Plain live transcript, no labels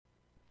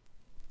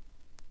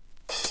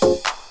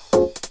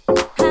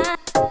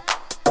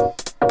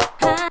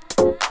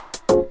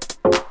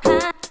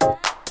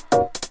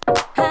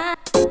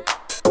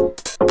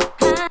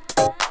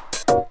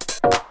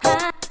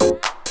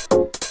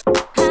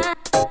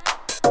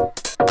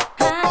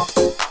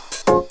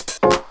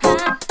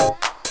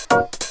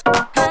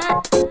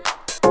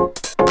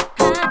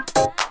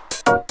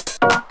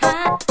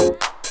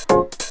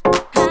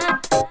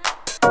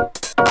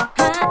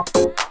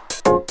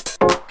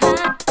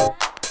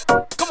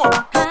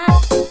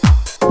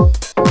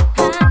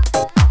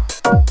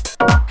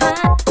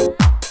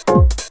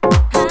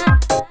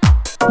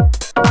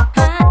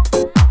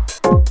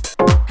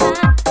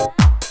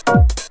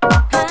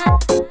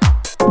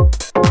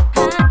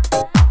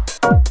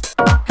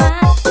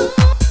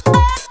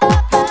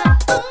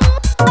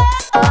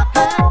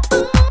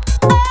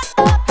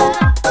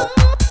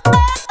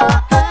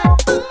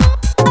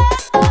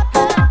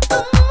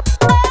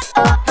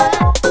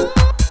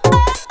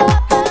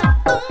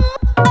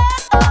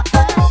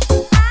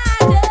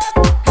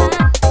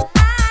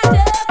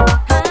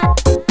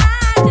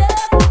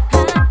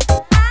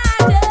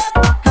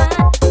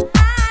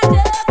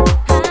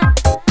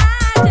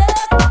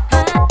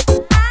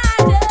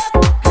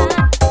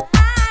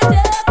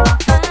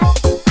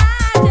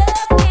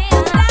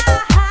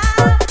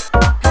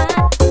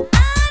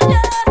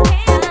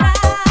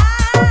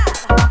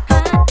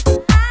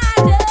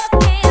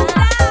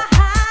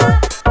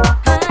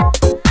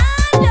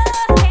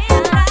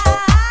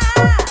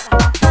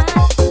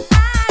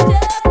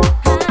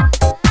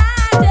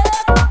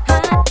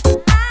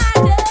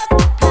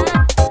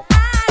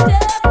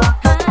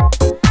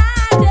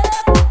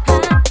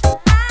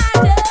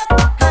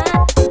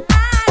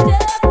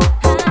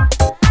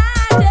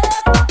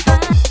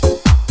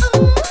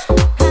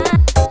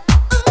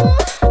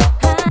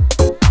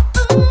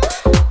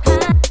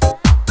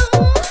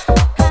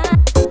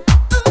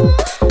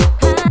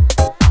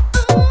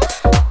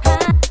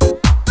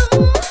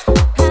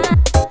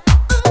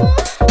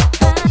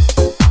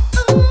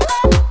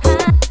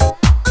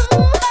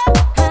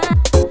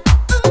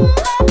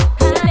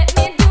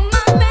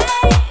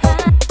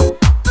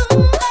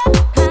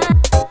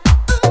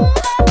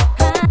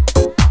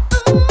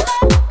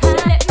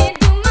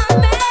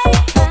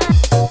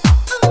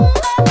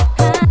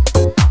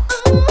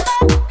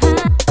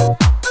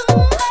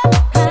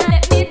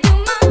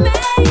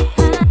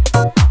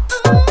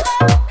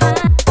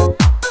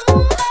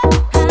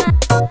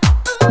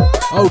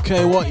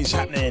Okay, what is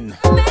happening?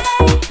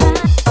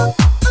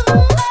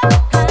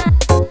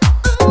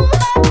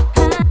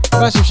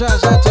 Massive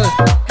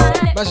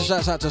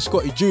shouts out to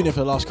Scotty Jr. for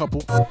the last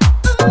couple.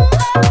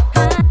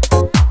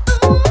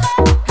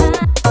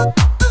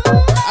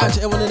 Out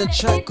to everyone in the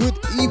chat, good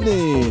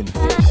evening.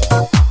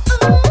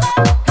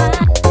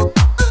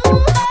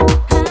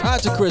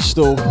 Out to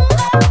Crystal.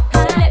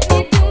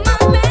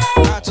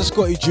 Out to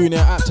Scotty Jr.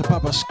 Out to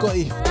Papa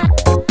Scotty.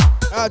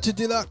 Out to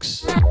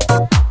Deluxe.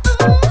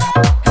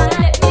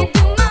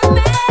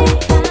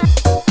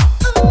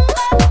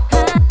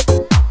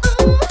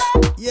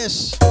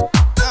 Yes,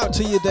 out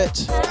to you,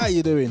 Det. How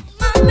you doing?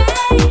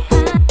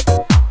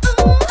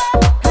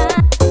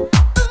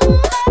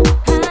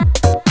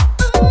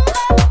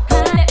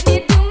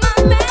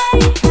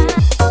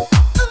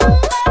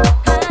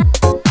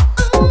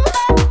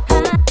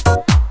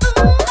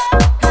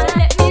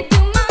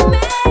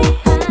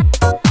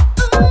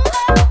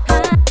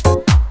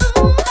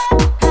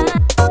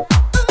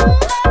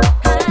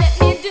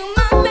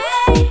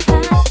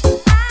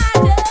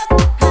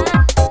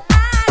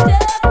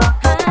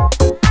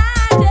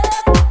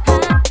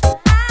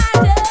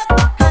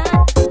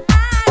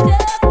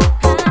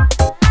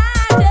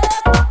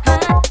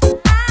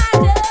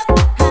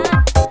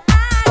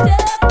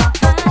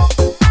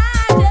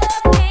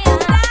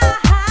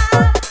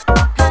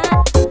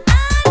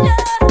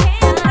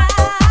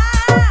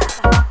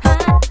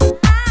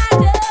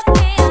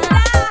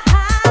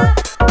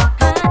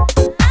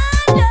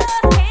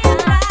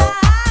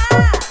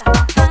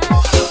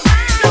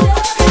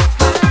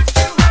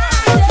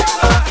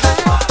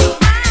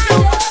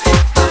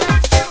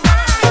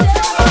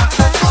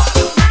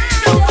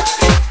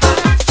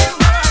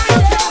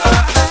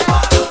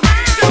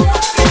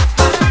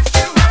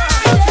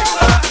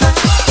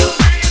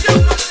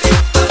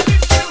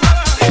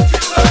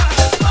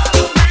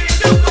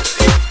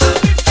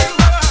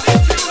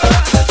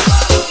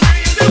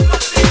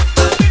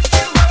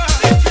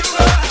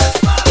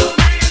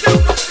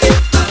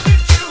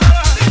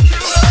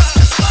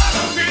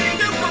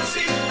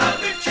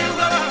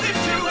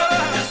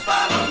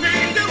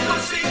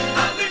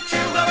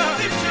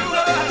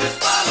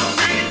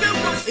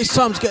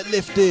 Times get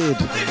lifted.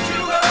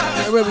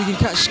 Where we can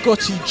catch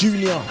Scotty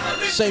Jr.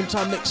 Same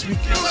time next week,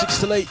 6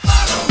 to 8.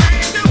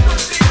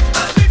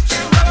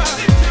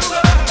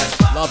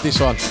 Love this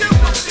one.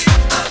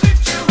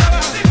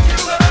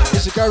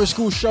 It's a garage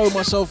school show.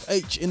 Myself,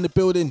 H, in the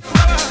building. In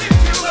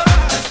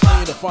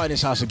the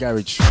finest house of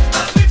garage.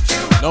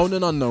 Known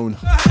and unknown.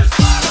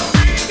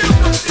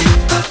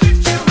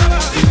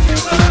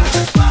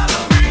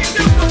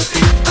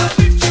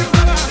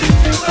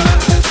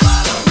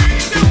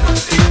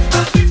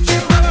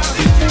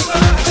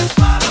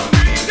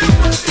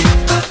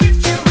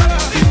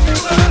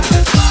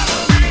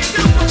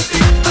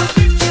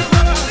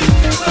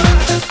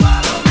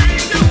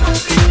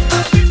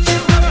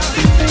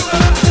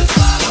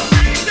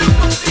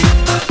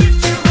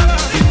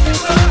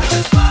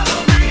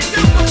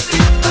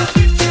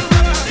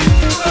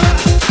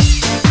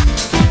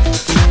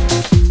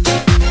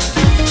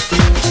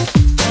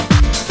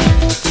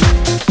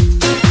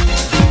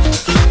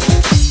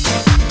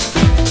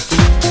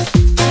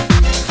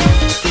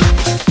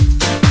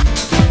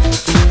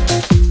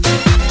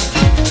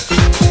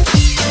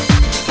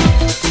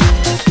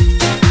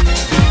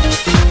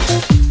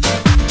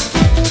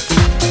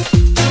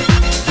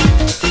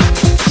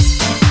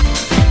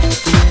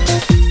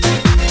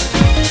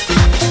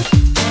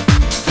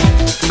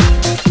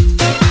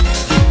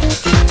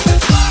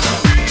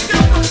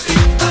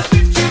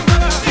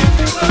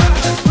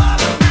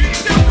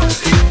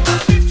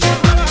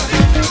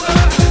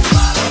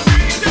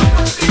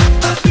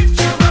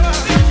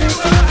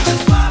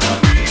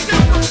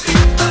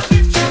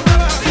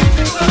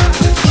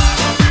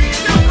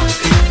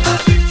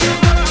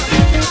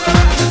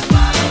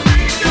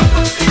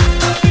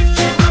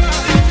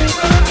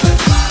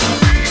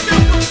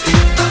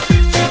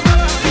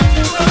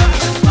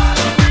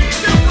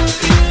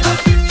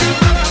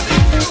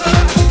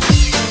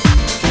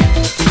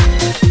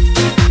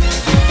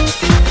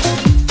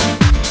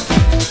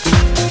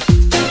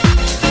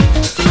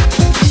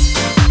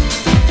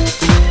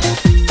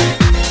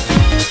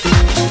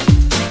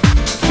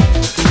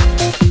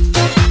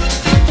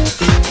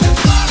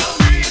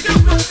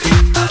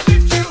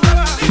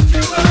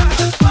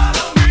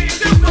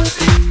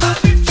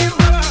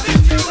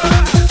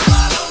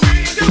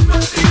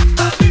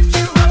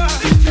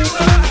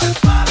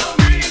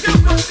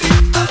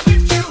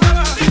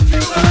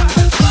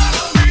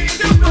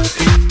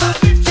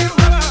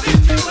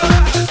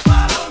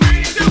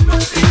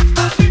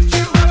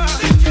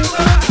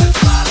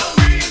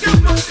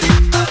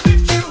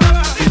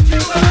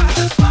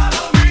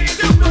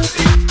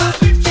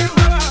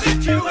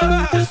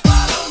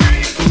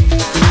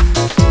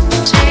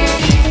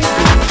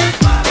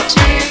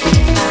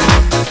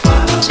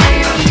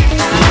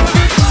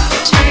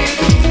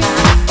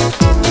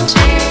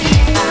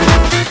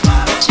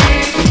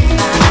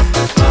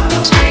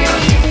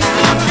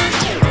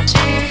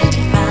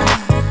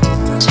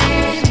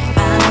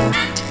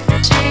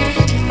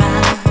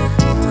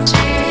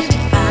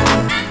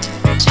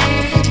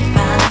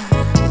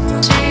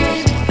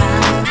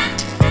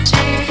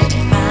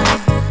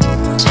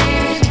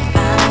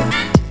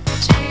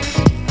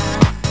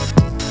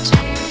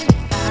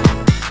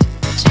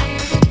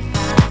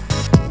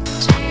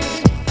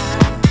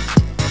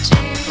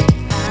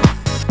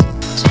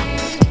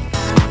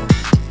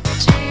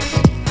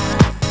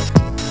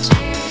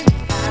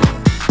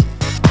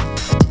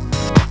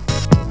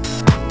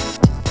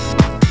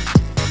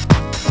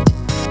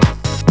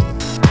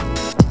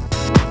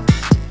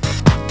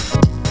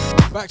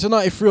 to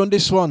 93 on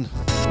this one.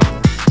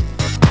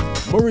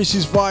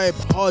 Maurice's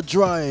Vibe, Hard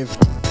Drive.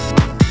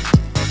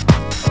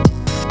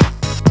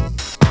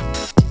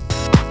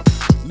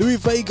 Louis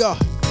Vega,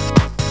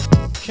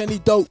 Kenny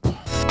Dope.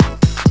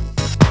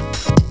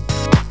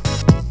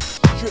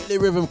 Strictly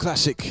Rhythm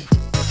Classic.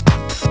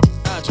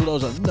 Out to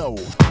those that know.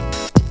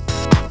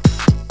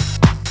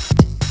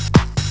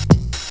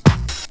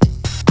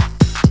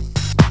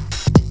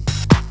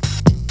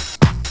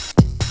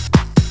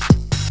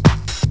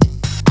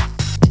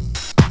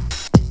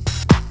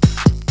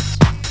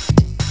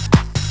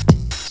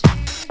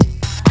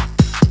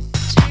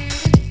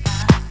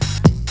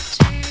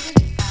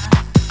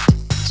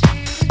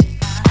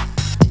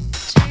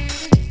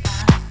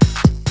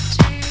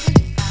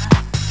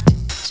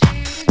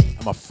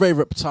 My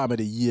favourite time of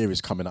the year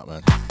is coming up,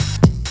 man.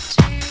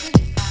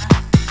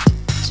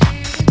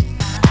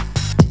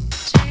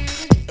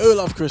 Who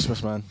loves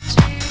Christmas, man?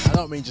 I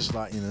don't mean just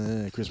like,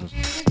 Christmas.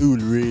 Who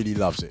really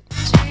loves it?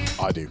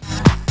 I do.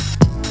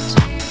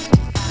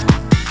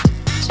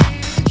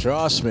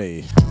 Trust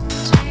me.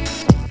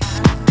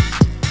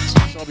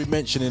 I'll be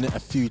mentioning it a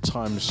few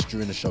times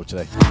during the show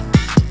today.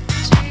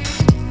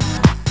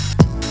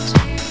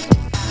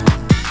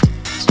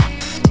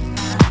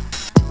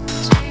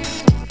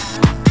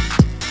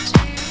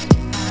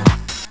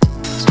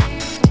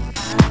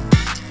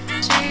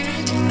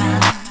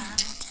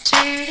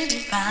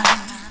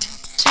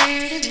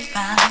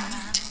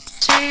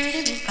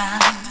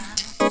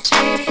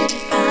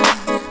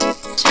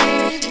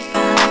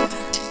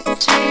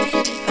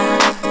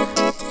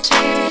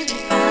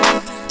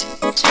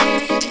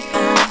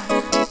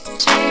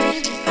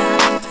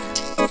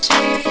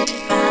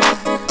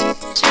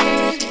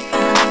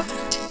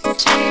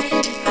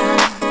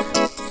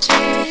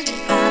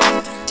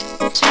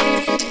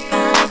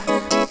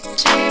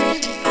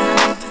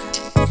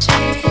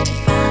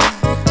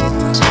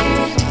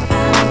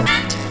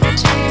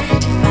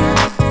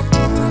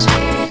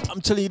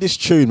 Telling you this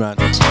tune, man.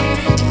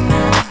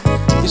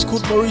 It's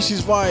called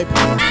Maurice's Vibe.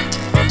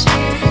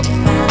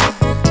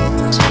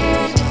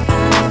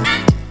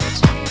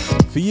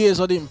 For years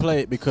I didn't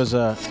play it because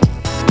it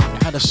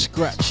had a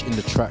scratch in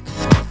the track.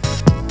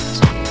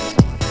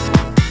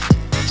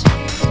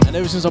 And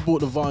ever since I bought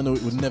the vinyl,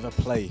 it would never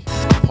play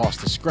past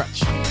the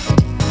scratch.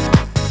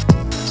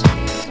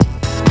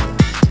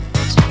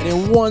 And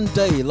then one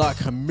day,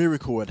 like a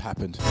miracle had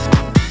happened.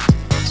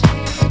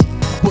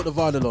 I put the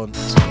vinyl on,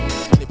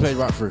 and it played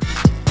right through.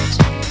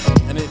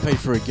 And then it played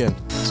through again.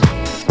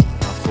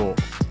 And I thought,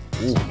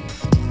 ooh.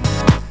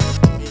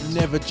 It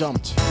never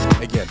jumped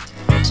again.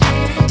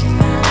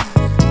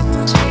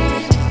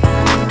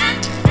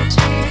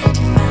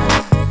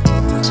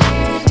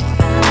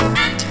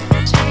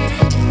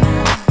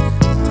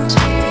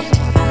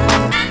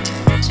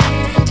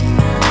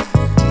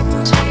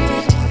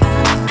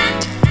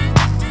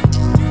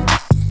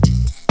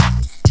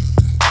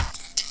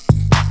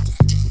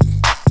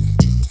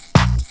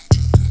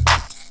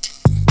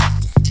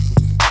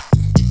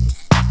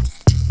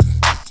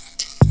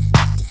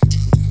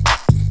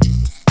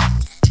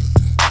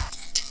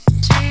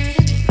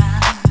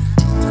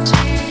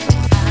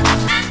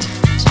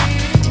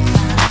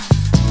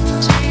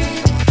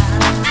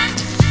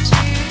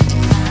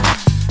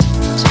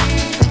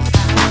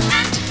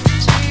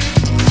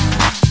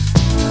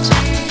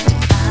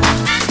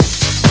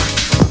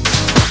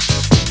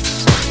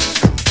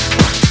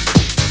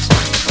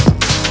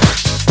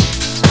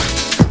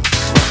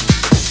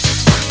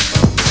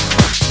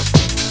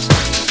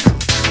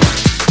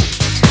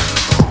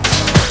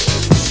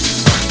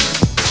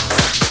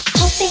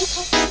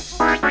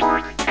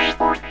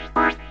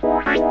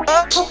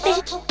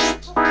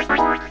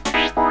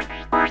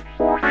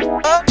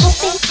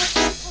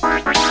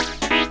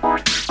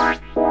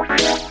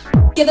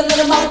 Give a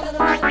little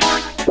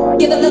more,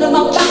 give a little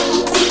more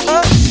bounce.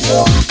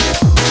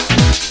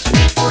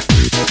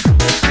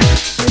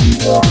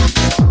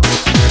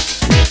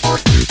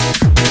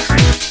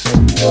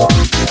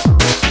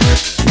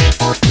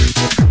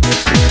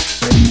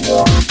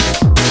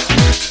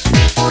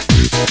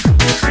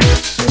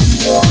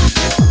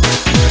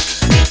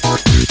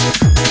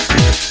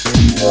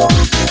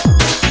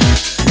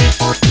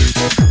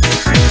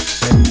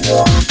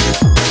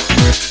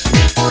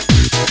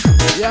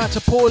 Yeah, to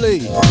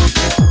Paulie.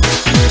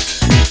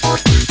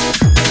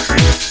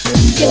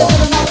 Give a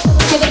little more,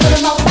 give a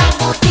little more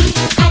bounce.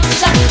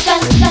 Action,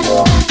 dun, dun.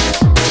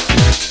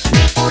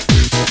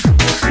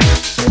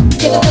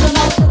 Give a little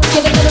more,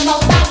 give a little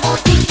more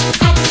bounce.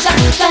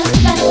 Action, dun,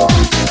 dun.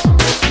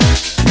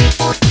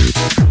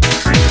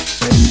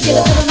 Give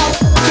a little more,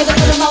 give a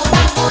little more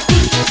bounce.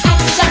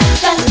 Action,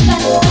 dun, dun.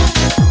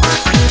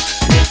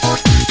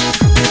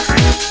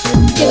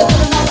 Give a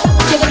little more,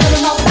 give a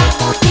little more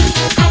bounce.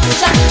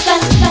 Action,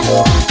 dun, dun.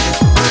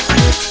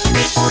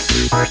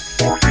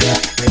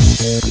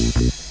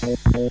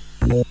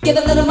 Give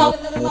a little more.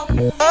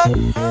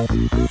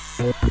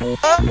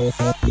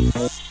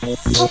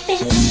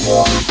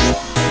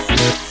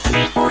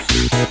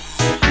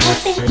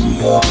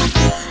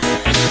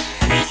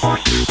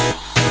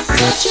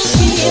 Touch your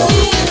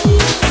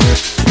feeling.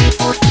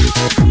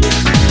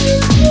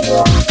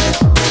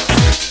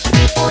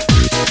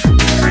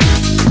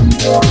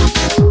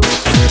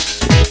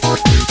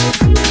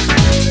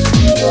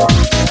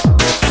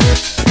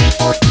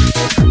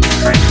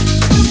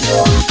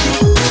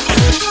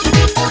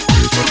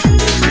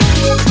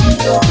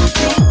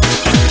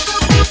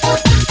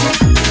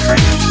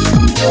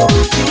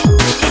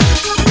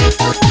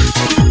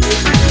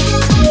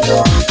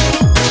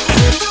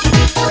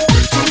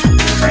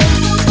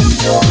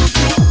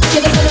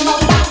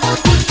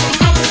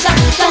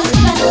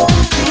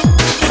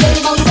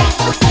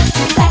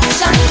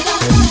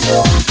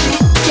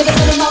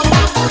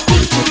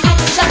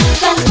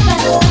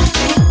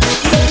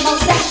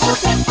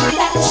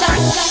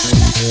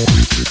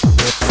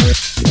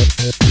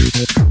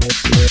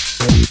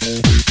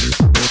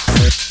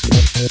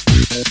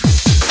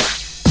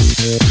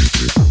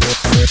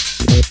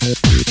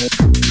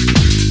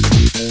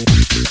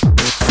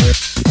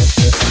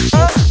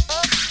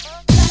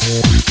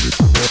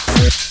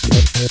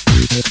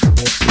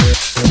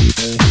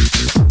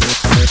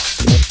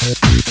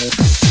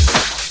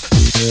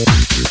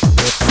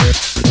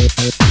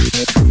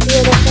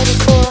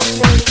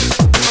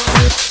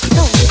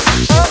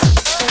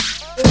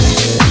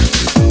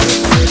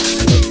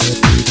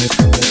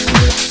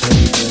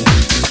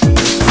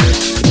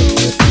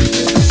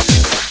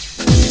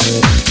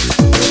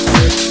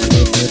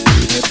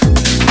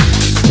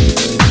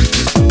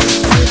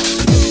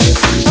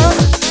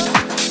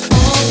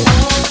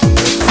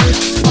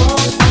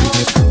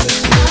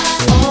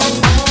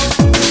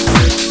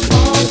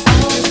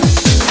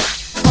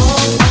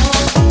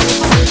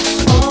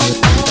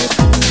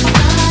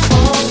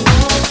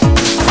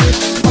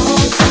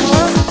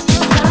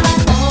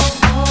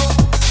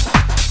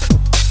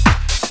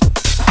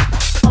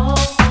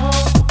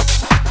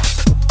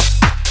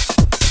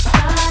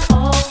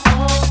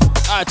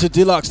 Out to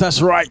Deluxe,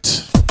 that's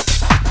right.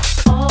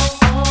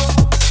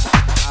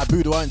 I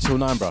booed away until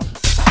 9, bruv.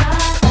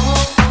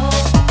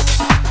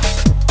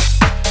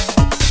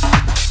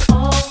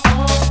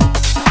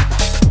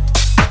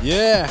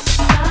 Yeah.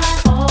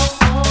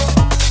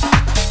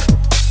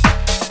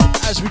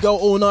 As we go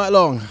all night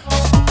long.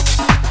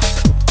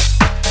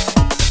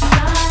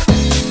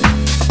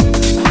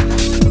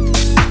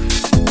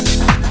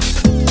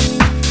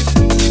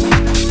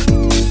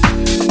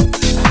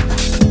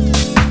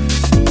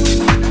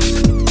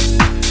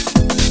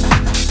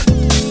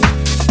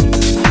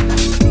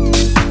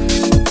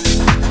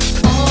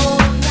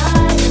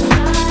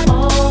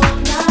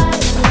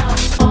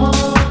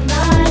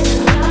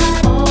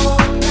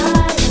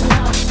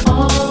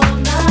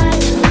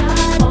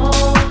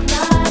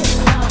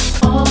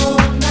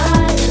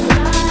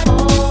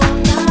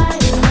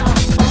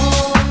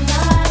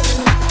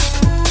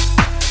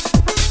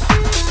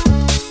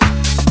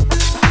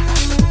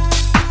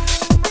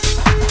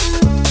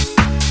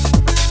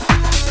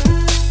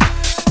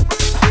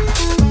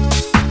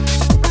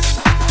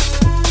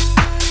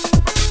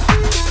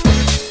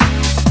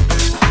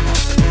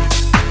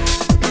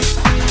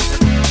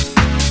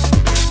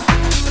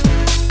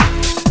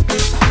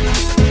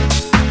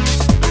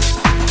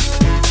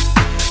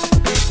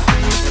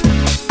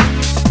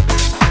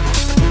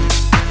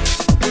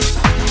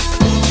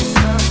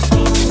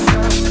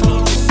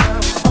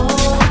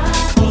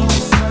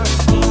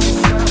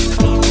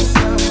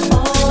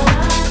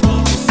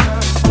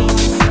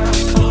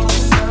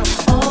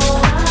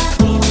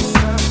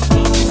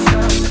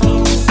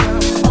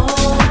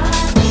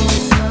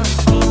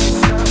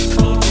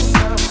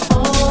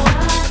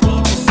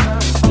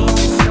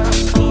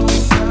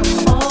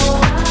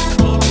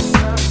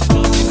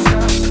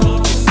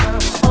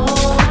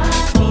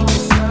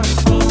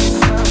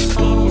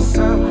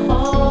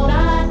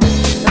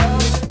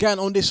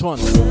 On this one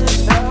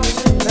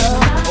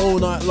all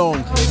night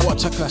long.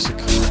 What a classic.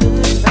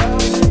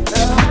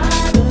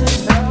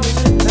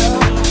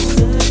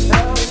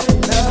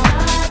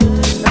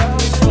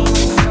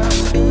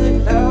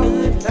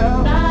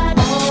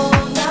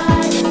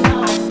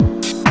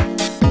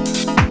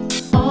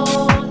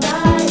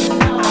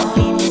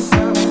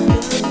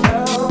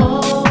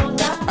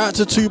 Out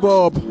to 2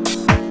 Bob.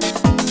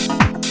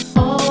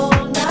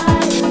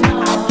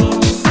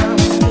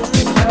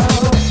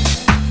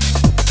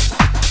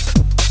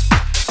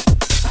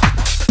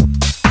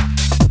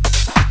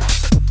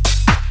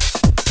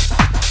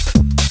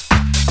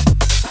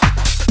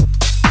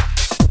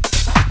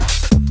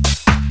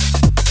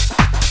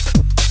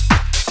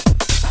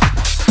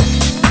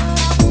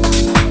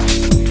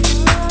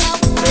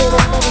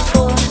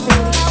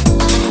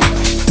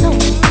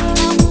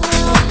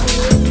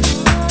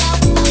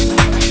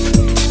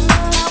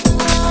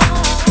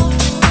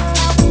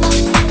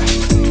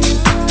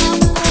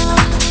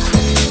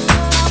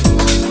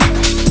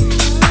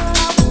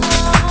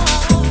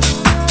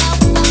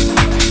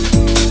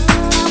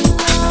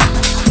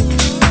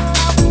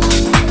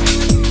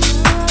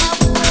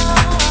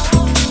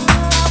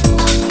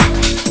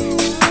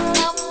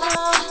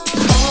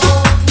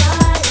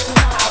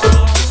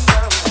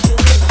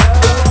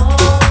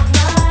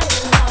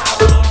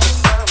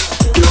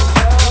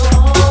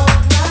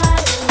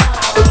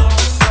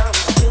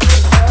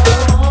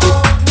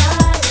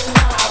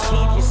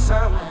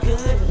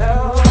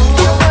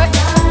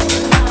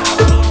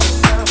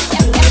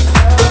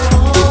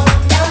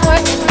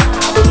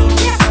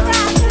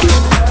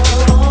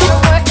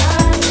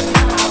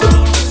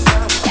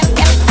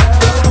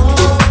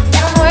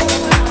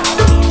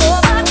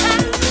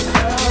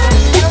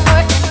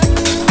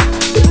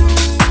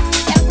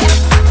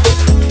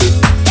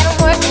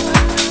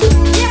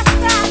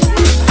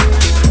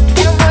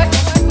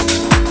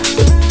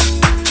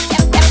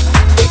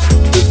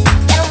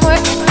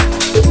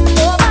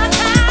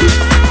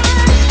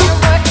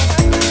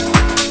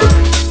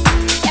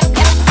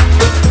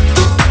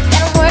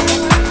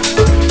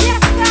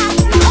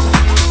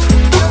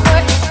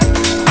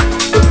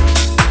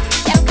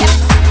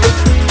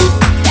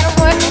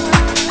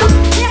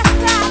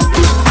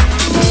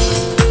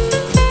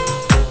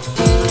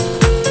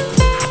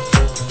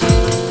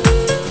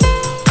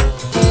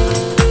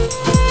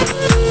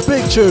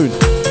 Tune.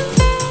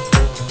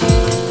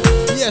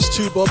 Yes,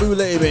 2 Bob, we'll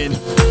let him in.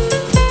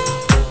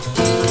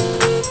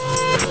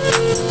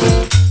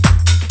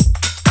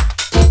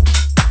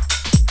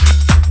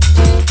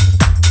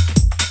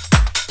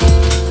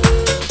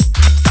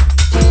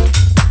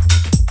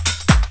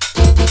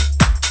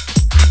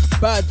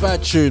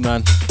 Bad tune,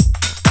 man.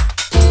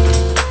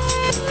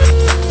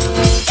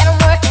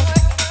 Work.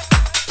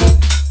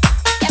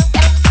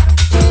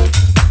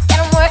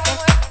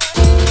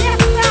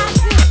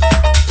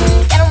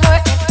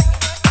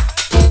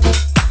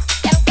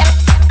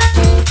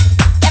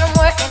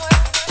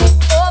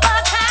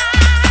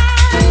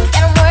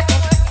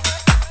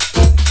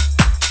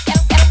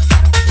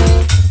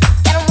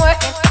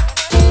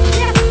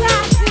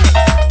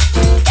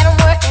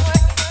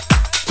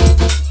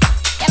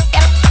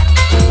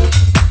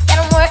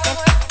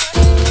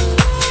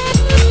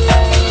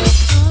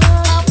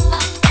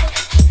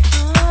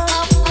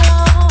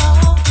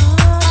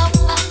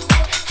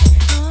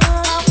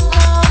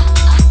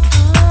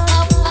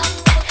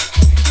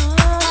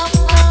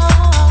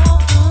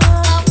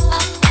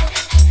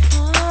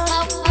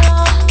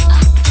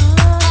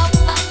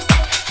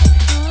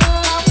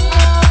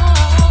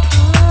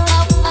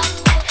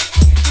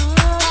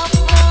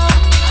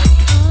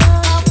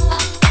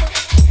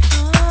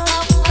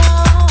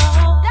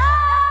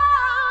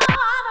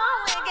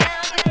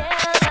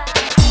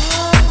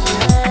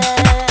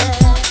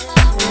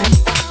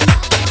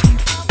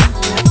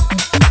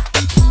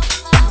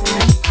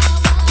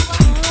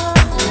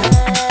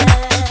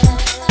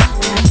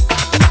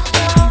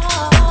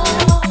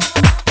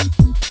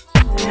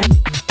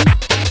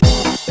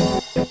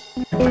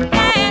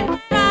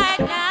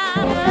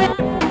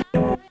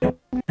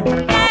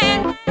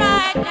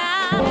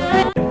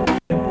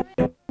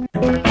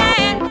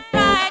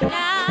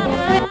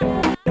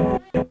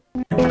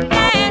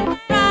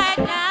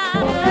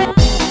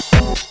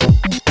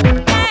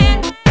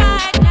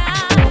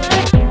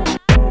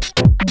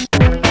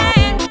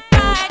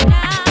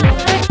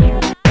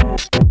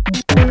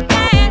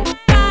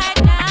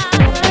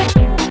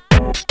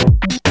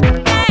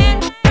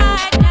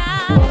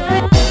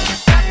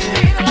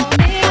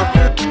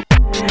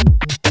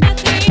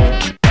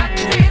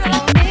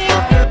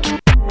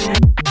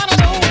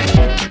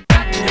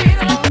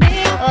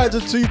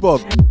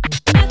 Bog.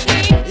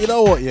 You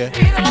know what, yeah?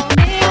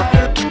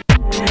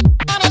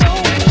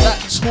 That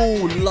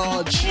tall,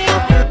 large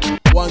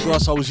wine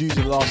glass I was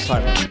using last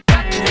time,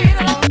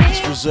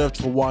 it's reserved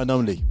for wine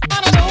only.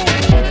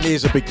 And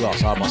here's a big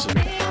glass, I must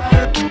admit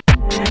that.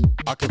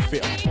 I can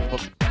fit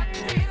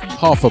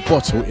half a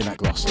bottle in that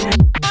glass.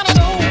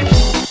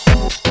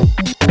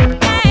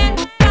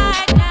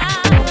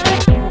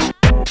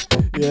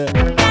 Yeah.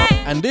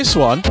 And this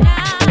one,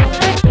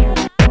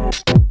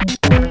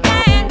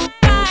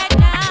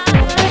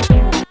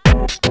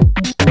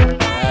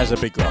 has a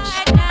big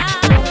glass.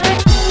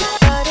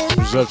 It's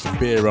reserved for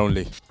beer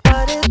only.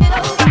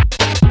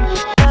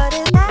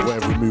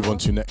 Whatever we move on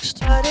to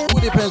next. All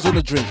depends on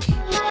the drink.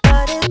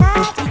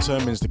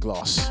 Determines the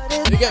glass.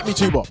 You get me,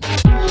 Bob?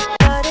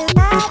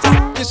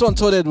 This one,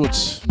 Todd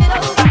Edwards.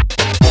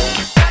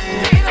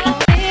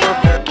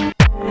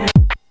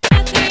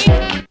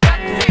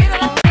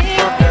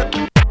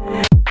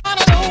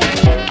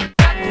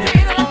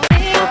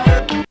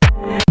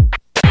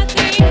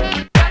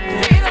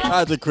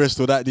 Had the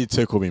crystal, that did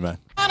tickle me, man.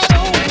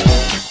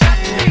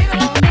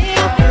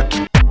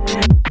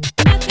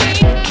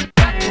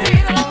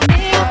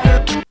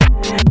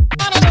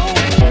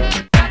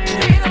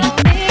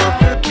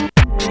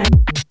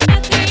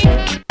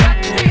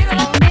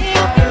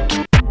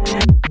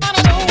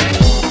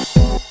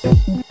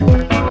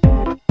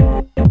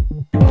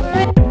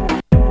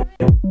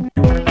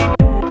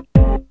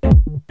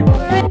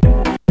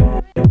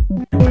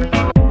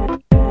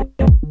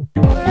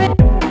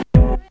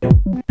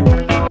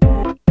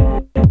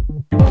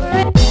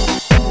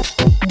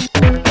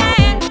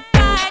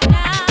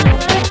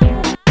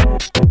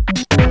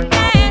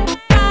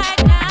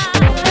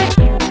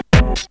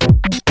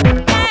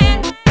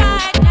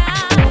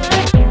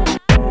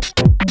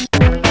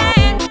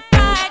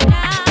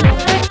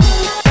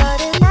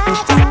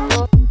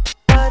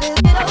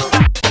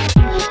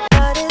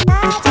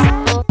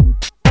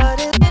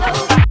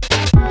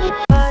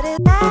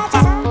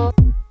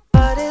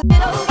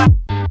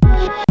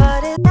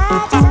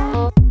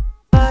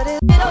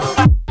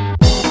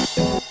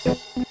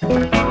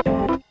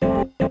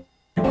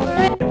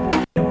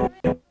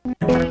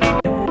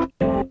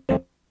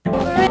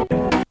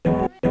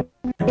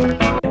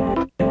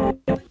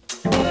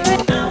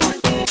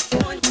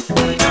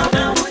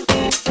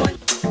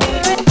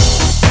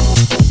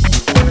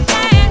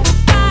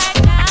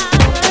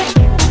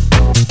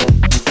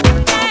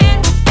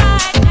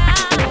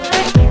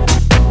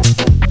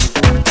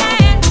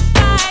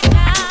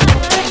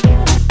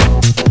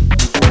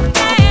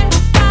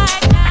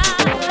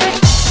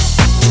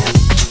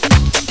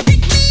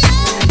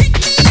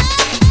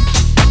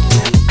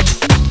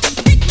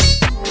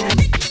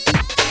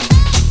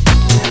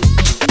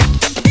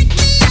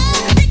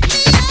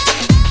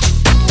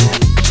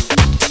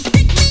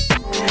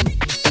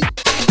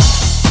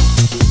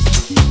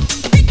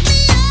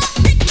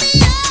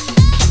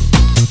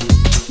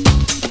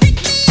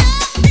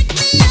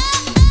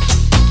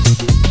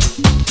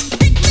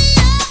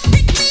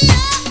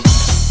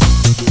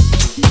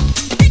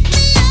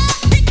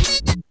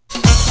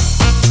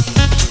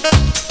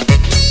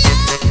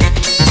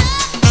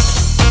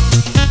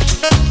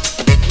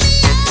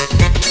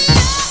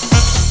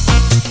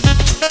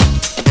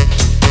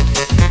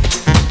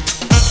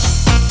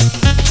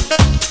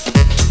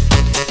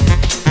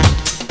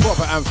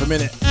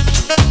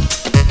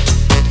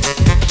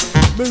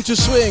 To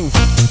swing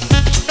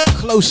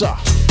closer,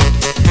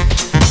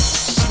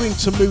 swing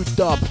to mood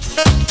dub,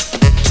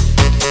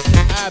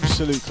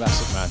 absolute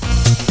classic, man.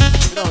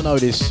 If you don't know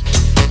this,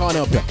 can't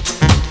help you.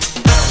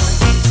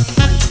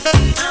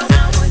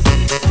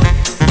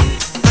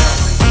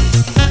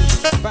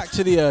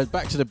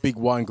 Back to the big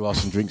wine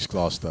glass and drinks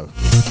glass though.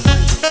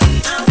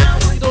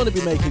 You don't want to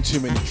be making too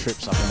many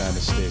trips up and down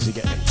the stairs, you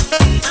get me?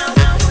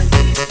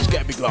 Just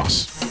get a big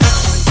glass.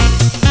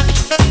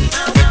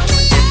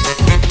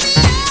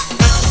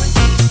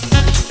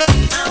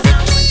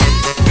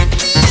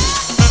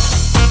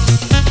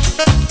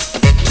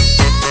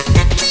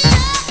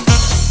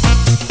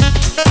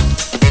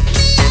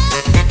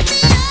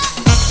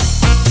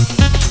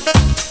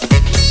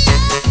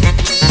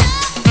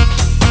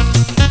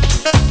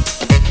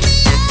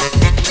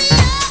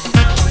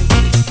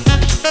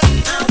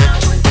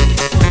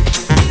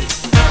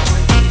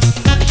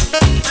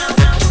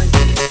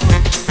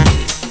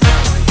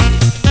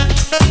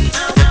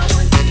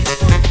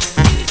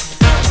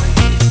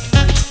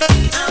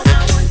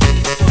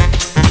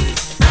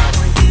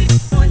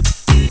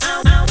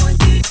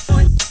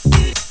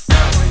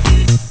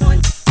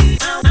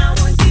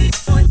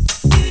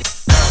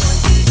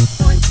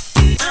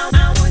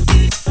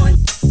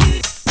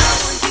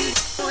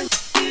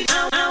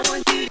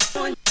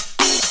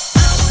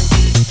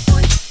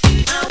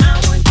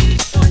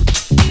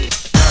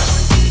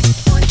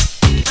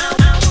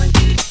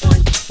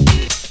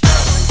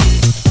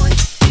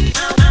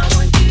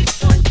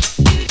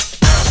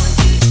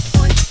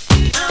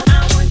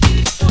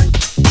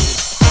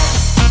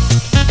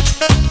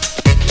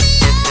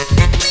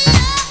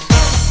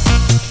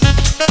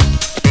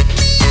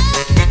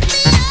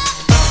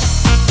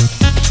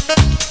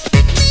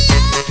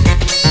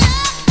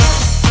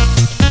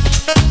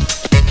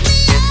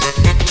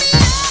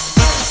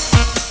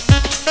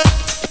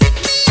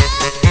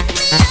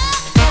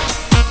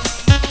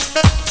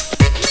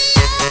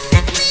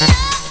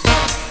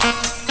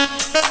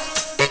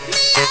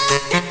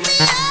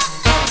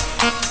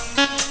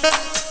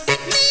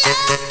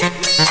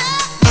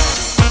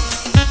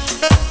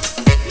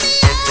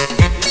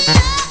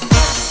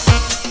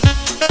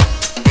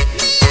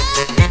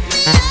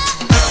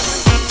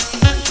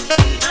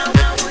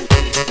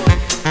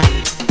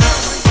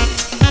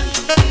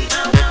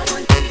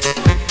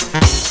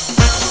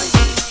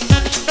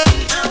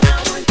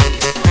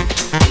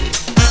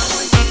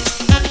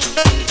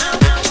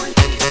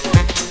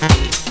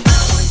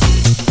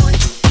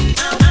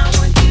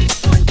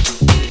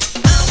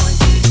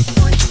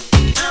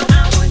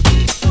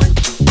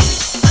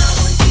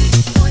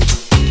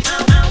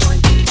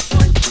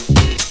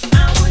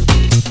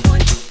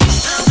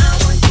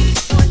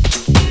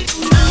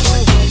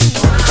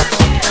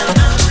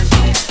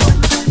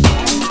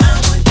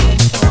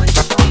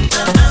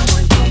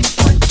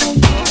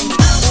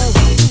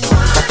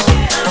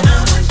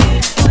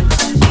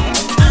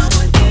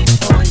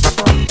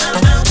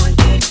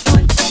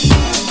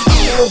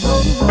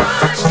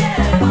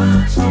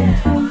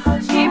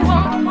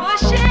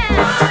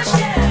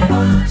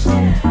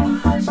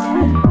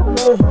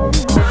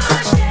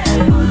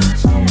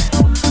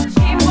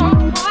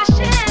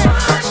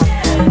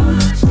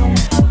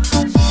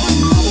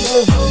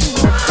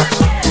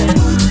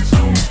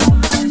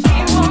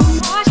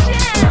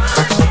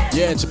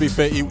 Yeah, to be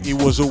fair, he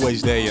was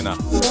always there, you know.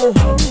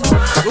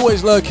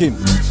 Always lurking.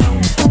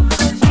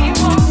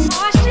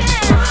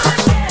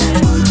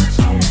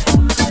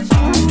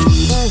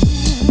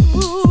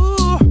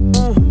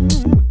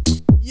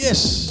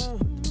 Yes.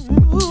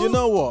 You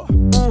know what?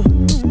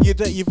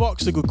 You've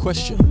asked a good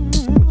question.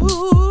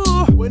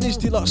 When is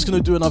Deluxe gonna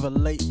do another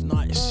late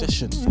night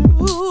session?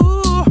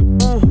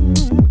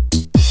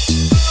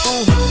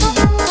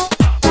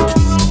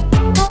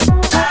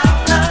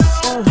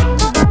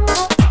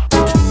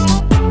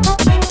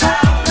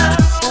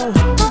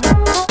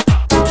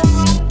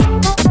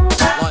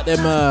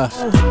 Them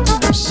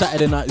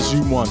Saturday night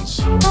Zoom ones.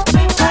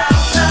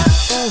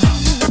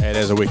 Hey,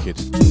 there's a wicked.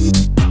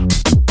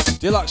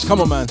 Deluxe,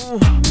 come on, man.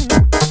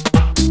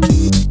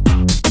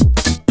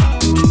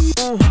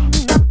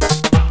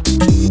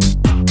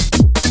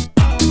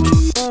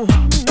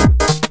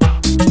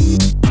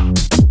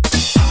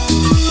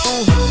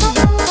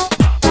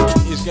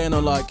 It's getting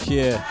on like,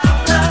 yeah,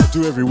 I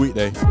do every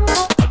weekday.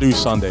 I do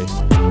Sunday.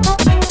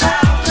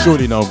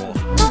 Surely no more.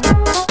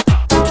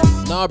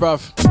 Nah,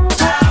 bruv.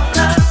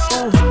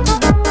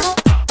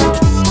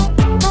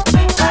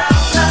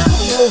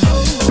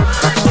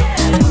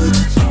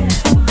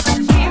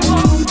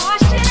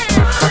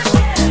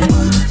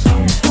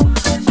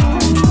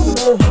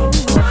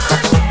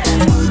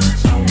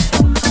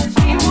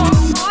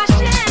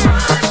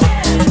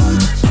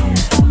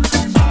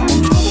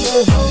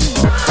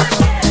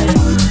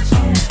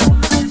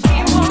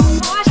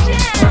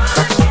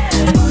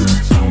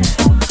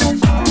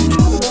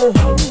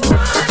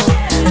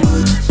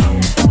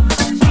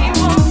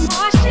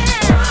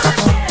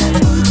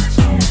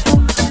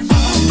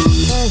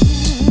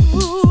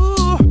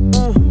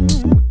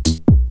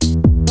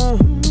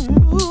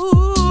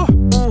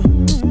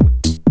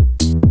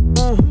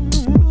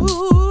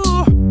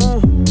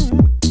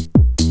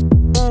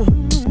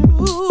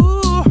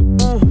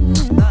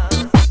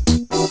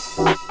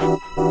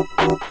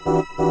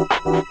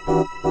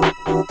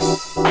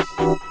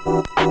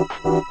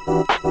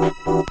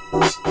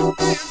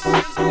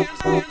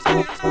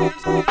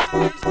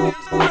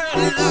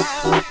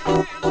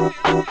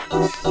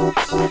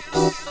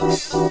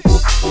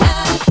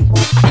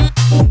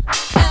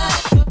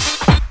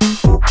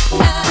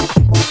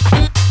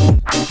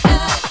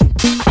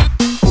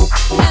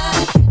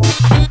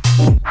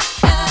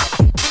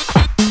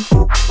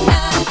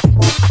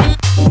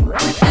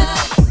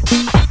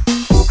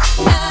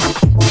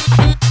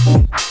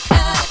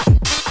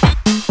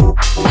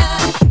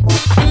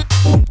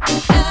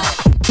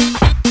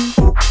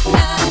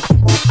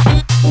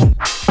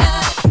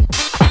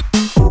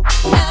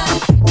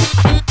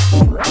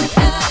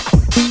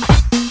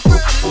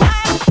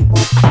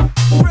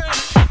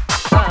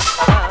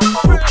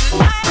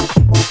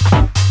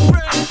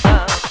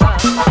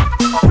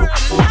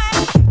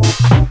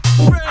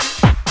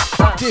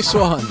 This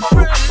one,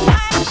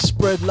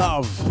 Spread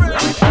Love.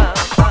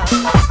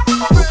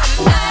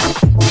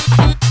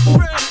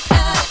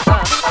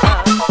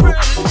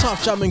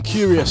 Tough Jam and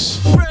Curious.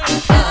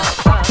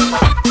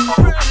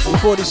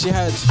 Before this you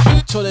had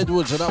Todd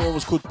Edwards, and that one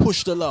was called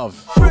Push the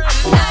Love.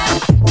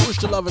 Push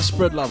the Love and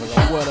Spread Love,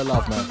 a word of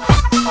love, man.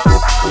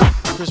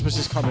 Christmas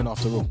is coming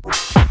after all.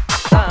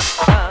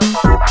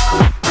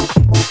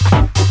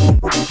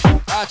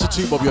 Out to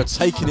two, Bob, you're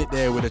taking it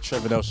there with the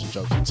Trevor Nelson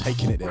jokes. You're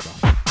taking it there, bro.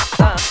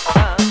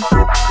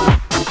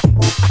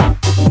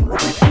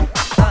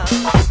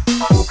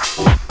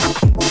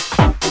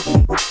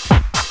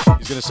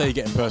 He's gonna say you're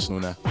getting personal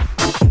now.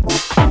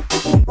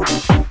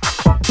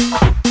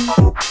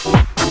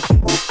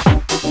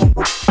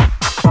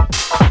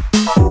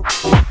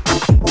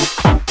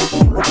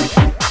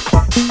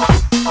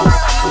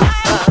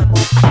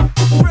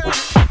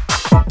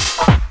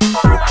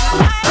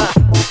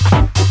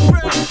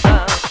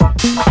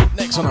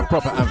 Next on a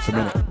proper anthem,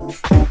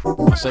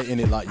 innit? I say in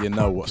it like you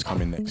know what's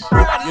coming next.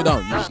 You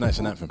don't, you just know it's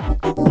an anthem.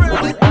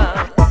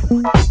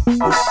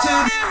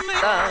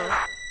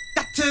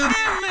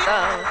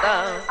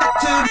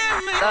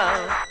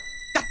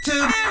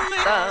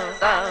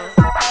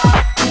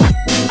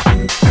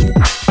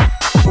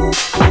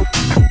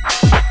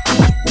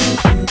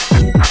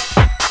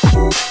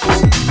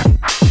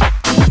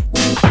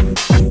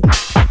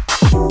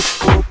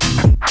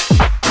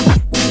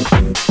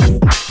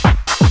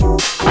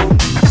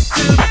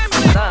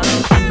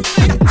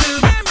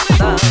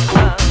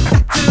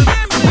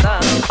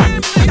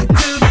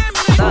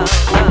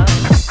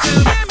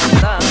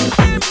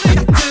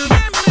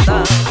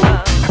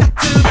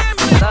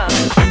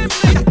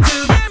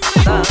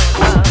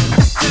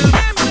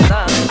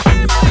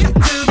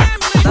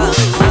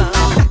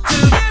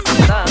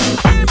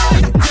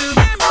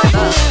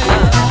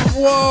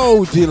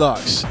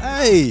 Deluxe,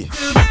 hey,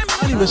 I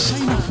didn't even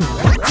say nothing.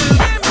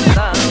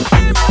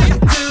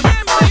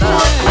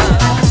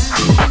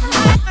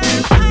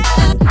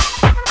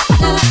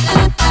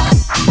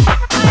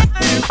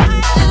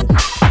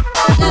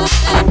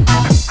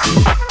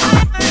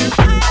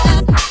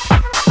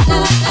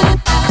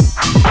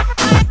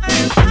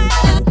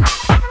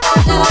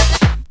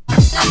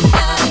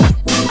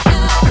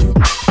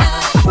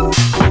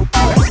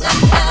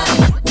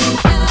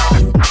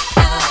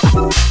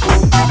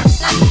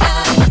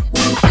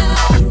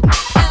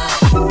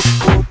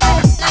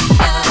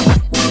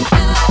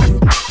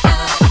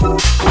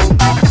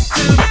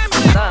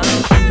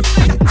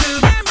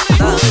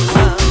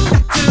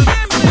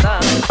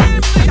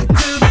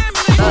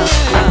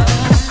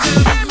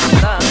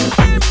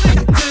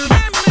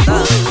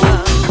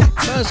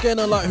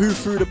 on like who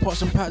threw the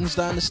pots and patterns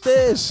down the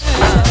stairs.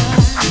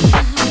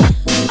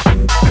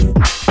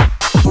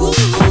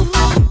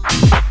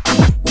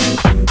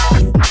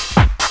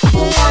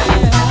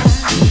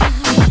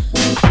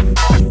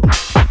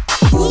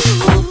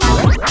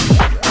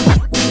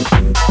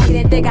 You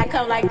didn't think I'd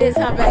come like this,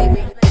 huh,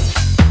 baby?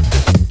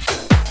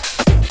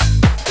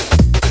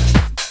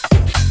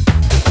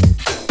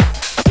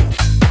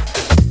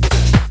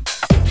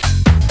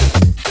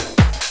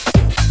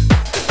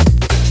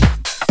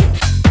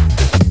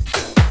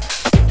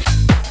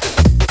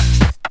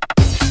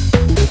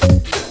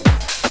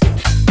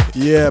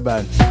 Yeah,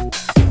 man.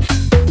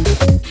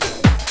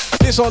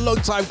 This one long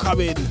time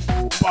coming.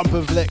 Bump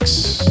and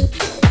flex.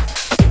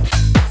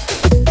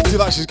 I feel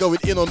like she's going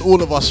in on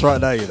all of us right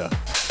now, you know.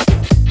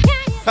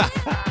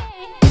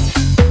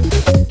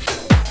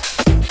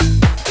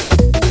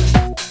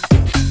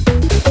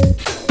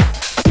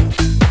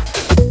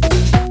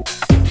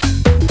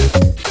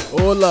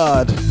 Oh,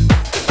 Lord.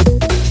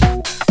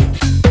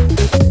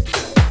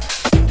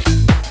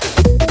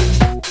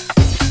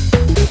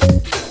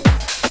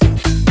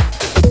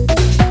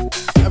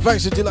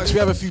 Thanks to Deluxe, we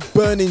have a few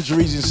burn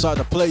injuries inside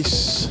the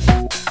place.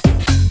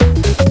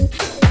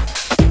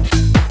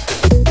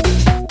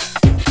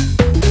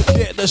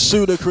 Get the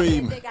soda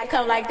cream. Think I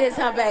come like this,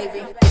 huh,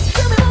 baby?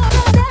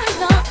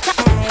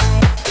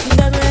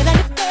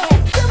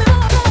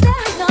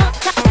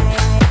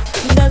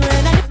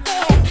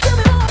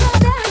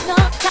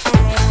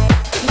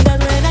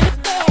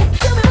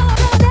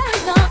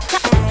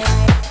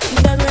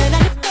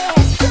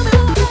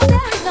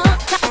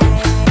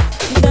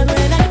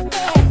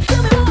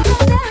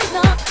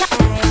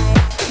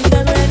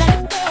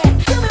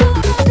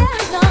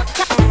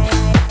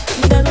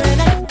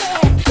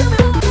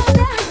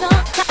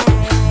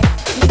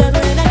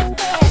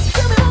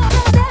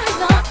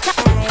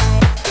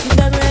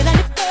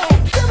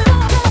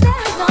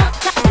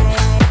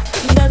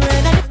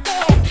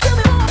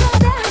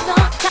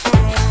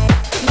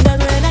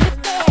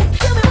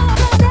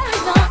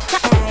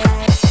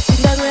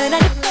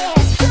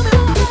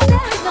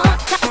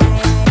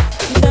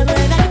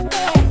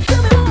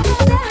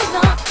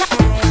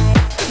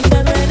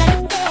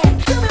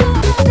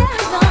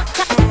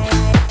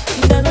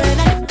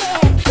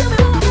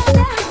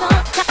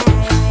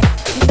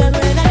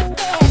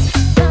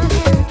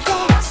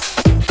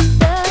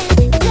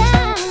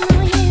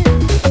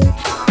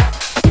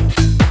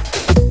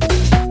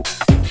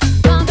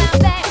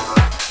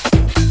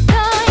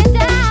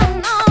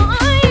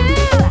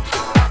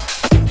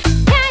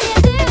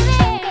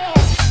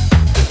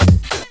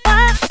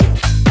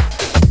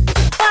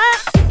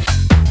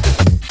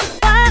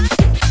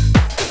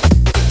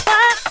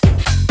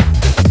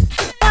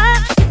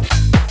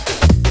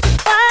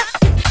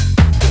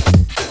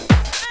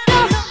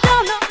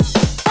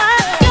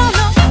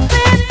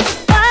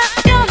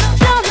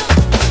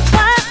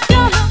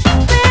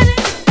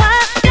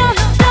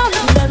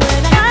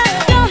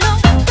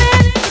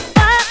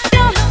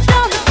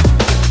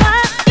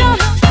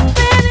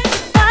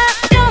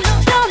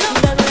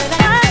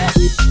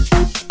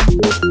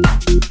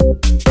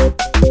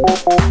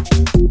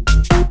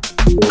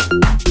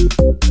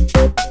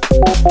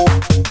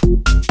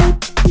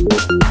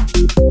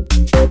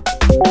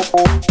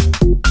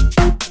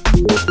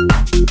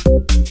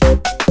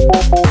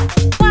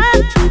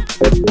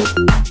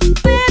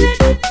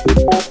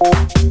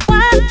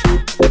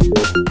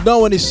 No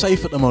one is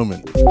safe at the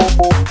moment.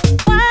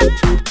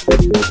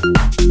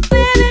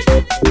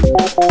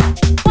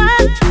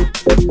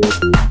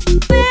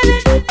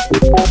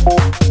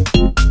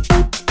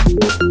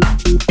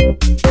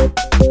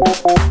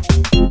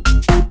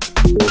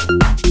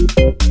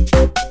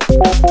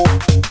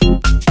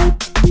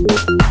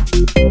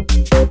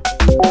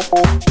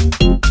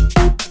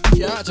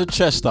 Get out to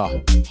Chester,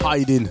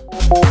 hiding.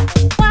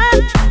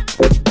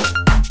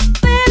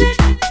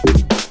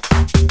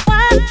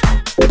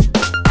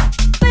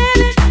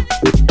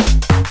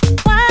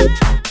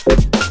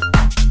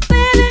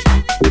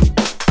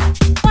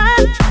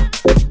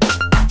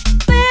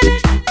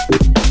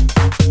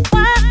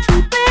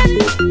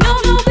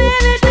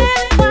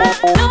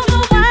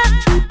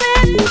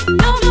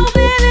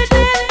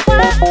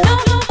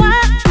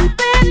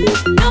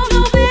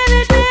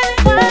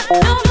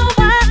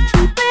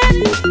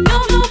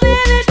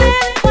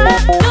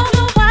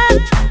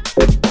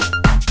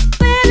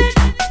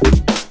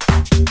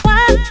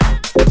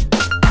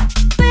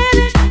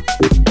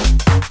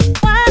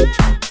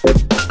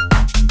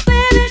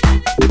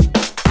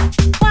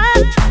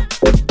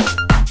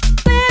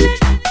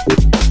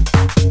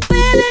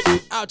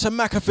 To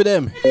Macca for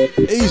them,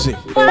 easy.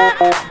 Out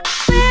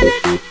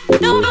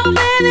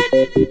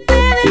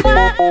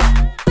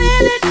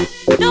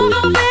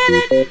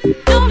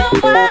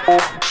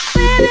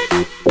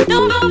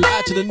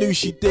to the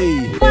Nushi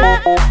D.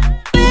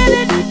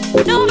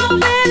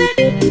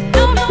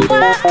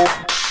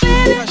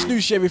 Catch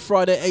Nushi every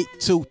Friday 8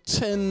 till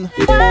 10.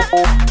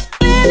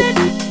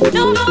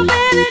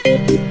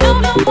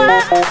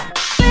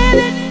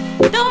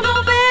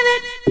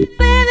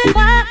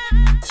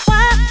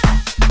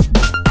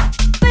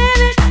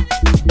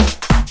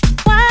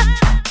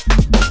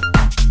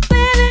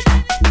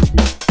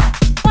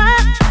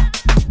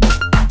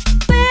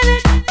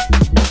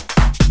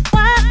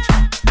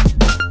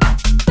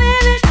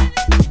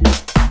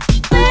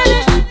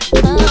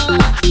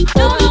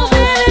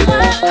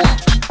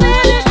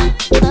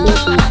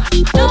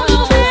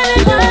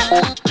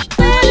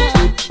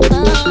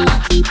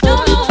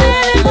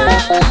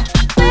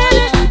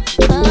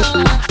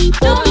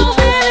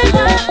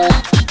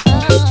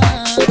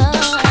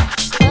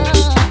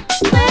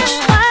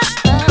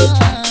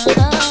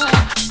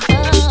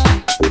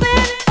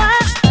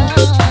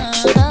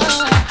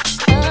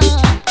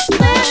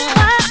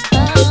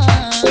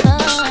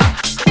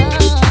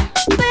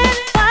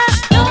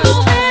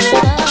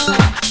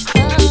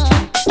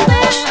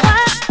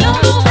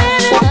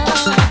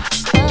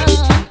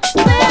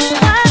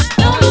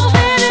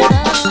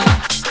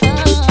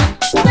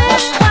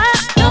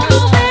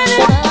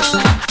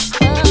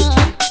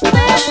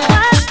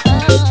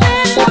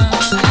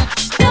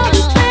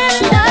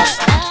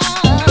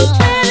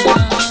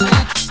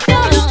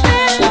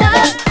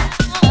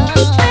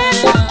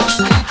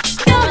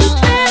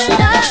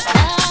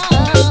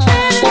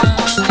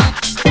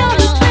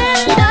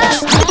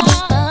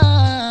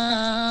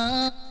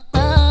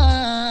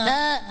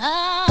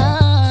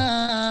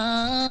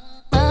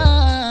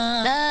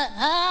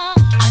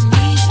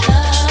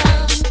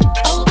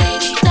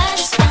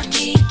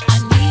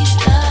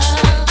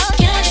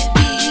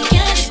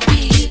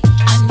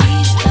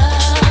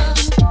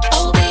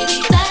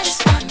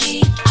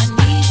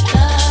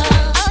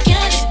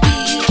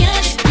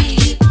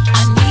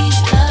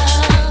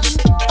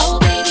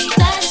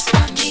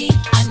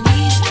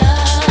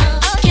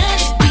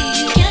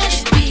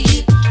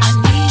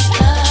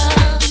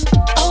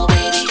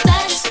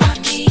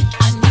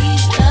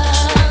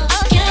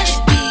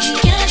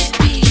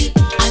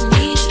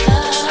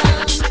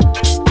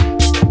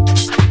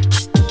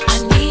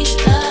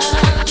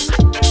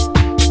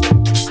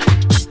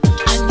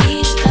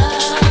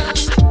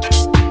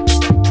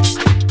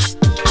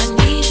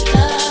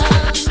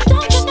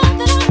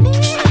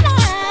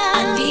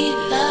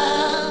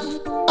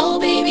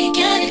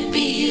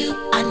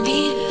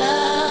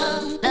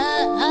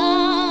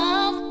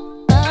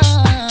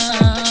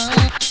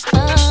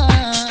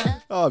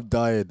 I'm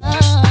dying.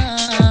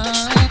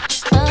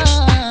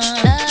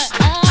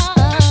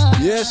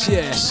 Yes,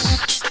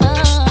 yes.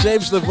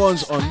 James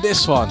Levon's on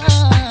this one.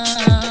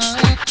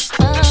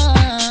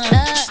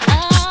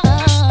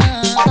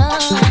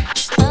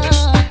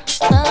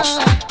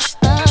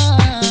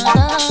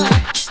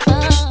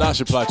 That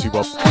should apply to you,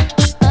 Bob.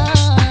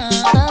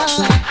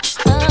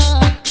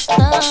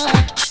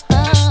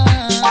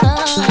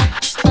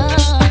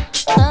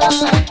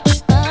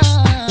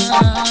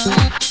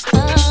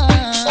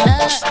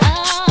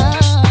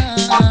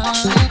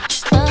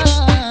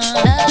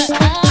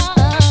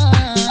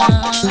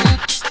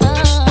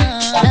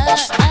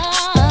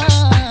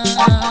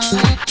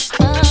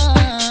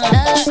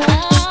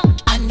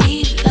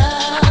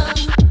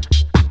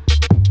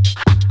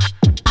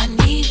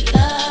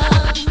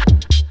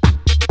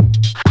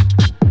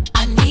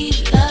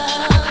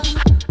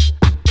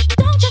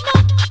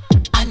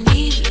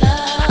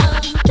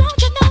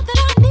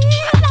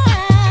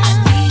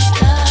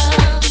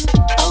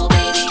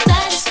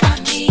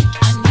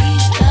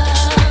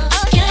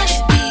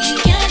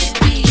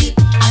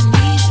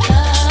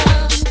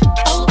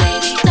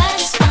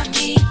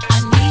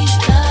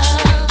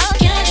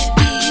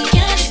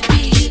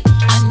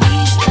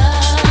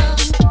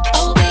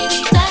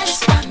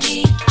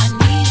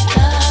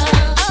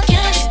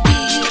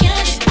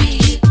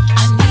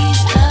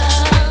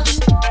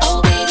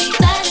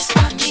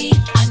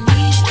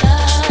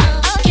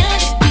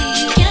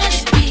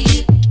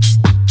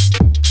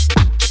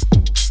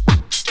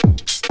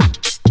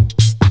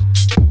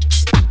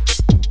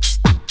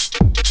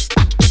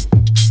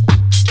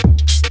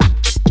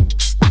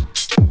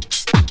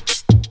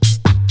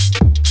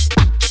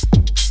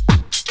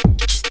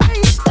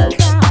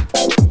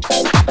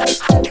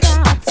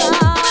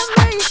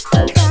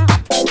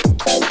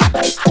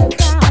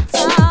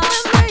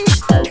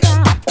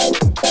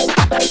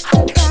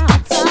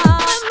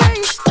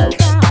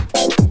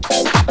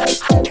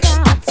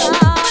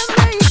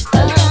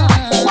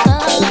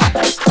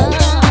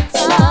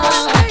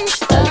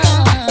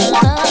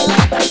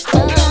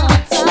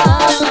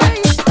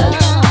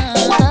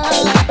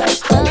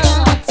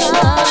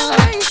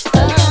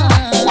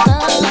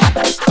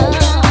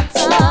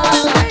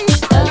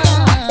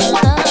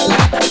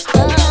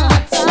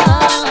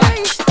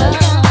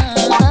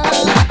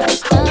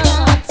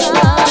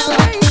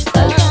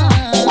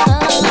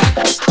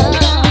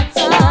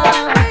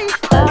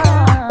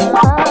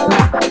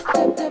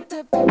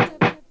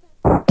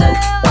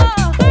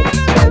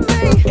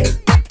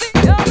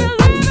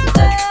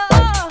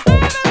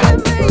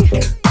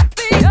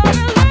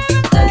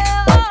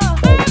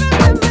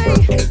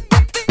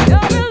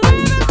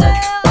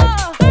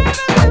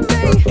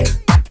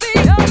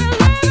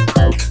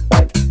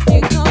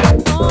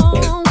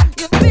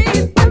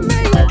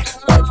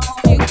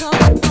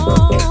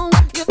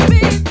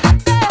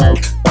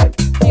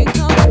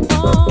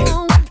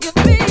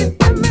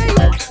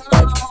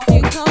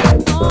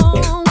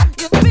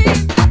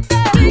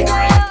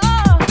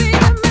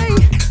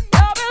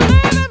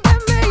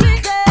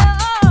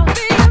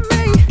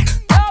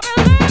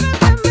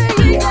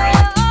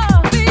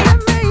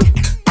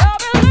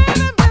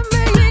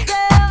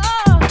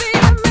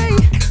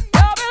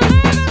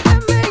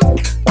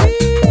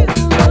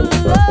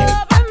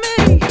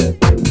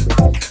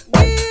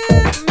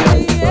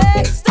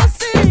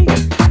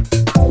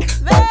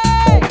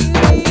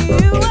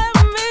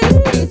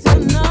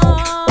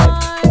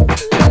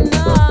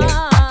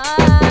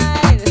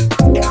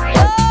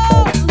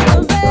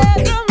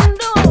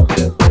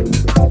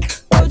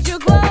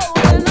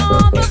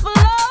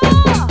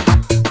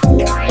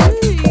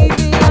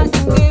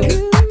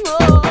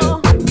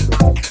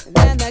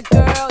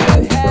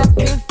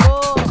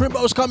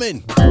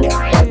 Coming.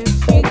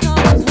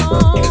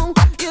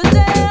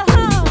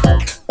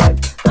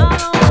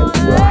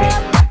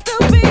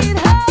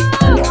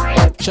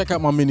 Check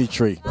out my mini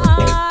tree.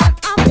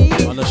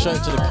 I'm gonna show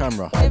it to the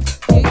camera.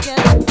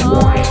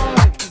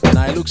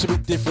 Now it looks a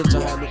bit different to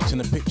how it looked in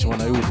the picture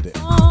when I ordered it. To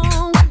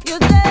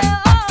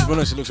be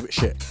honest, it looks a bit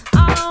shit.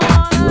 I'll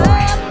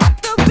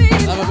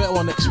have a better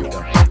one next week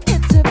though.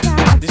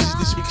 This is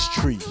this week's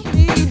tree.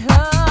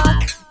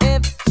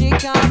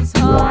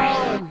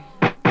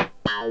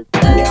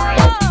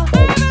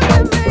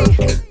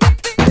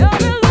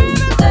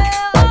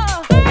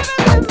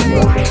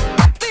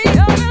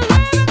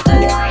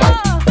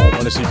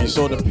 Honestly, if you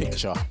saw the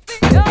picture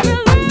and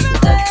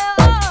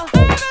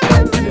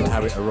then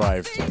how it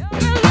arrived,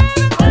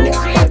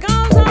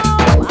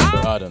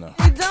 I don't know.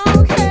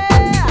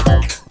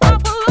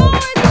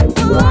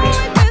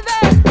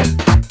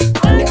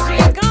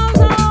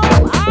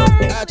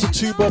 Out to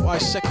 2 Bob, I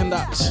second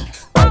that.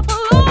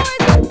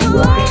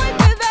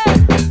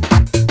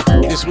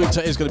 This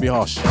winter is going to be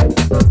harsh.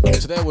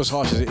 Today was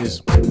harsh as it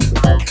is.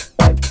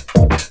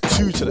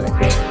 2 today.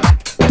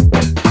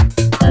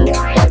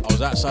 I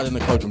was outside in the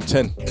cold from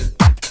 10.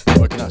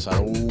 Working outside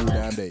all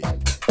damn day.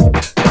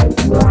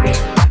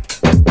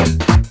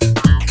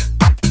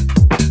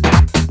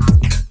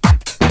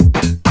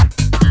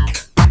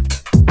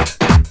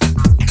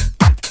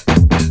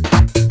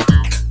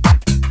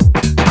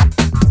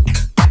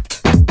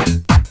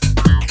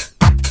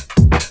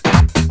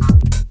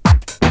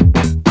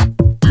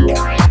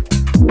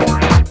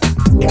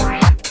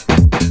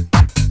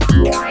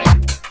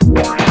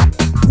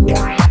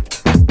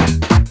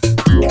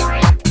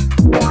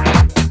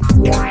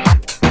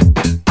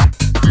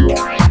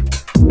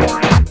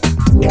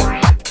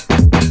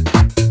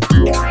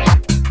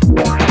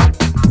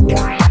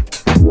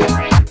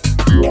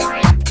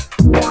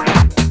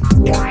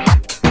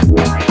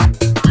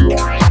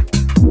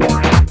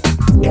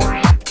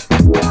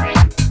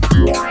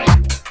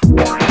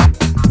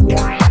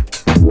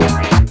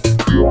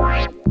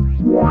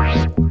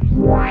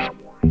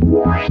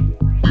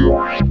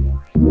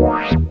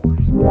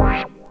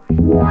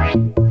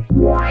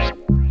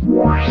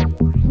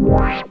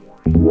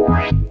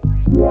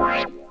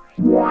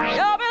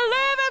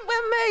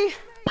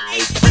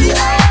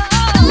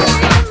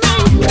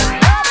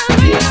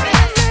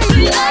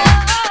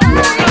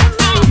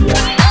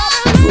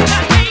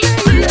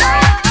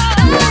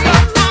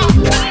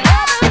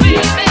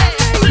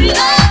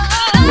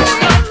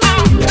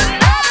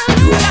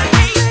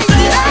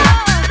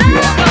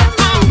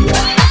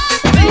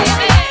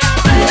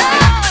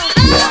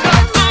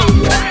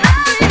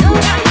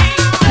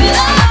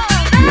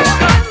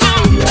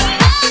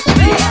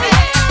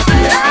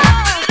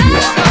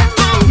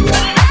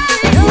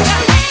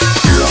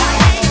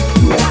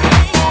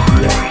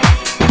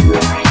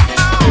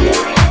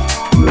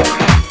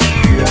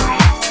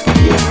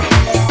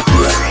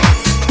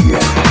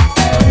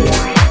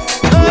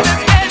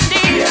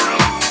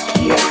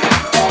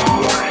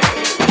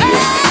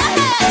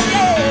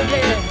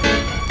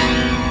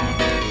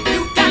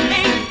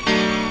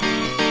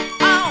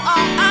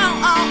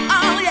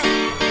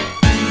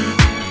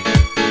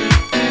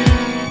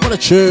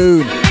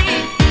 Tune.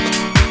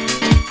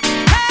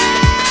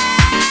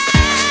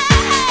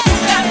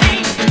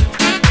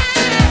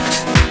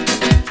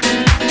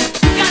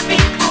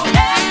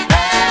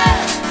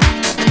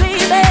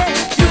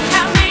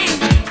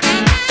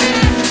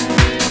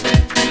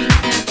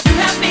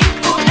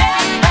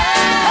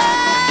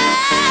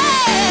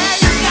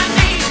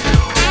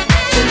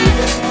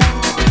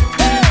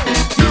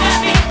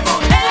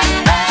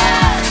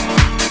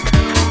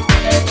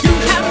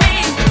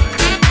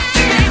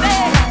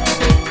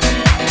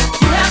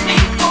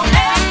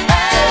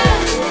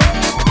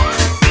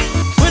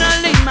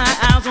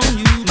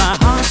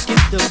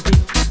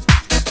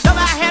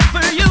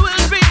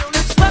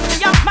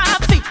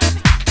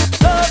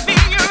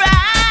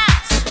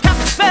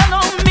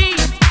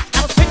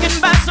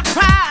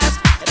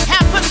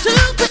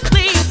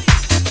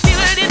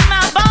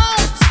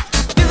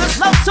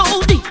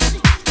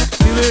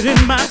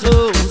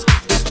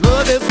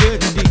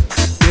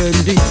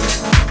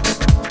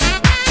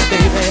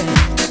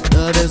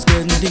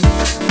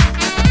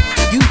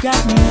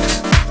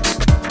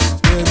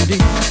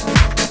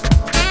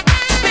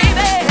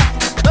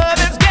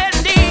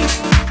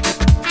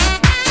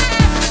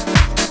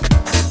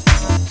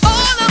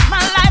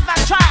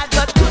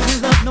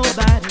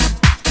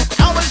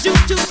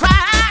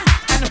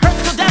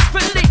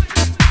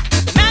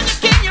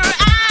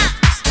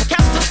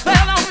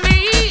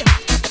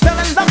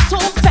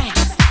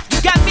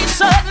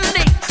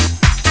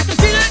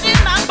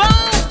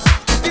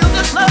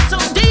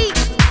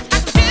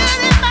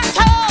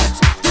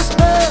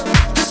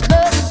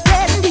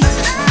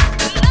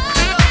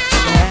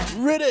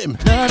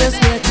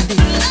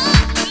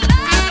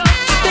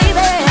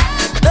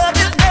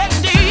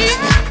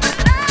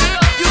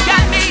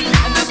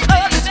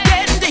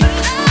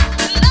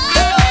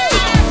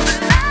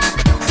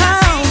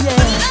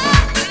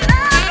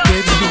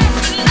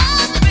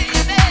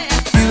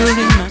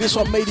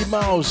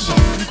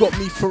 You Got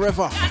Me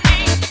Forever.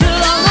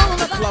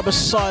 The Club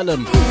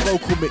Asylum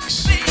vocal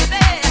mix.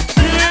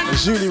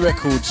 Zuli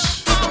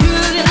Records.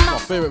 My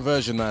favourite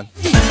version, man.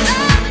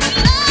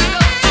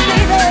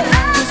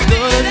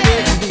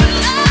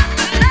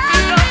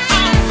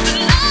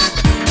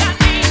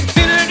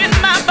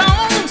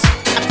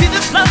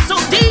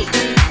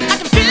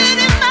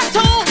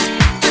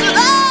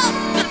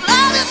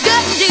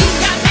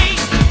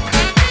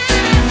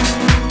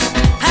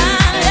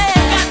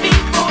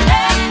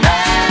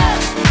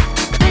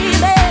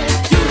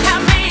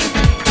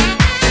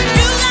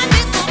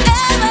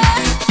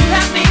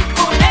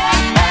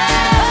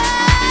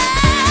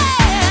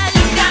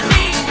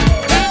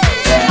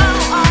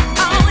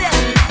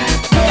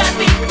 Got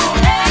me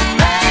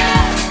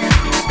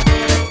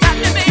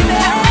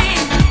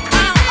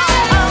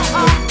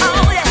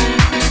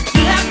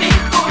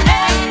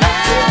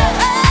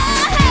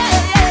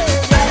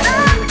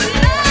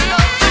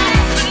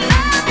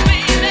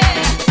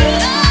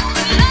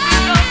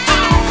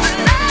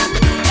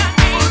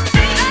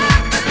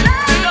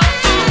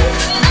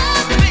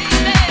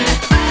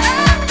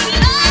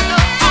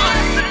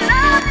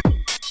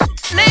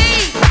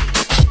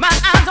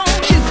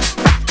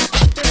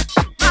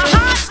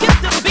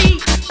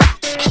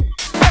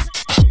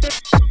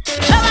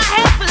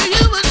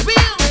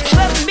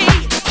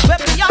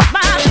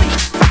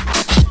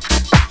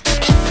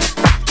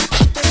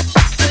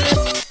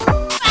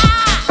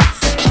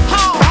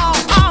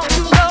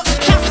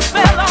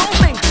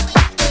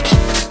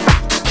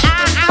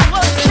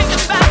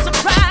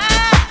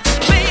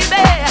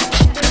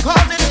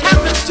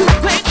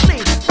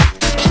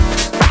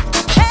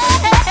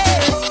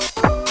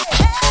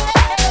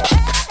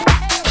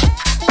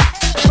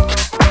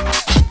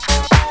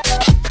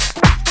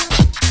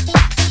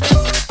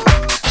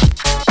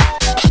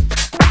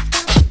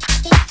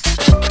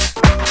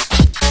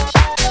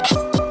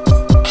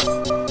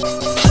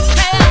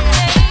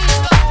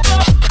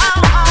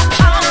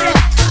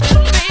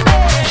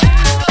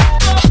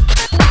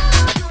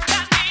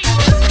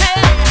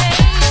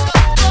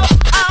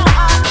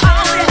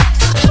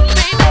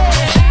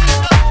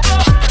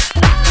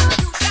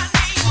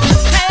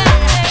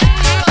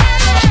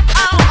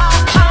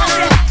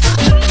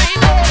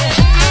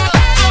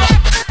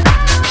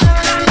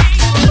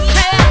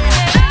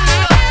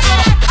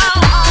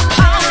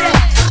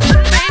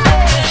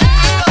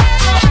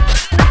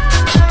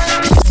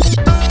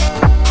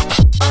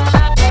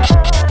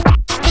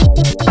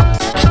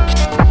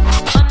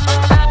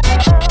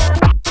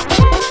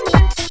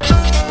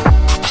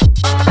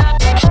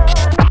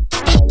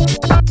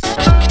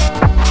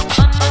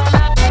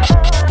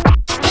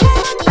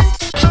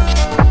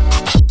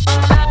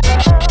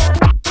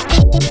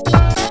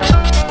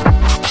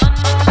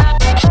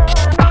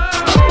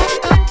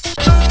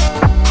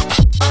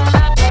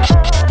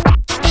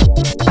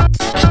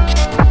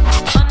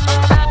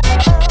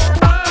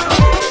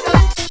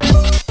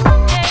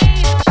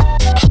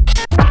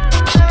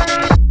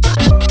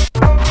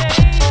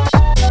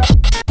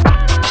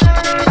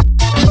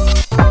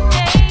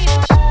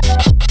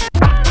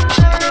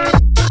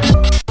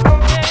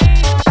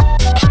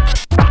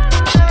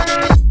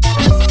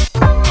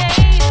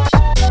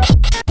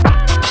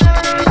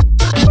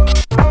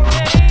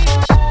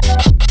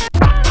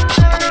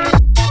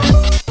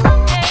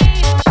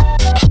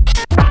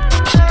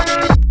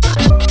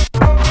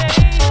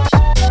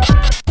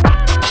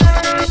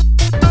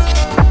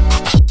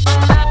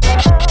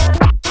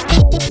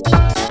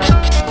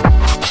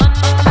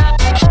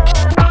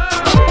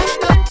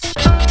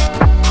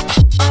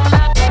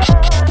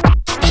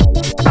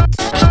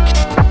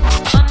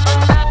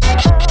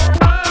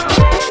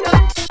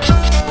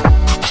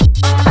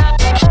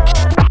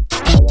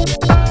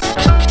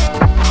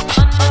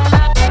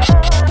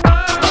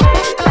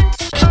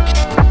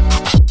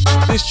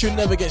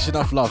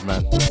enough love,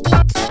 man.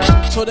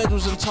 Todd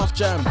Edwards and Tough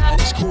Jam,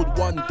 and it's called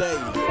One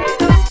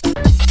Day.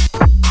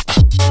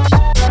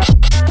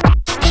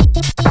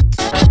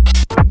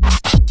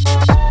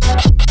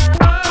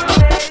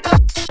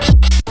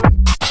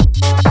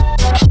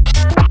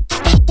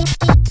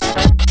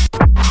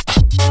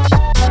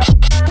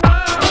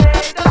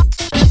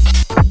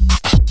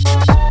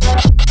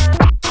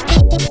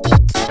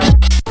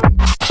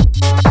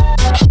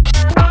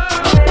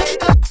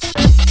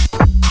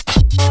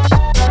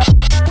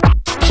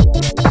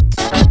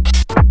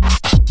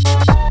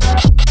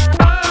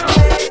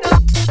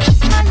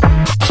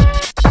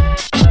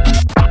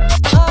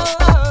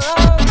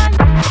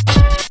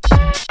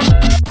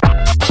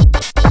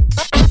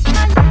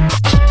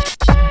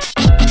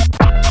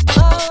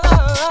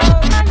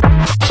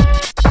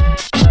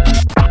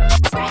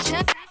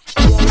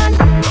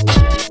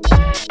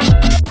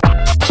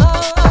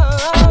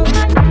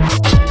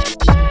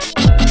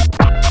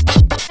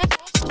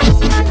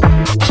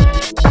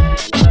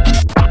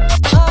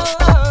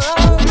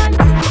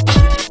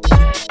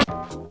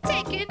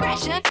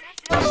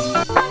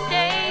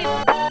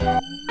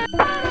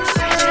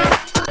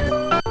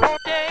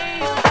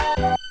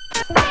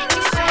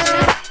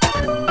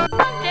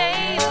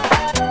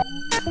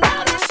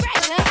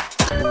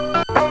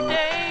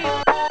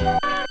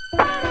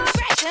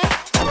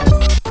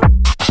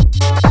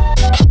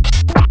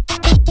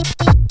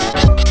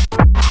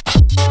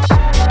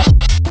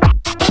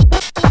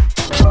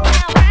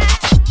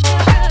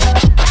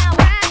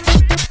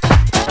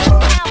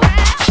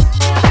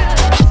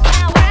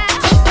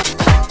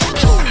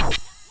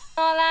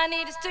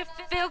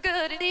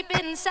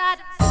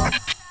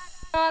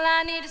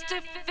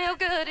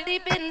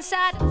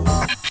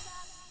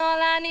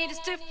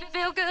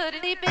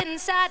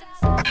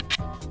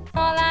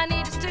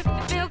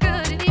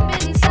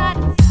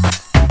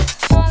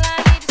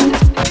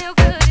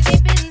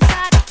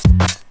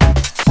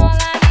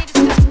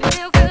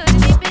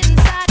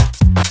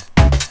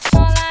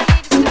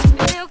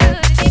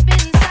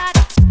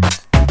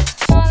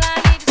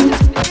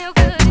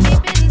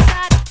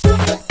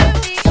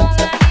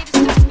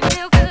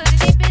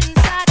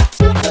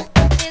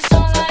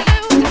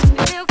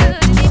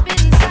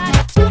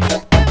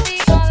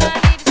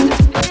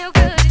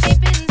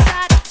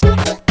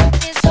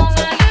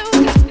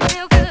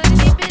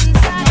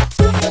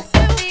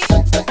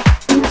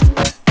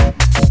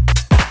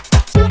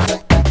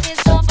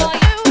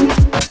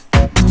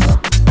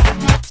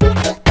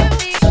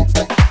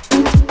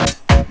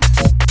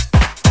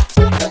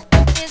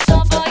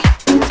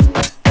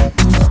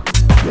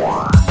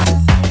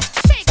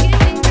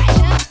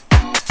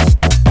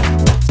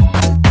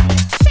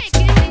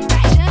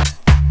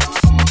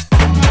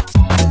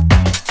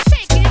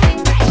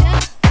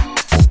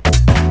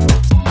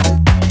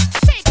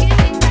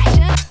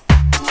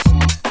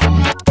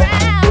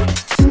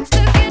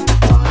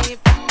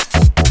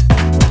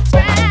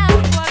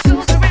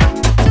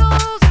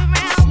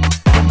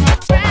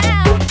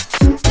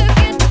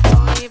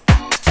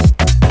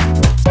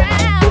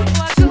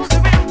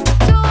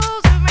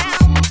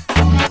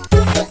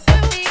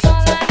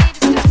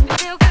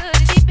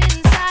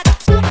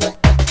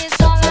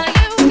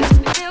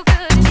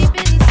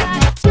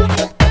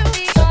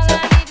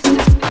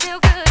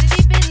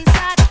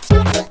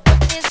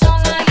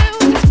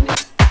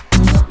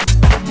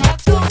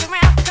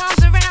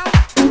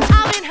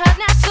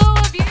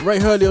 Ray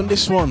Hurley on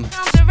this one.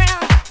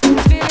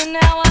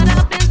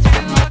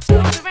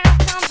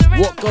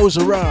 What goes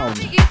around?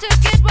 Inside.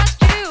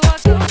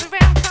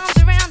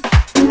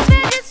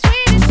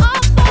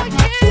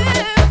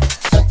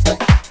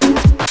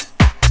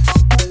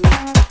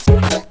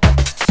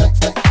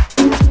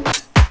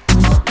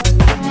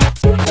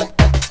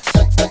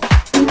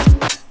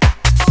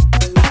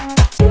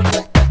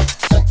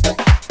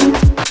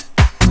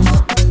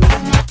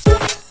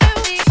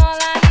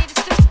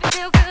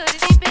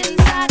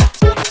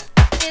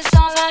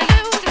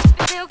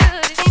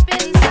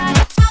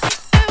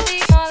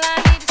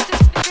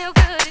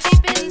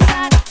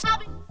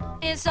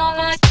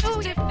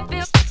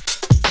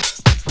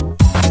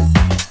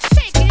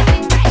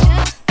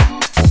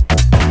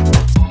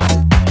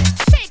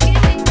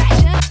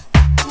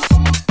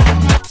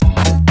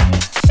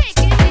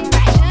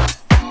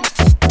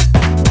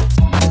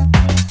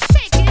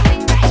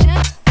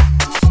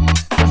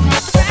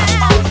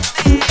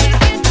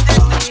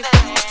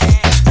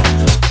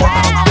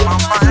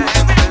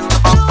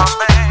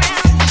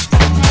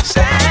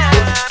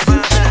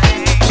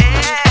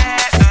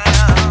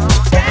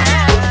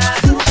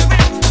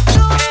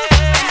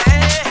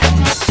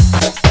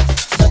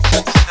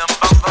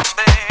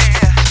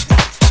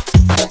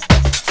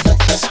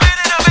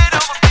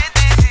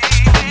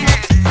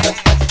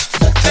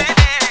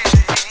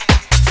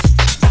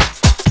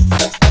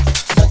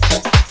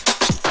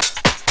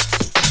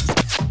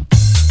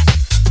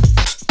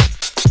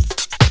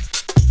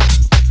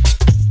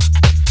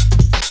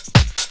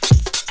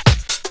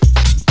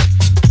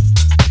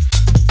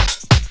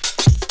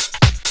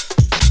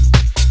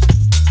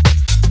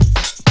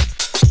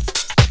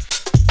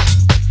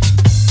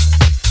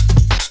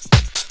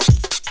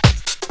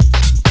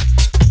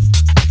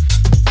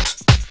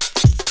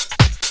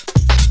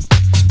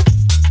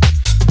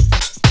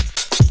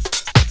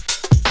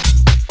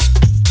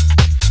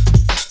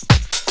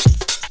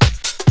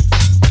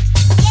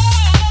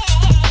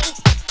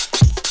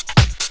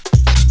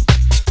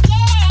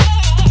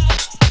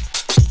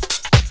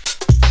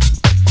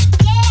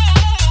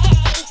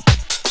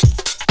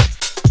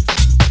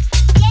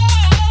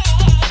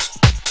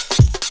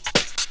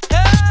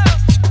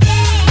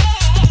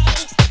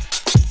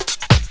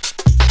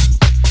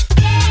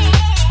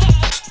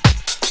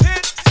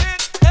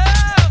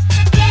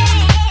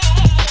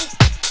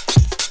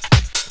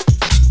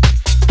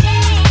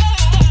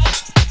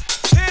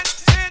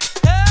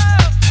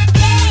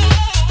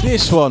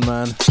 this one,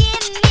 man.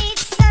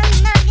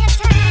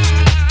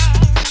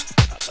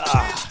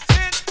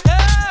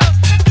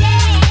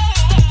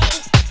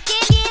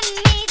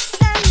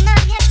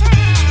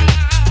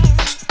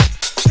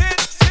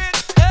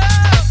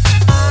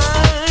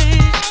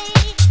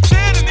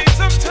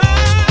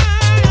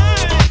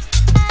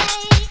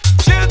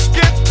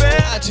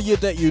 Add to you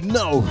that you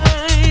know.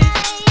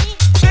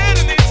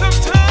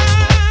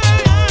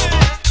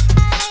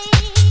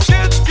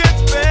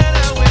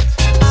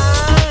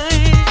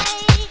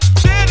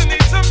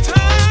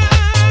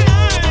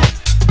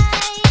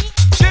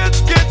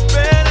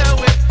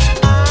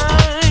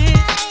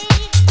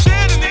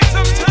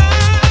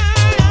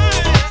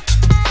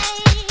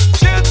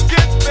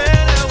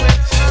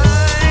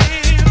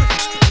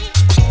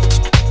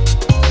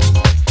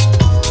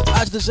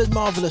 Said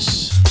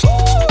marvelous.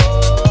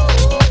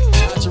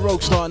 Out to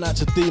Roguestar and out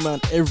to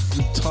D-Man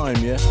every time,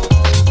 yeah.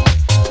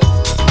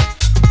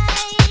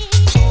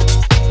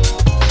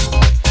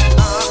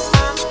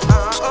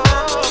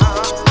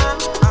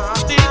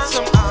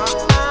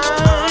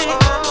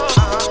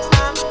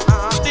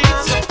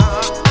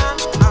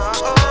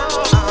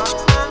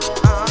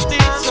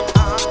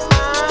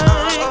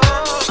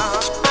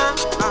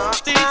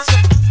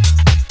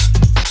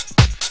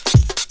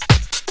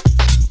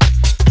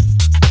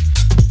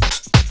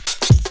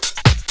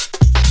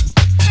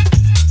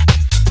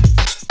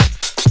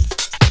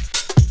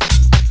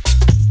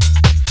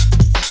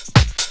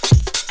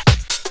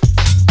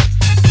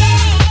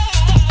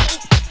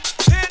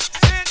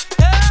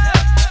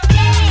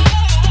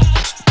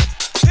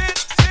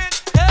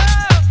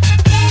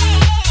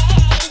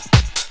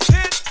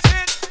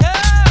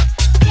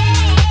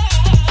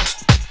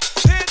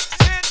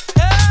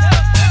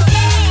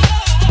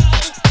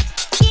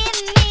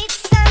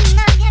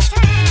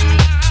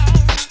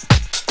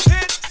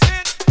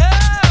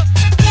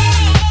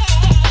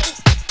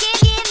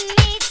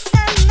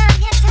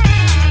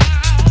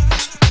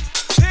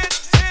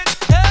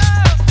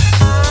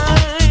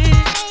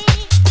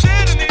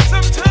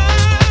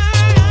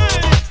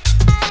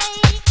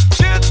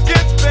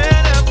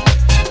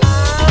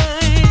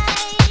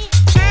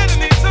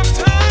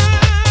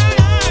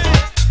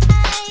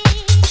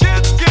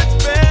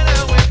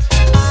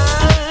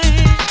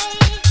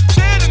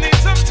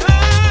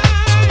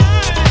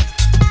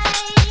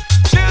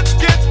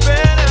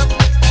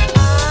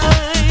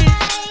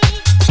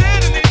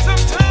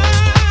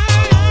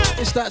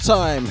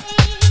 Time.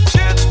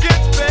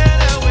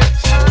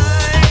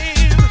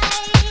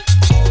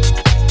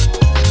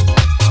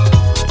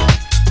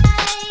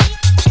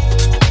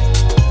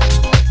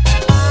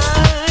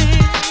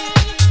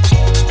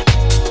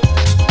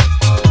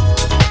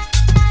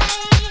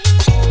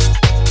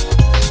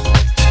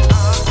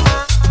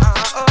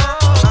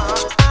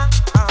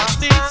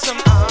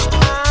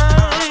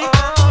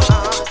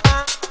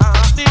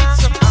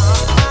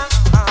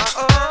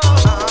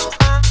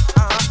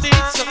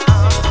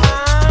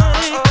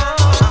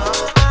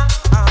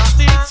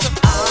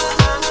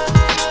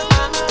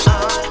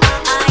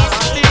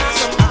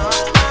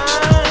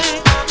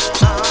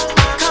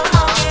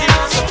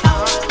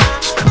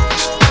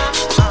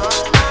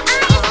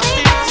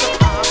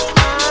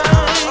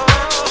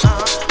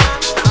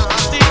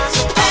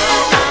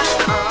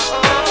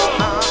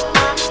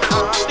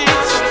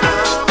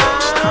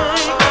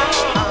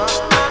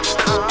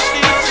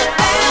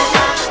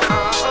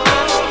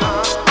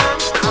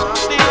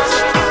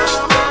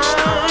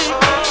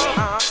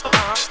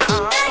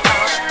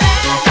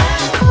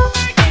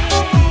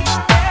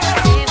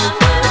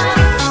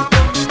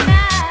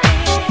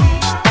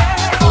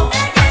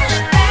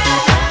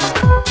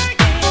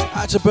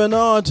 To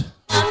Bernard.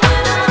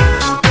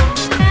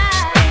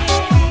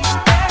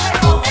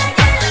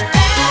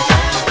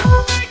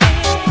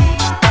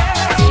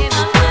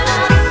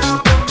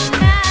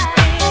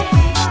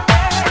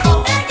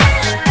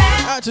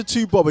 Out to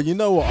 2 Bob, and you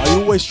know what? I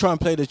always try and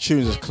play the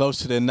tunes as close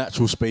to their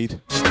natural speed.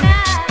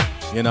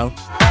 You know?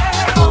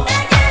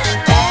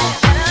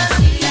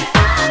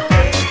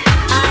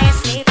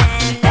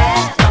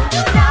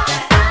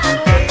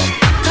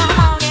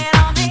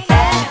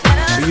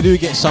 You do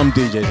get some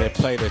DJs, they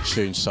play their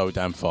tunes so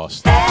damn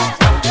fast.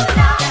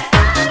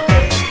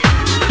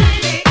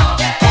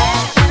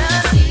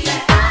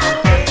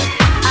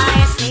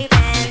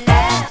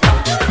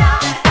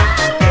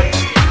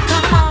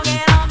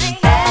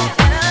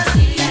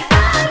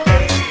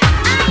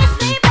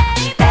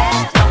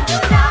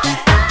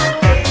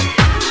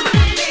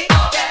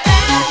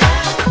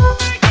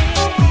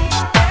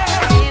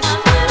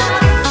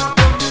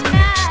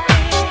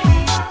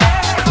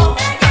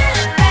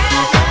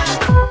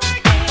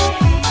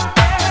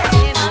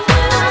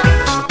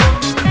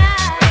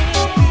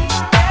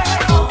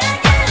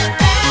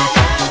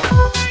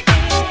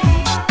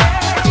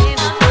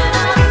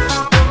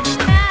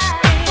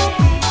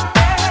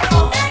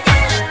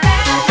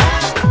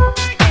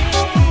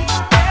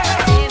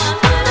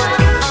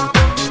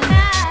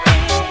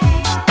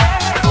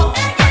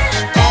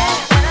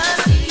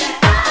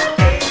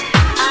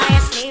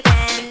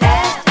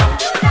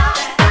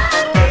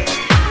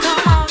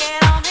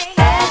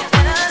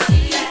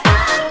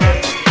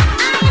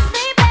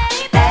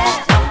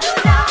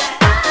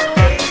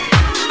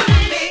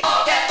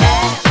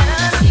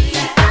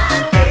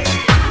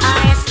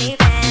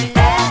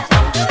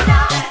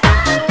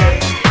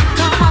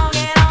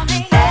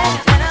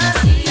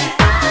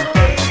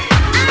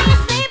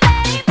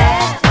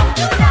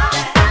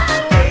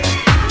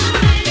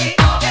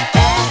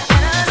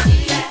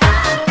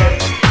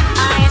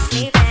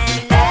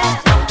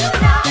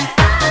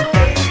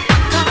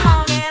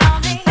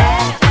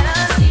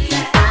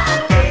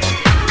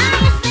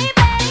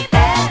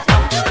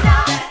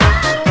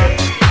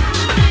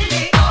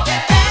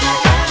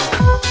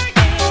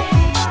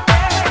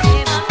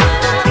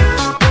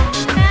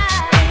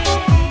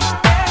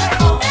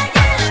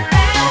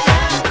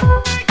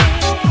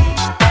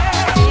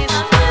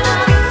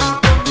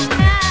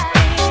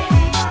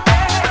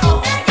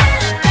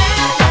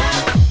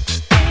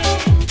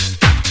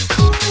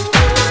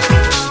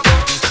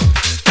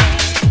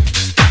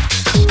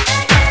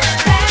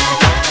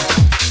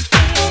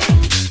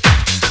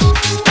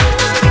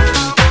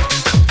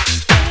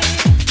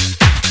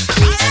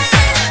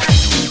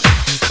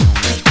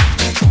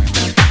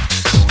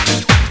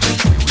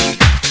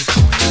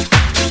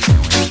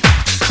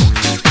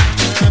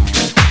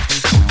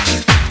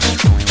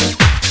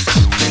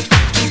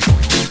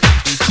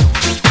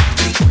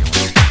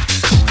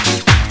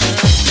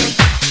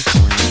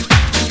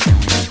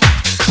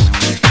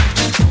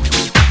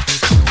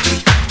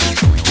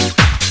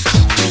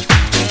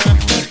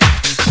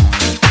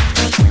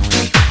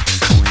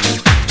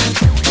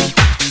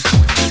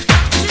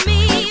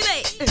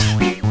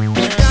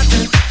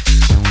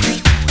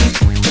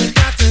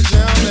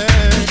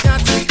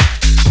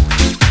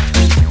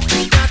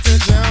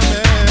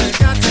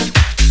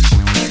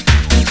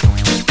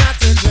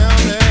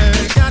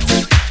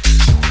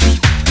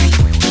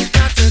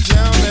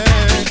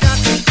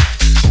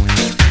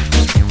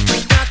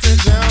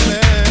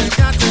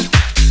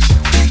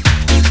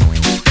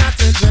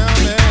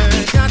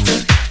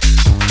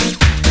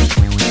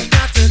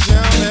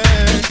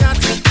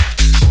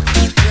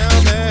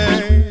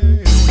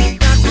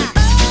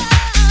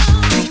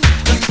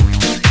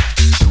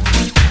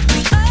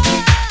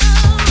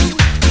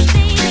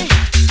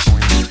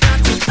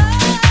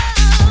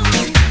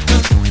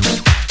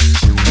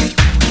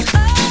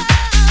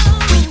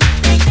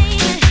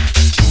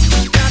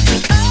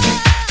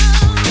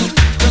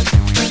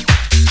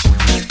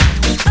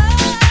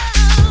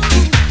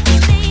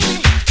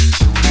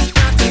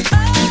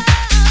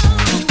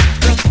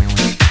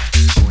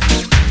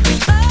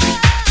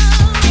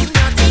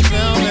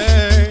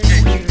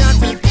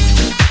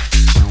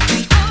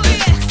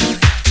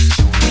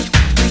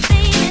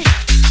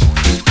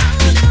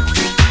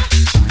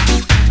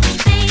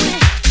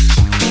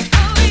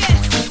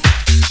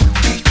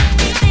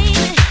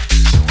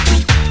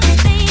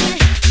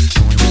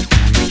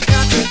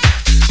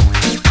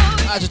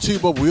 Out to 2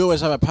 Bob, we always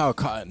have a power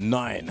cut at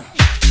 9.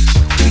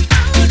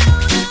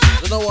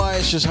 Don't know why,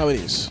 it's just how it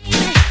is.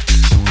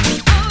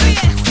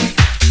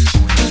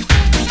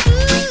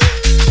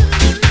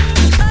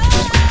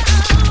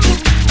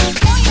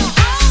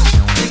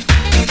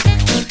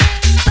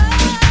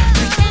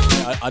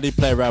 I did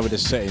play around with the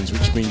settings,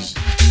 which means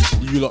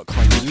you lot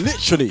can't do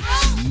literally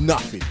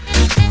nothing.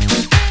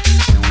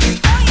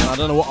 And I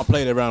don't know what I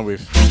played around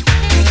with.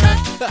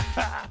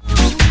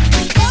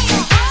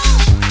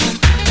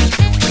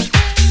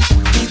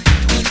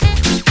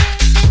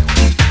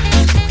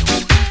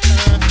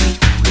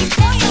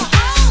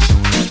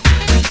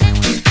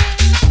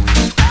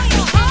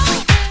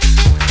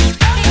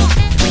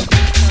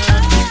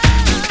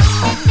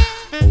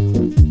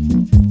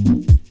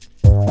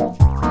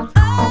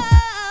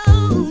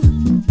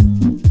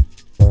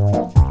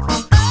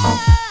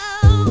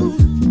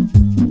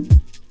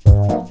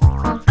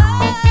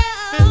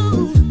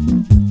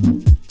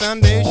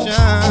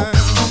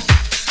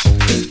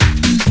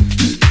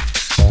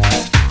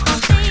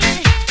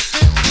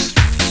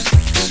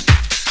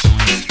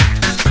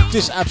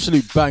 This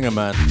absolute banger,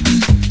 man.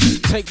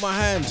 Take my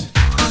hand.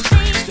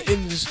 It's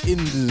the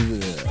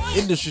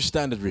industry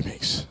standard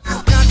remix.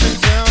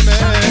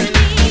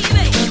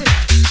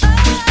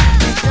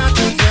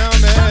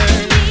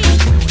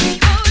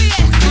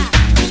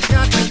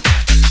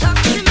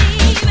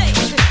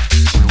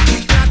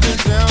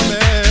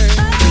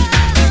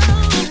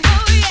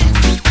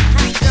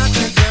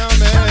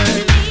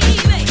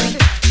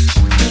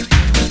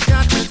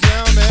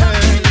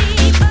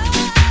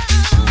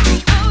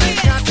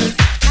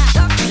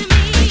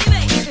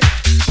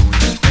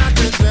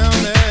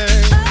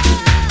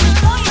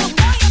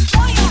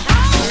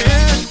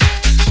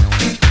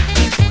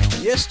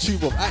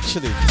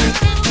 Actually,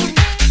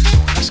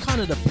 that's kind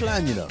of the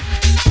plan, you know.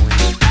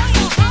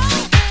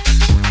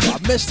 I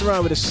messed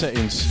around with the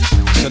settings,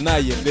 so now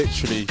you're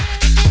literally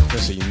don't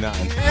see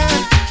nothing,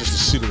 just a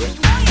silhouette.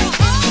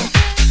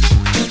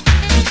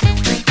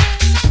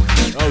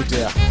 Oh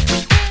dear.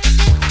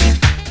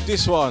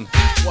 This one,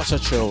 what a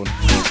tune.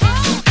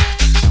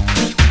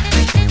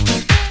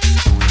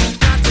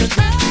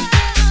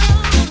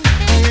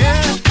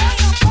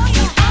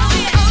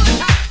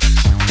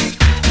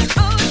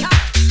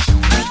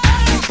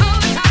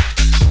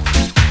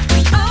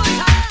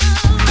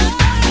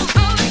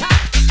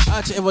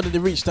 To everybody that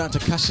reached out to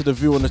Casa de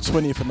Vue on the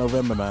 20th of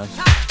November, man.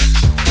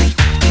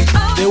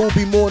 There will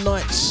be more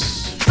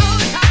nights.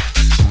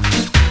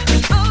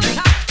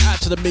 Out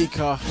to the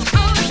Mika,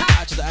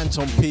 out to the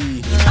Anton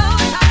P,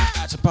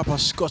 out to Papa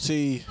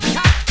Scotty,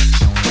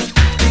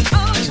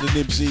 out to the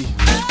Nibsy,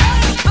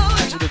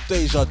 out to the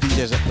Deja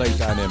DJs that play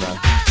down there, man.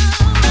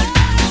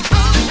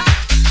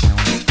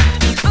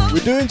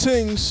 We're doing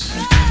things.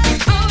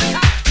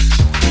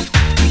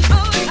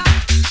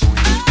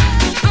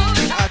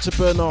 To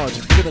Bernard,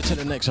 we're gonna take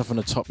the next off on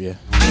the top, yeah.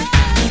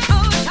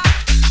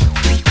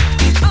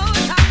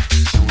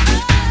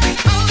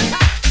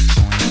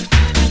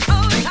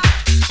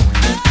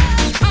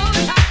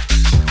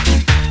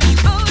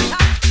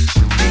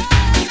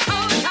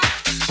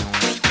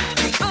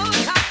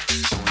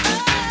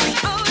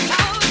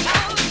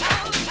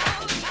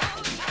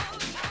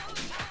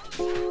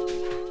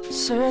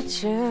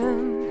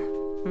 Searching.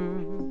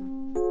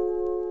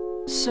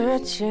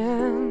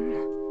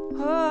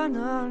 Oh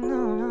no,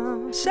 no,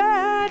 no,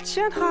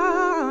 searching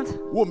hard.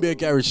 Wouldn't be a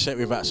garage set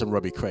without some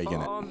Robbie Craig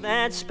in it. Oh,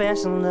 that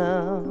special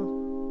love.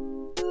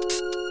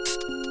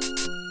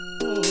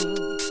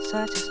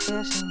 Such a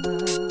special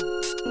love.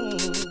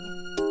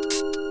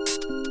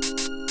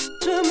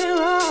 Do me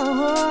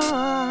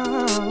wrong.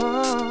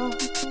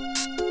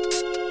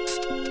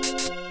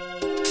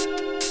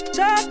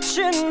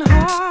 Searching hard.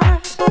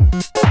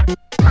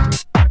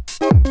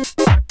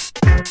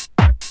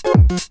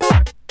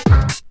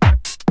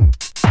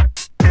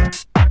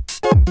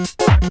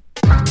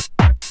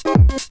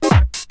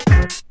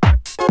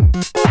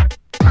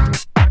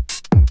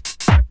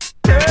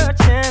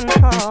 Searching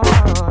hard,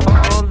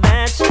 oh,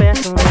 that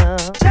special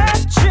love.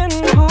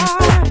 Touching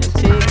hard,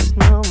 take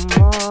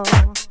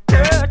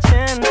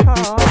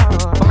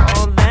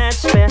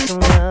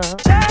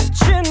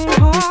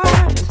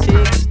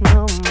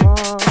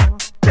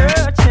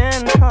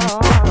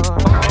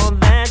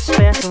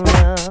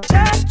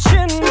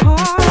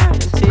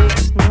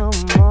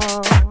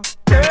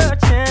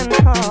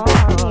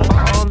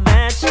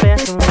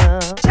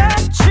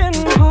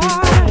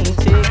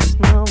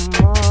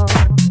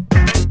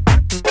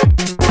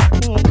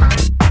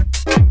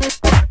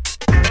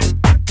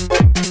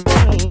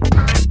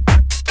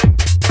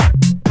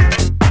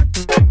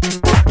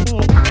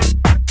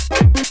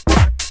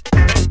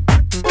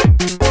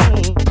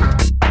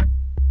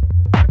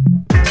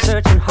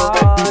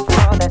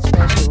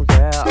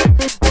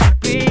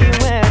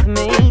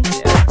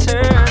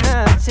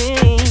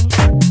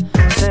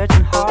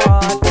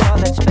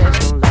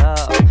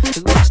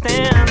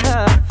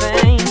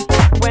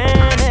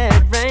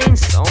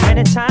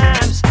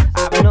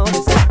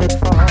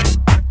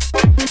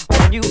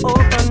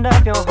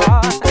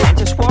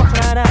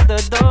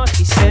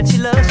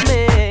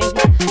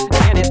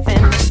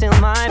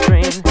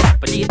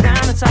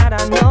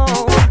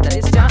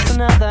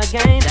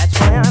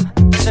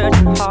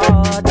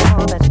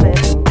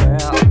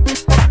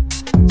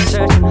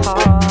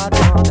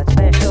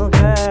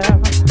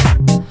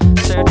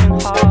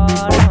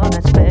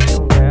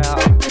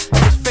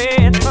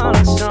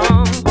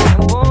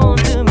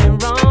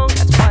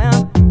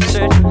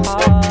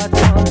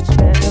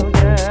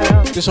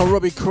this on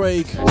Robbie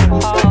Craig,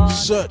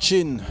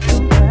 Searching,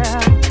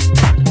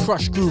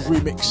 Crush Groove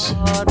remix,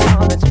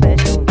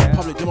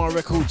 Public Demand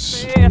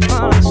Records.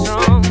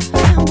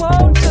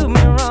 Won't do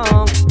me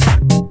wrong.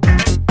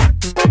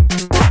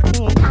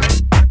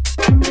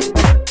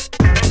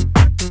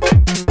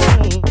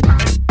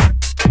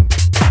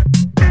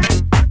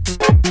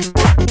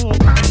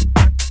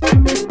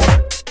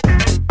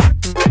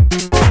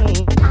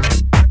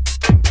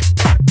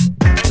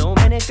 So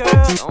many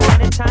girls, so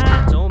many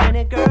times, so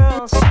many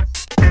girls.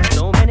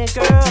 So many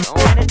girls, so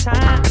many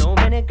times, so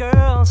many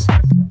girls.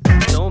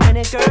 So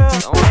many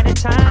girls, so many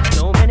times,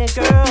 so many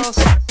girls.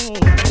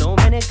 So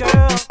many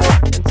girls,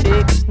 and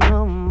takes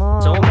no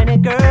more. So many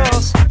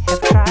girls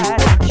have tried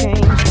to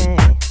change me.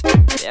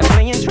 They're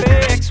playing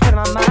tricks with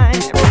my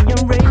mind, they're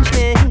rearrange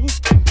me.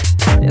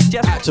 They're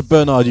just Out to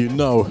Bernard, you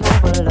know.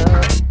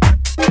 overlooked.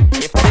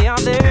 If they are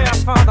there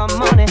for the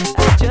money,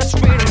 I just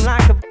treat them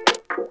like a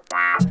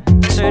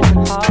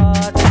searching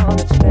hard for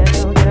that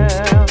special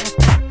girl.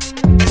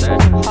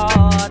 Searching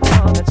hard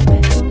for that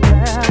special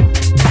girl.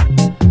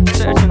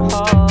 Searching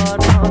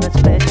hard for that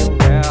special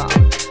girl.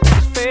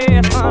 Who's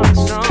faithful and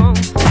strong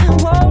and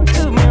won't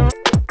do me wrong.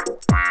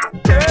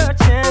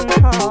 Searching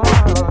hard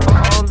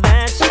for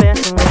that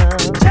special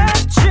love.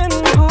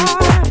 Searching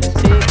hard,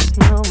 takes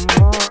no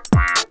more.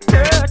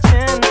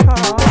 Searching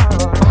hard for that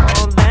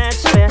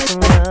special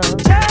love.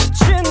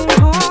 Searching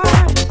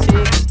hard,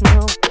 takes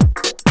no.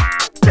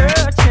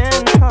 Searching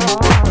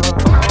hard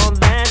for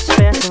that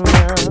special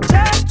love.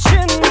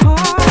 Searching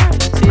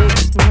hard,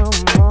 takes no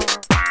more.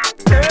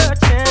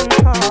 Searching hard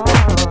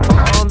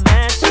for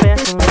that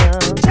special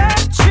love.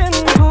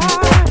 Searching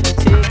hard,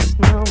 takes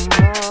no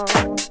more.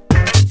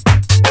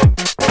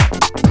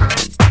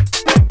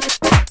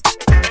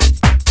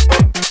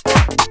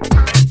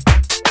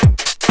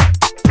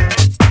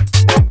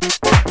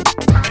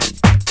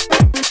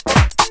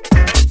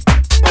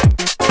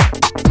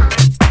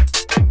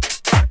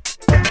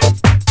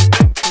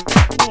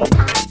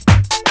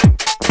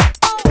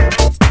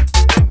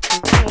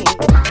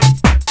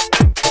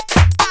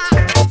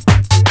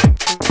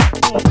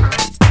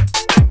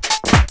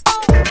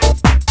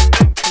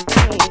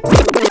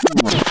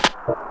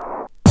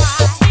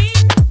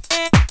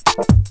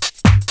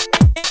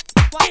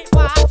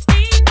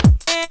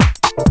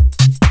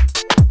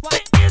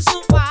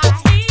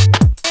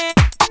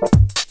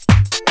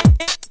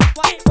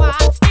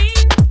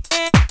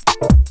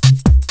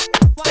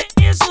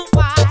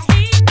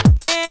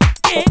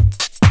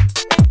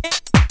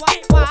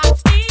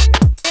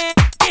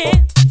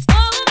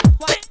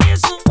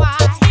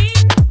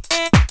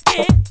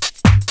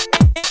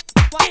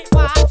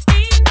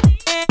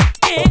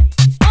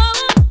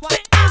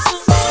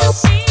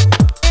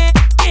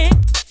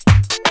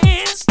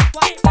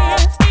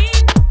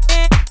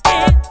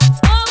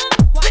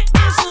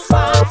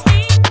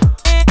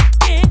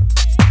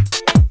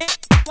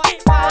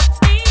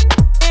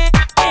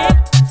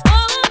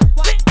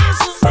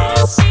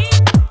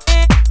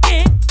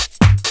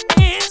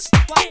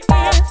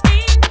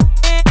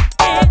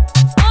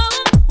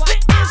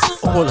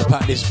 All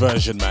about this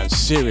version, man,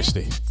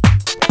 seriously.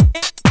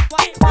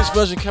 This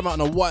version came out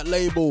on a white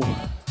label.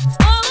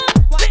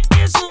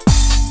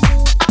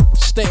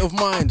 State of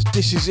Mind,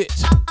 this is it.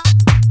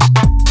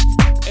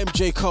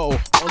 MJ Cole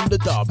on the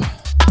dub.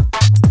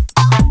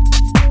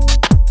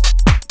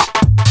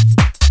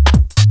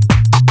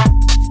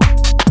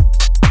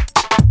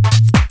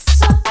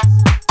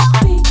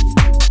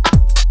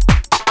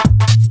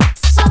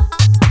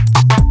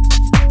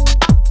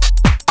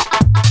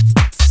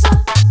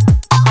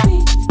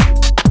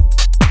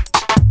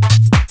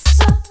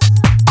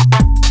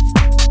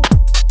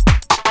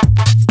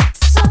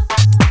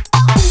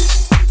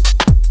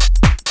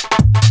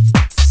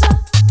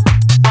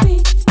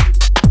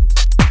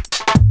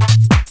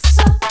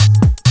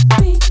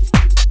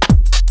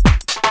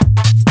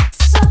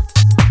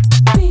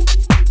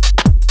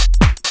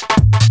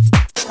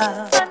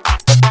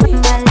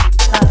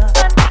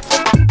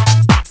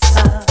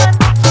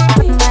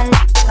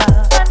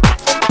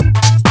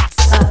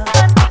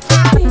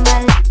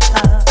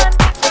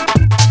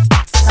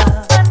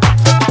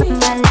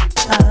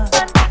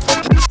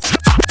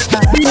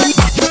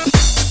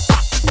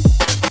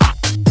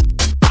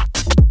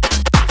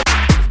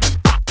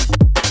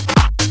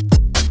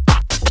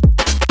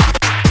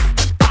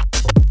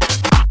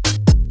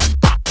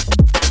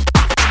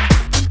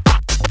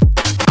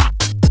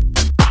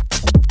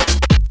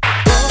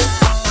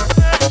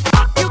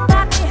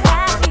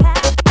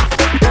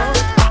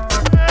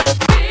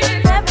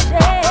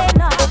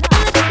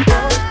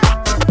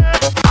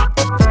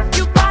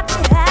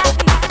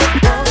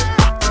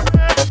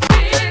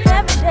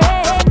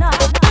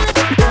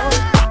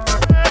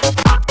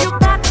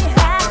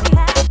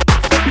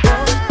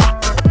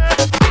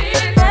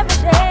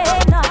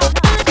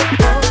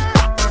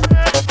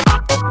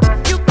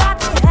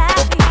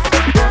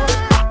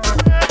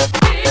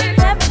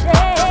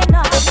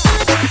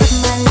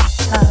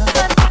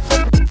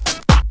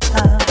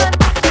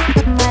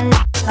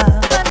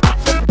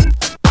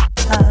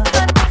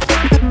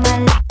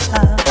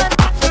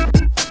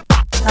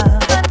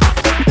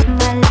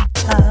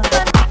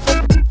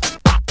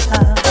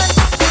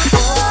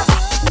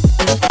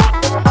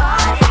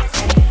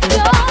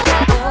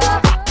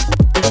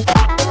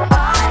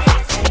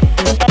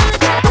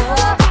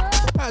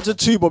 said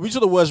 2 Bob, you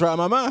took the words right out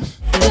of my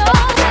mouth.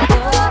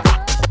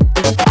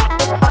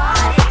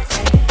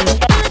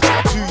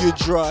 Do you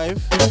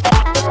drive?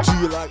 Do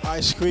you like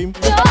ice cream?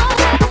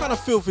 What kind of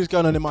filth is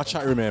going on in my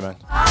chat room here, man?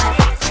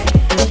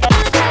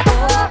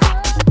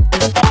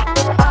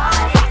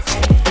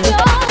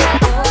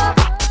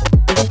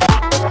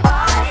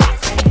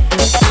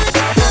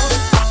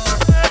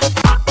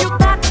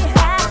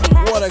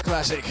 What a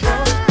classic.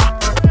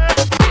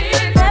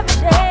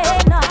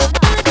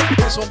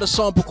 This one, the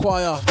Sample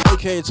Choir,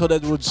 aka Todd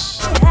Edwards.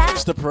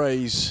 It's the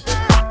praise.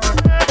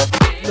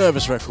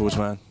 Nervous Records,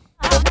 man.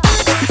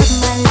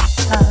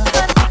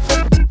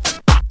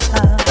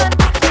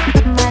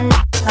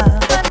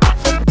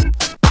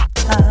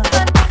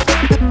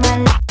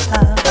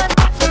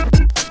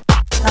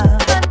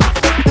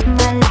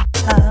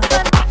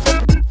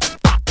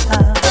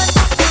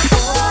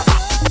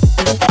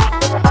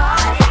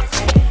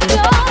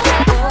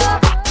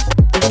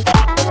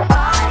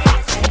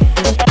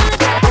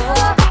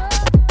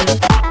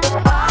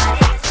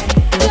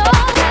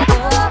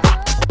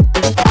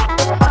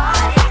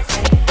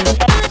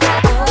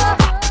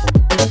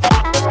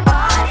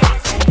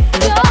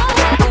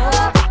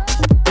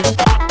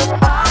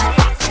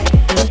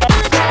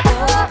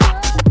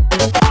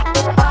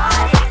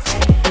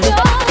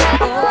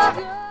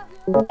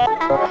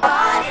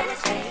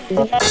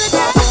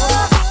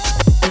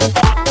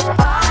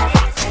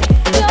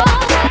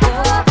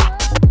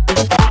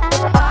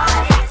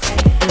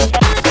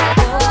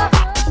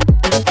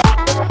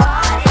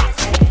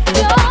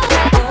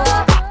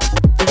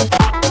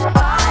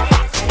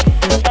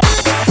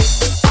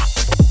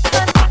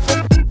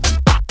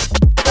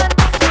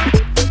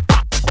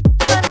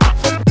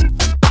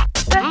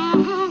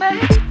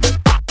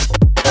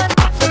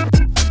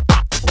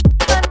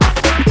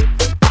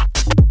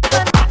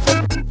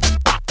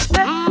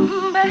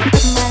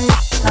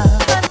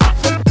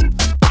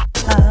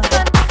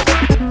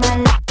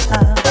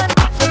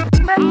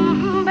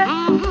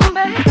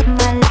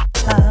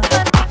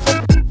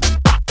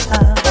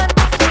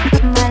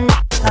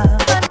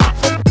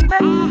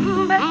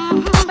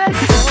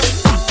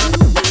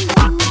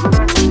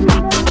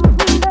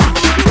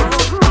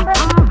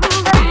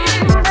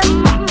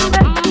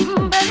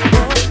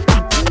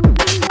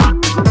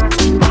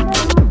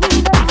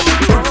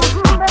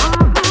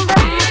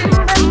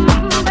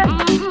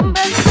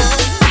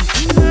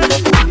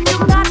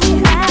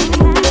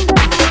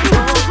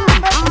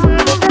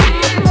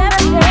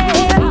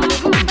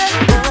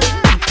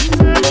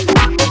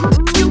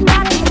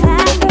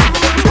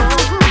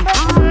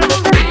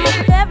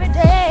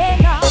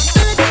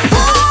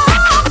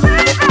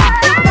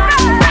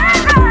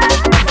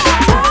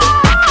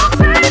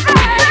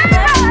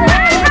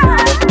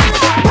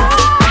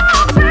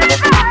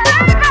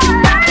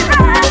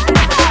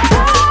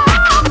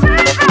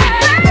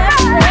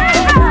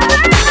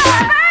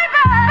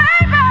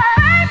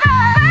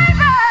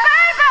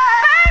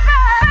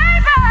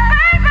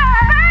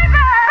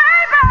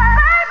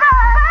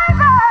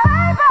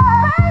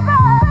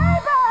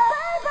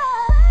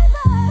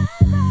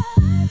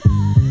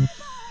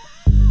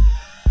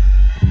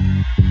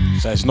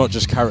 It's not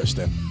just carrots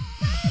then.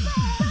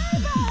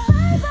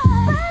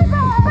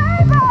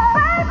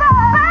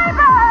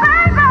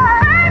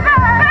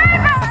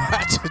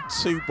 That's a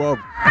 2 Bob.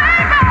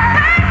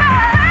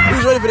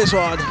 Who's ready for this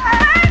one?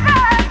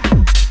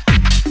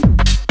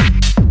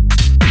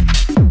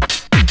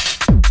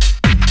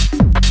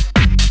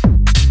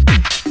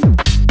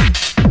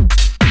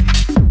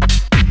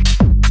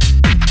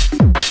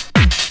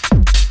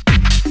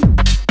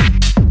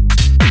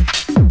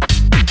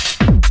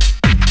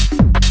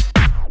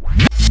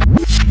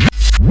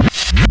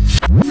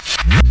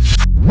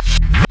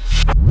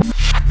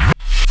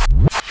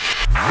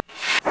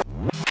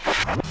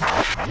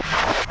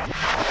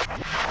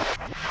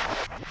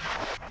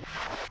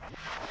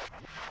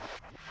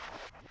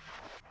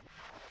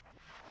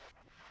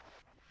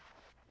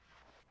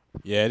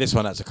 Yeah, this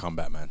one had to come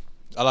back, man.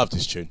 I love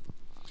this tune.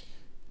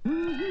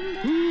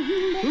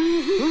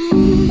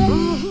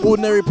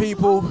 Ordinary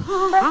People,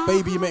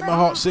 Baby You Make My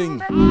Heart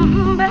Sing.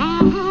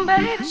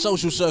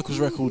 Social Circles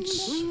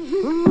Records.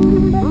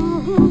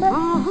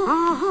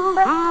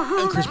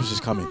 And Christmas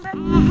is coming.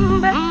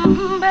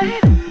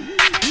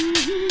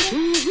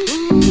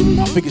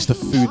 I think it's the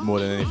food more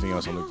than anything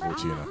else I'm looking forward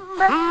to, you know.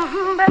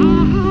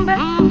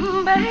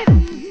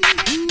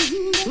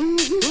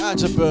 Out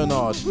to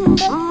Bernard.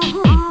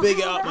 Big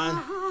it up,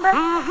 man.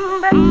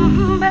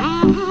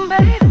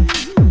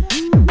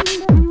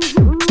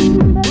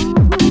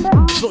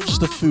 It's not just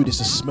the food, it's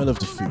the smell of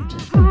the food.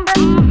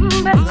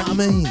 You know what I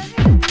mean?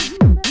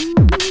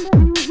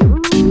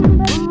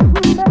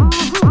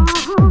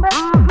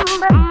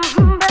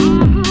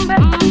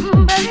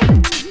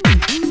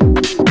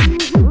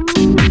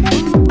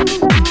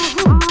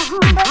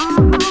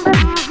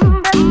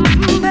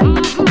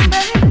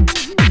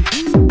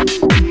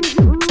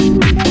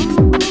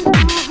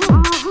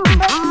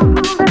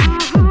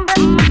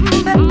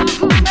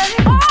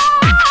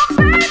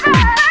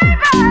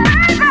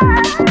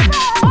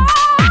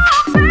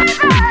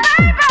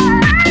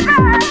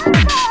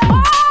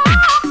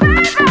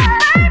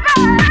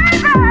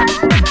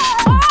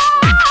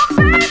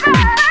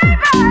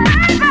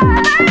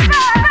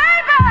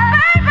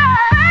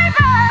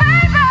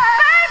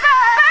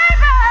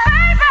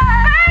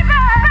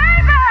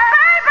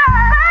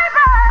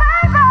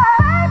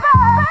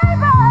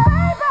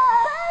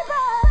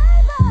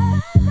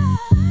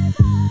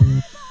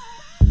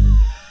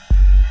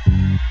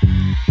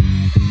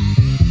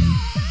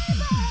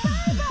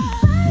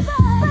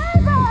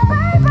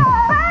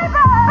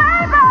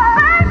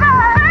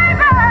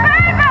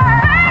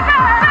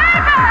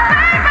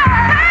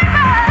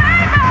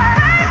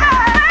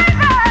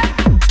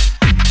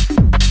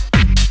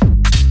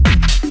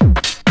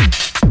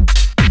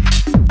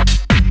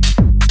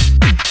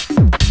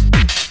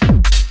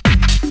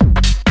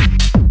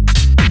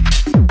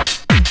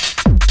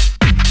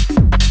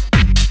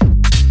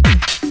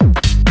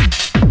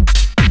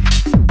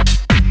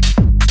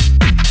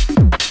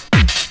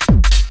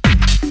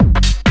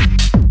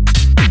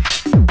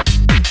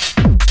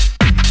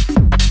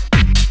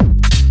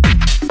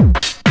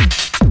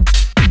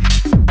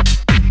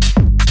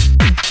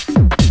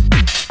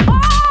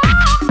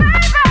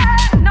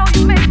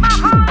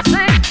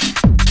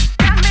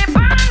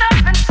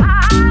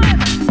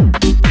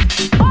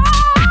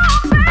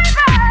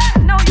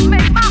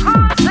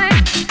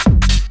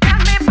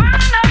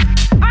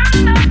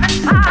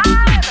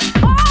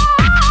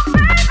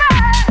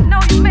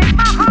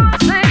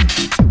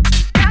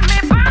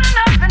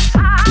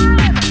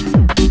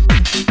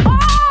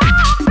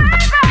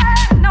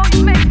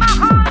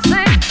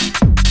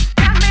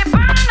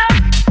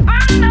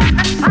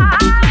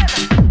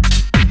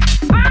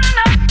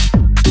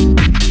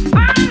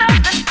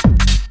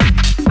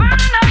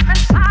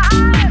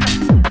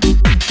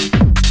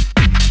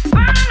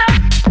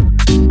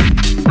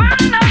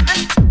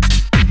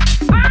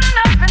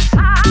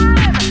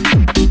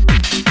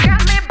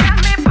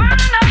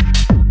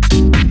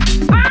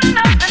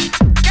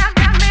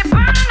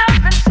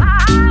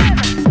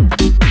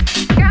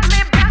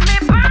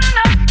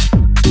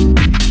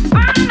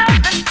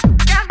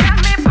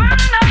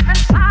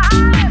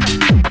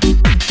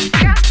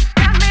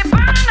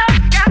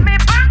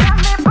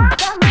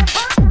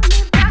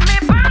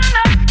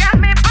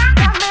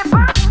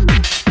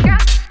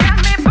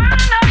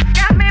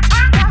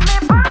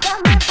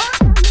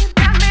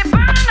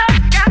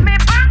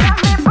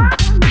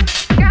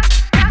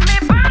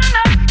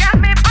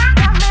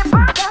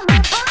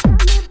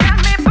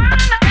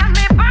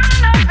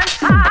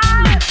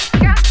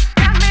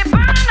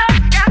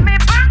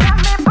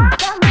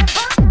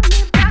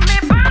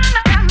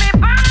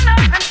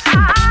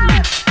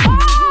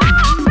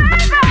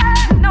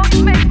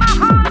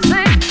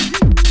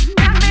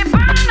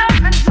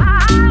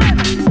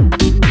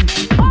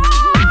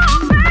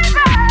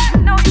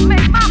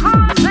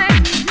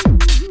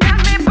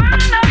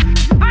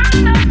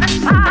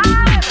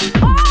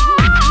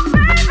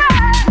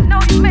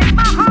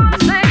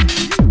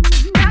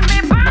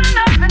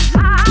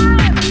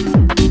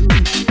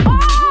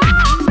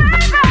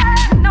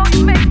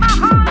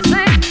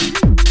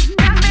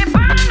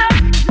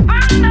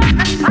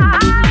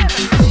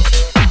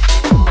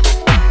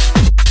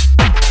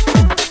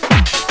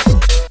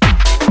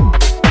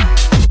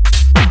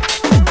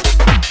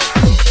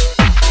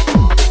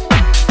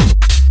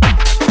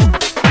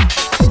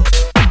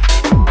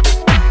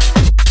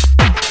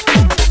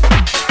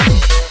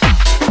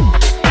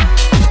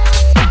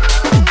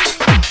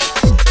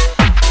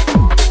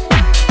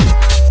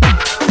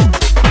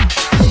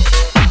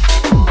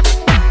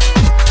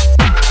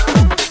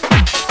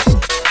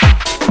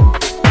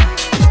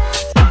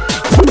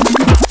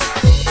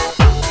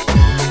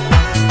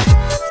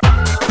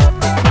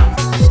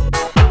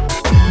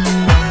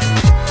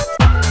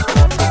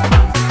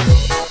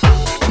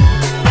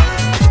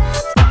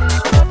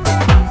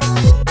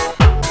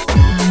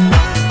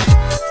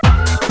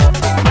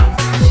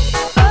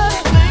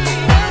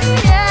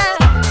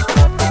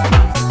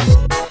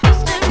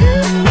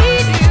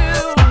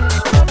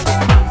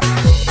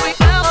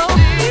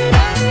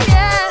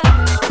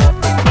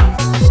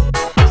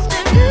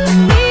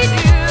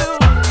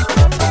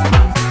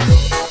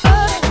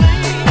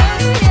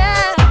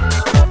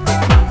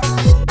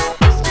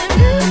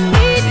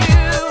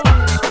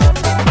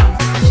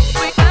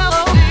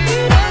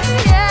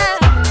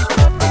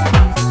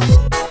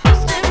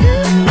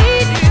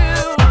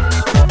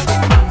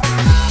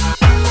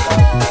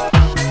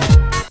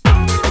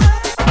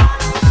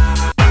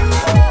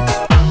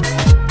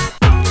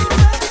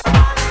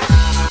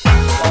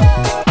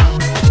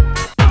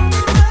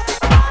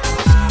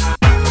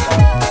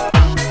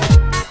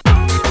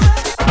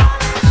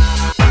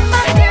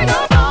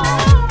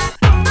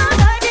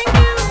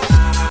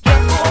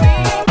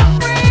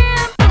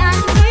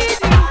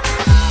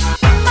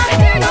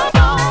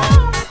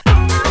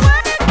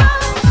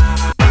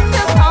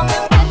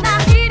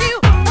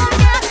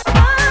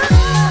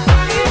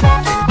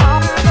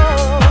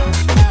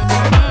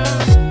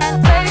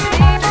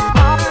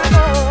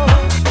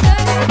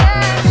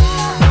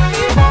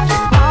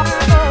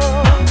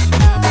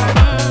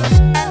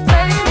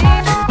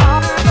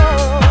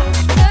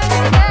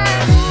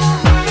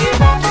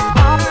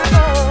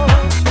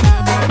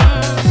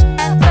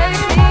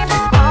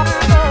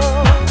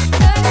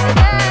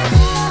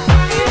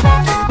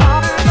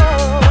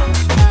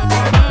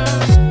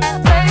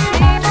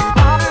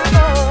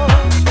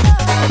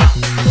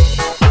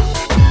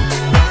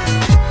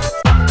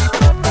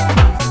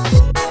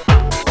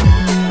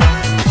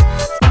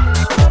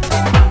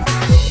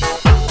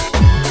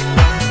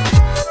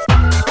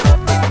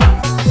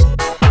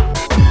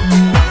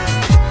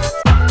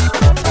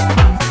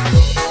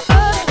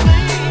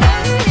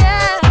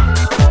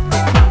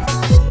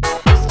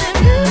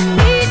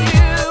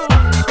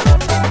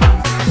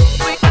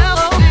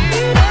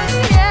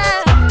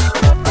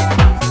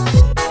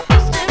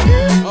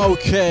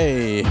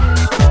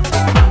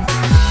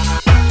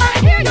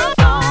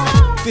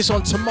 this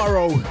on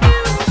tomorrow.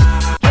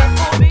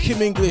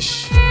 Kim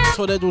English,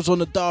 Todd Edwards on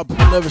the dub,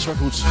 Nervous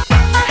Records.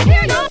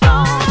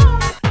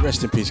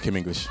 Rest in peace, Kim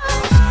English.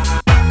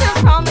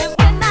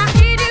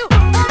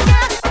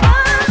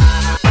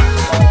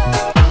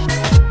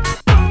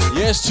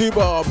 Yes, to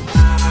Bob.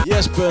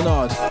 Yes,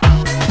 Bernard.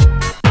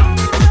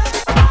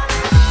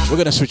 We're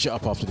gonna switch it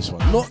up after this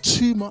one. Not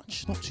too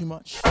much, not too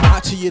much.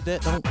 Out to you there.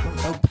 Don't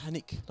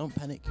panic. Don't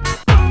panic.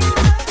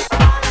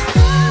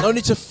 No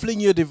need to fling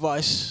your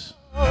device.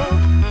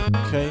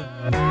 Okay.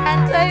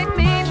 And take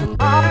me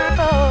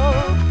tomorrow.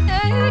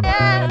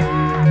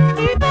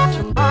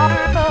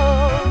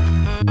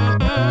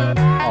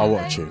 Oh,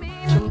 what a tune.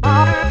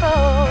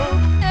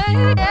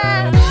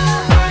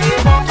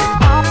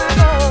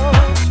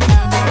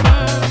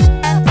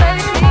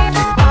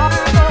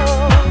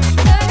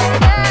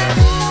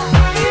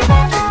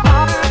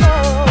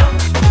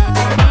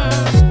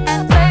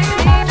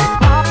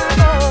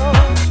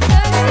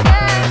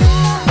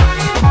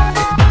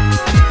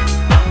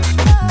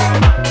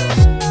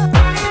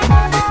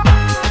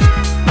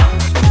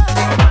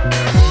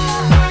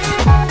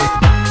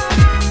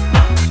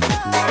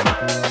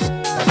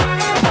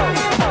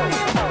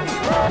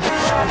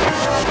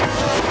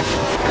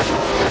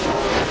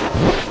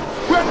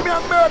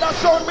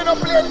 Sound me no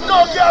play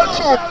no girl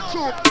too.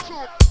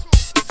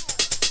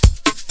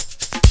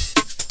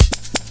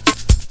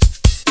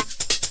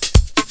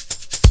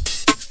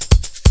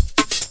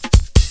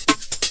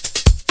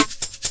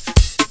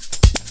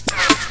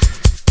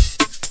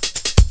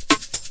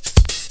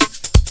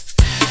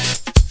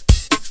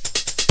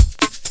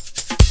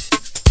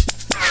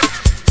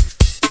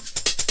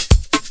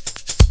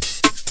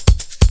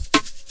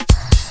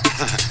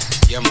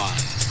 Yeah man,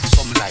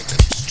 something like them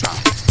strong.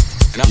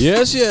 You know?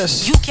 Yes,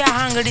 yes. You can't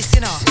handle this,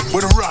 you know.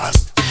 With a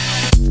rust.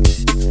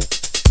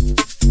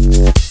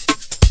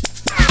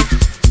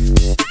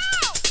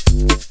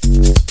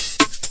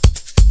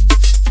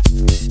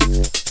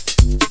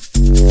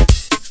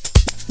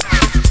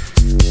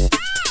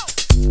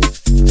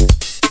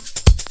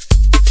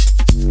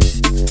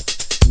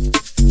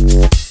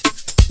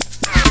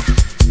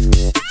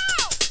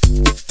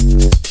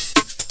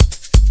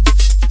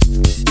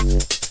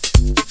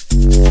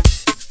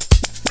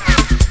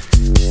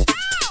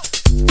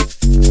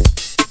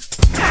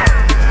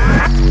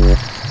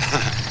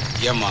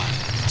 Yeah man,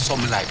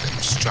 something like them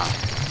strong.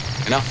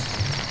 You know?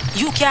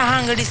 You can't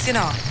handle this, you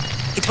know.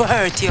 It will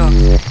hurt you.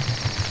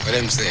 What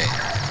them say?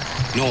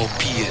 No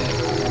pain,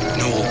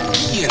 no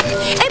gain.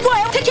 Hey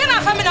boy, take your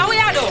hand from me now, what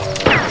you do?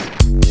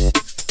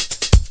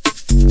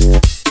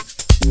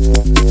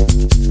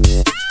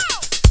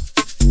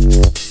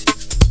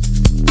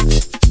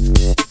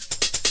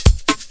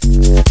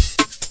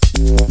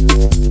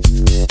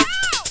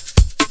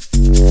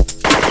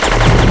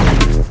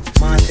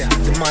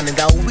 The man in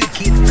that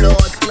wicked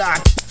blood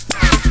clot.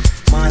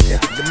 Master,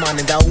 the man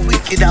in that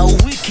wicked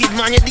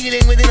man you're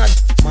dealing with in a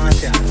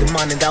Master, the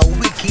man in that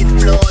wicked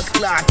blood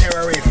clot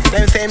terrorist.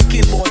 Them say him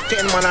kill about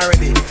 10 man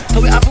already. So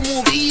we have to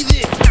move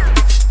easy.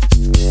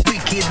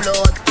 Wicked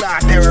blood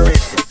clot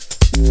terrorist.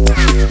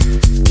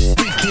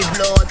 Wicked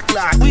blood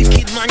clot.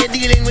 Wicked man you're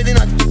dealing with in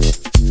a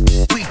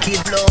wicked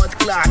blood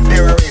clot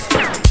terrorist.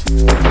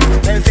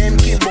 Them say him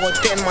kill about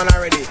 10 man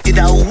already. It's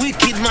a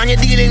wicked man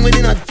you're dealing with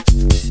in a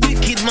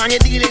wicked man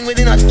you're dealing with,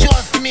 not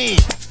just me.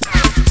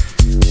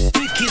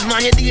 Wicked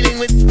man you're dealing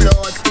with,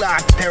 blood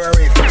clot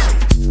terrorist.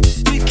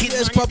 Wicked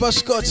Yes, Papa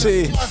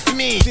Scotty. just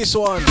me. This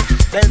one.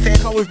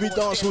 Come with me,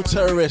 dancehall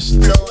terrorist.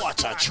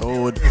 What a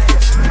chode.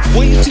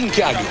 What you think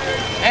you do?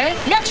 Eh?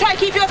 Me try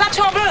keep you out of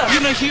trouble. You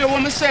don't hear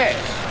what me say?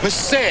 Me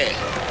say,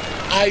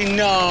 I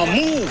nah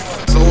move.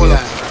 So hold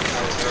on.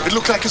 It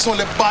look like it's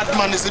only bad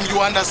manism, you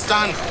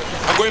understand?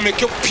 I'm going to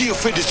make you pay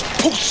for this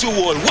pussy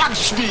wall.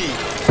 Watch me.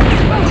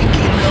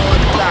 Wicked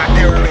blood clot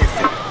terrorist.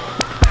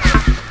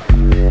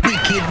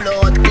 Wicked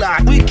blood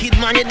clot. Wicked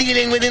man you're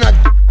dealing with, not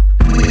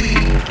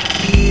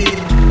wicked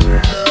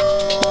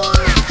blood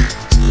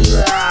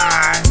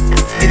clot.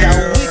 It's a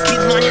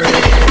wicked man you're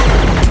dealing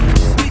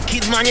with.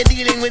 Wicked man you're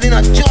dealing with,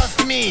 not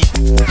just me.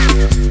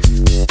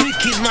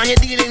 Wicked man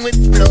you're dealing with,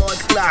 blood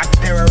clot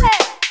terrorist.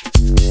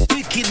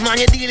 Wicked man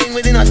you're dealing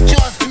with, not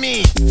just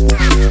me.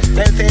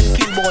 Them say him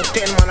kill about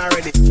 10 man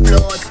already.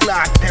 Blood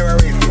clot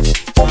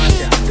terrorist.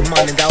 The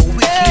man in that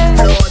wicked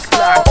blood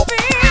clot.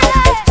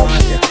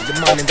 The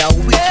man in that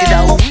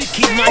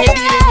wicked man you're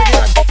dealing with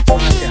it.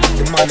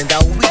 The man in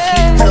that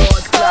wicked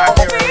blood clot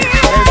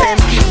terrorist. Them say him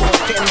kill about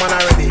 10 man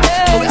already.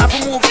 So we have to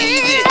move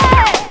easy.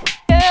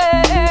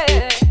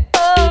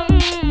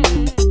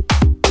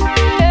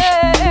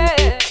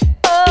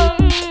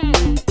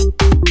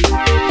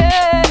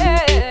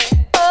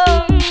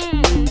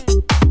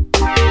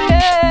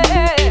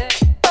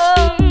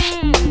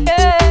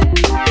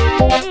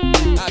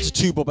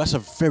 Bob, that's a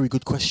very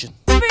good question.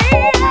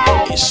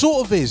 It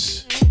sort of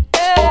is.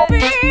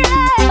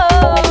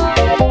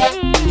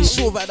 It's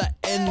sort of at that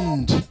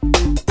end.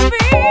 The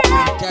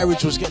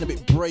garage was getting a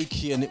bit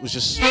breaky and it was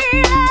just a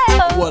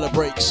while of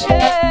breaks.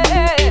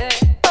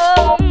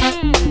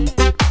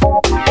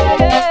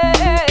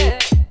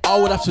 I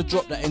would have to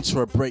drop that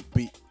into a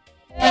breakbeat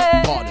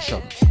part of the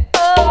show.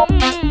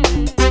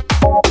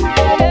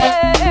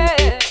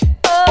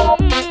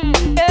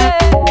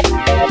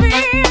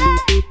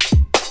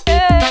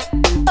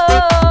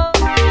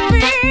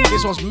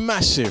 This one's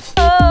massive.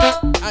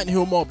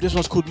 Anthill Mob, this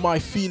one's called My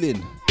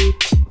Feeling.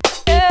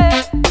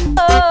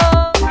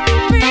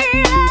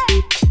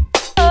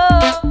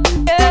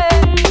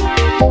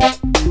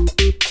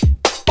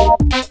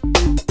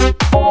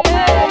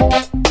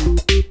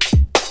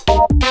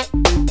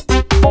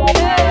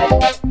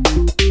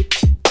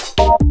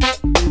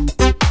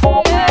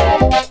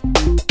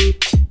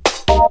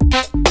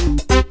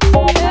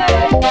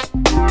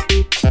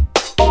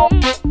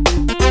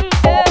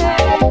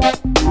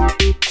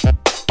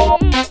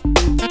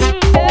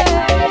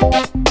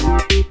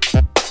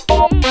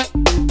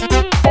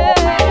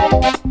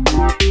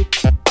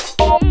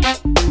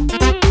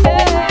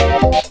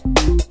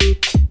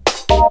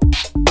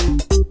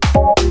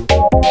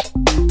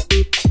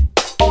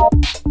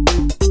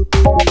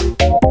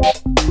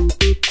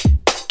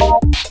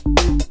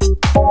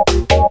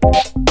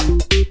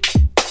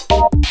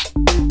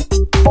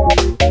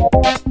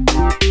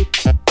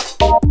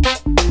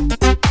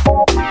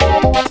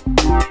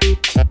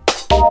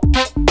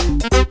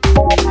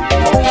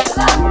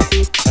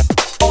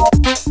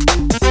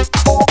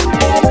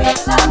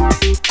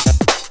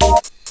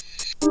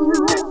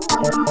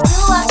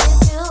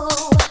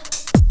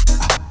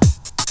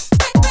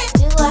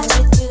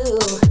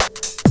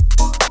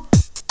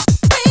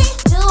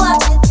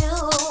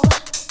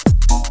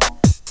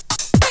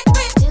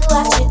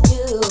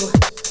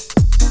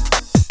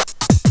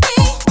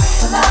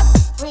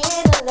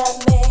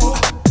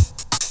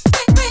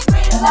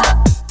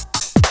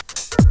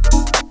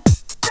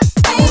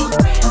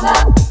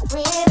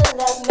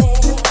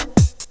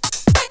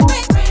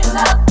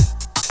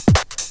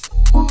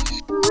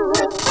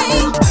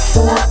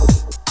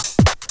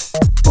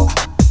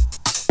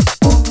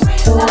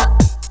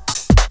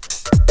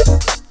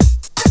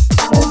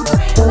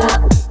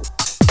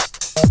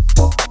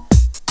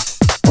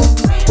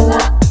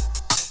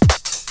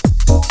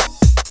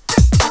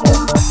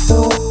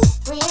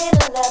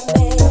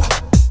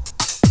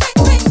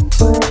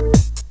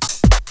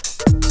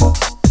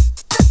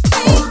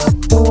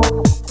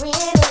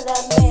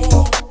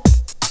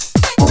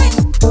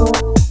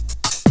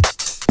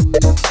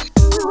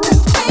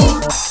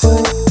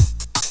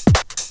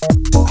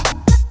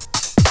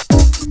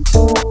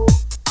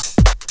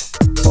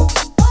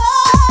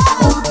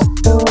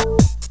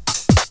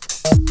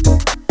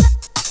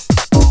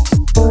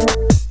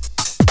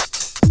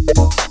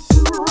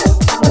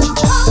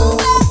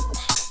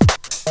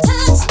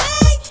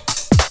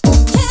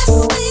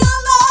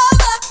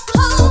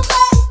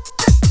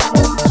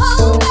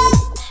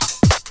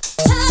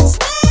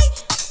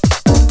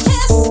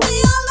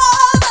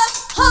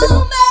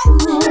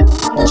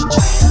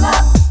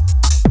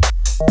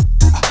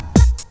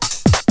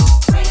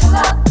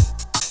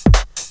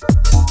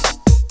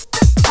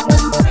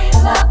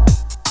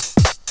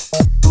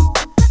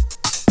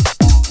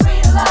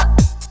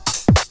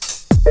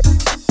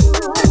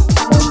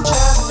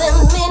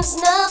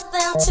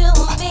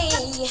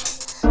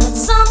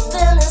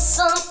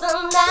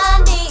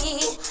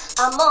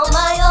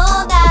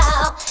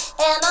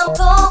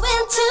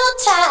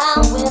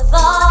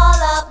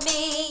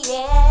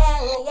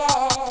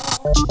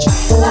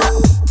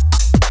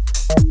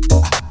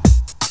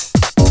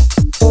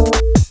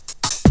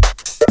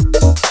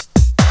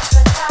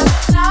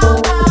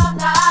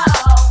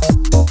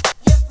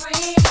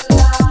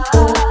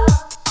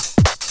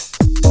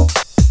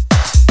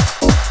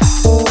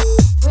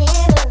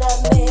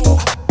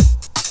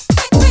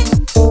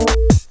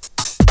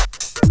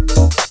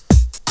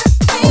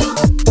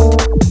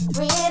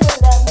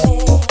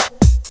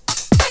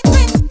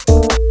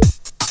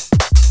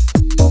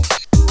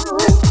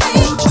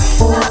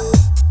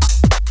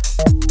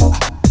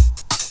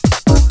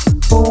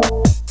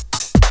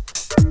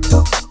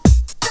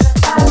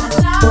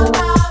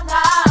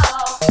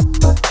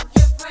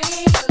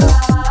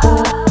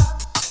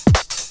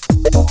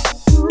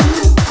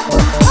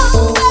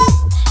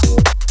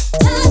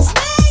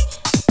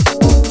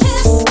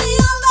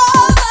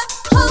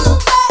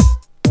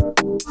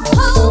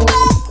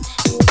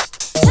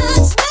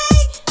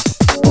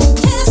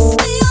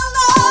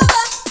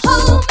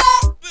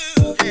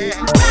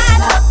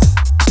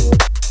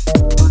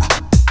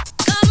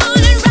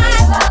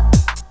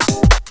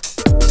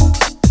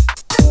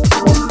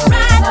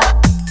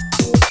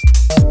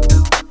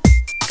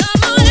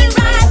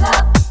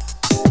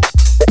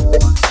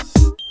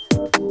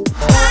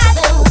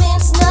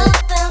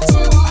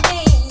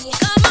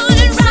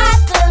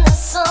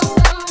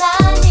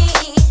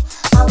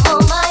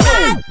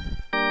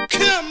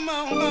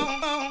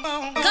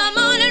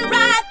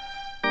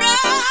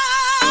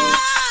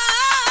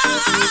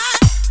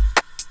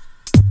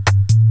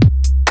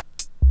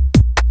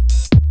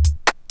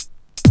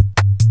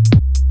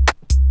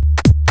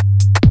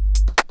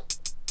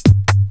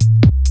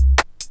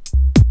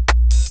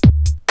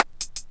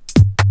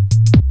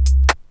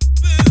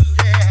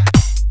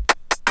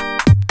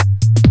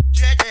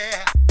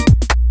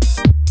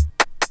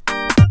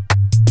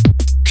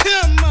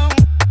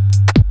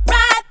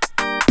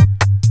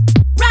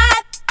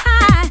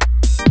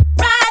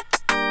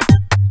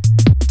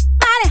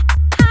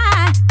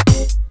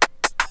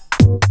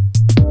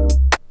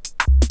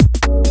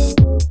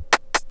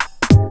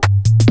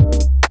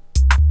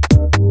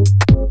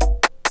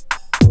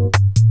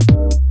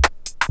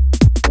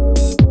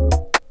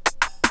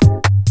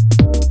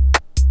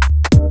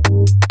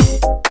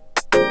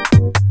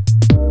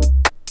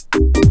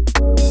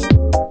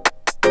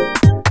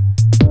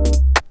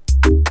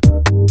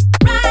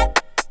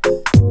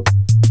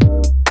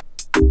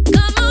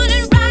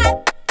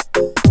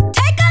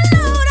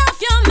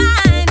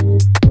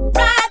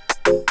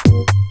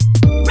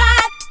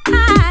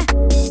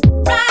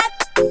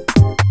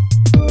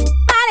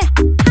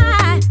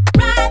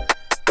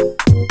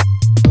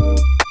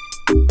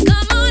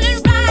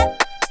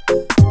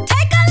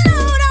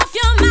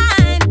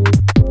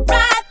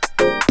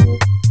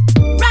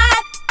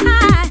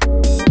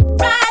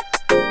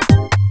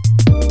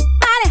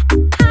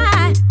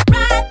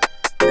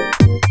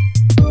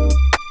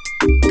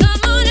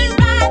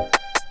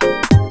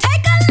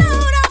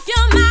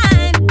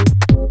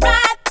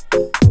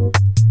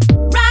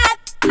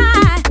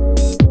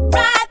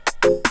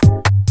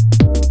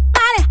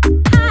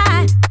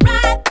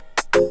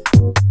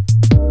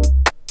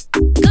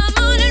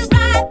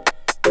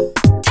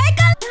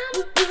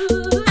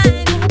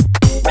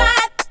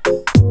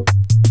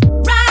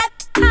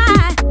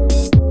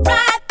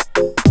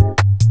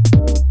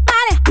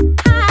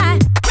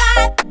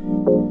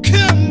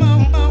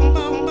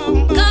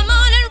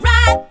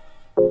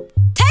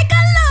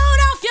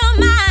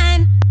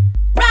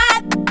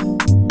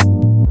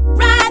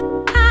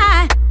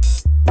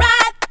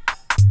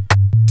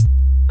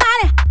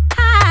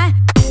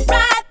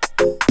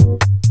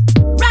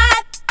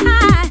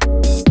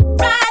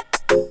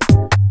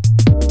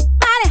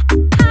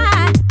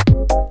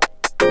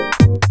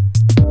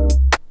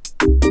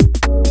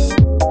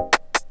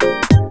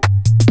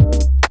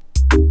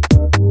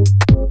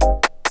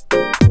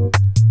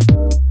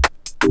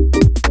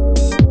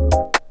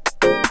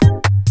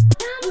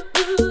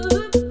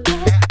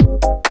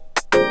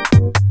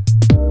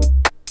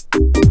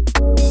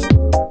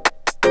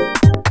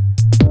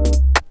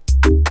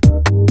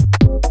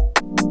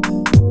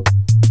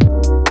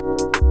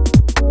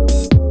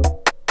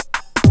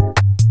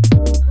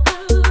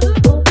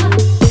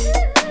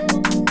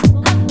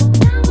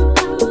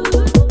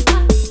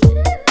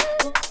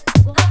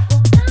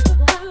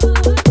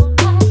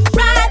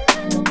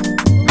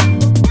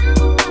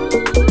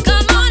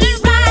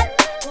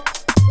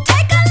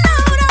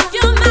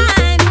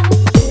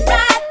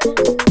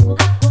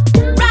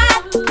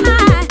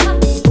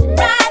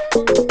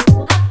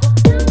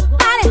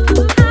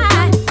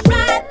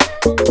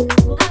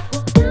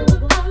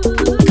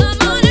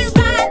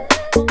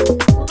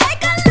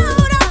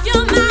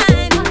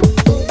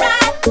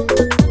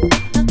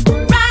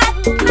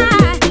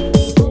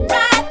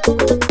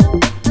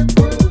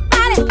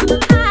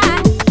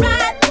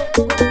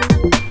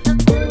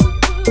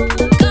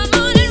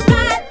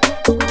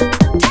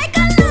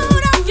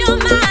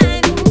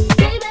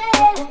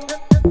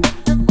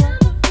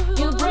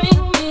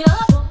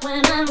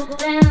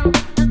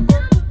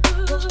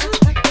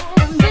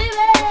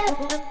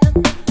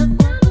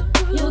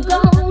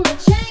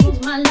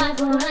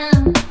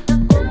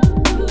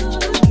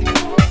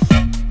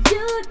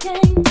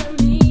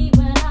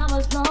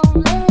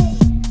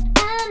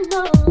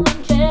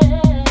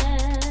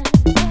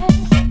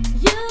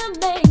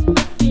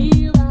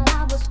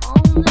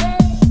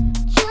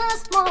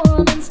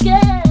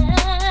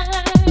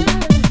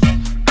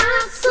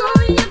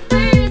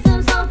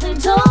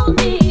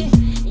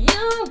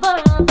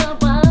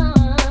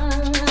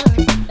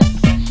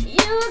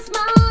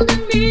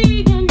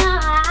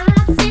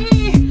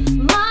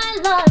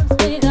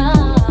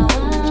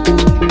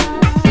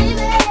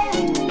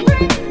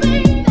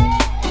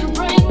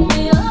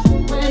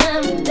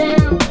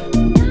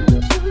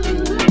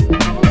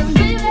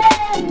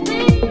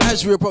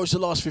 we approach the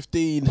last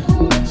 15,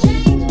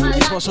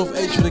 it's myself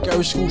H for the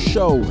Garage School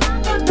show.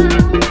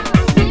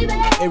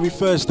 Every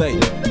Thursday,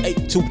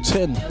 8 till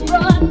 10.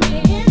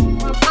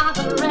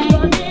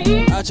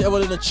 Out to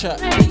everyone in the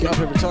chat, pick it up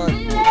every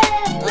time.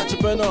 Out to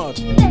Bernard,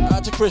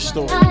 out to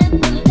Crystal,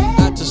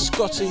 out to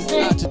Scotty,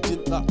 out to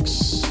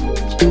Deluxe.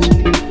 Out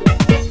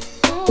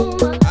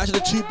to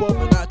the 2 Bob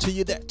and out to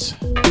Yadette.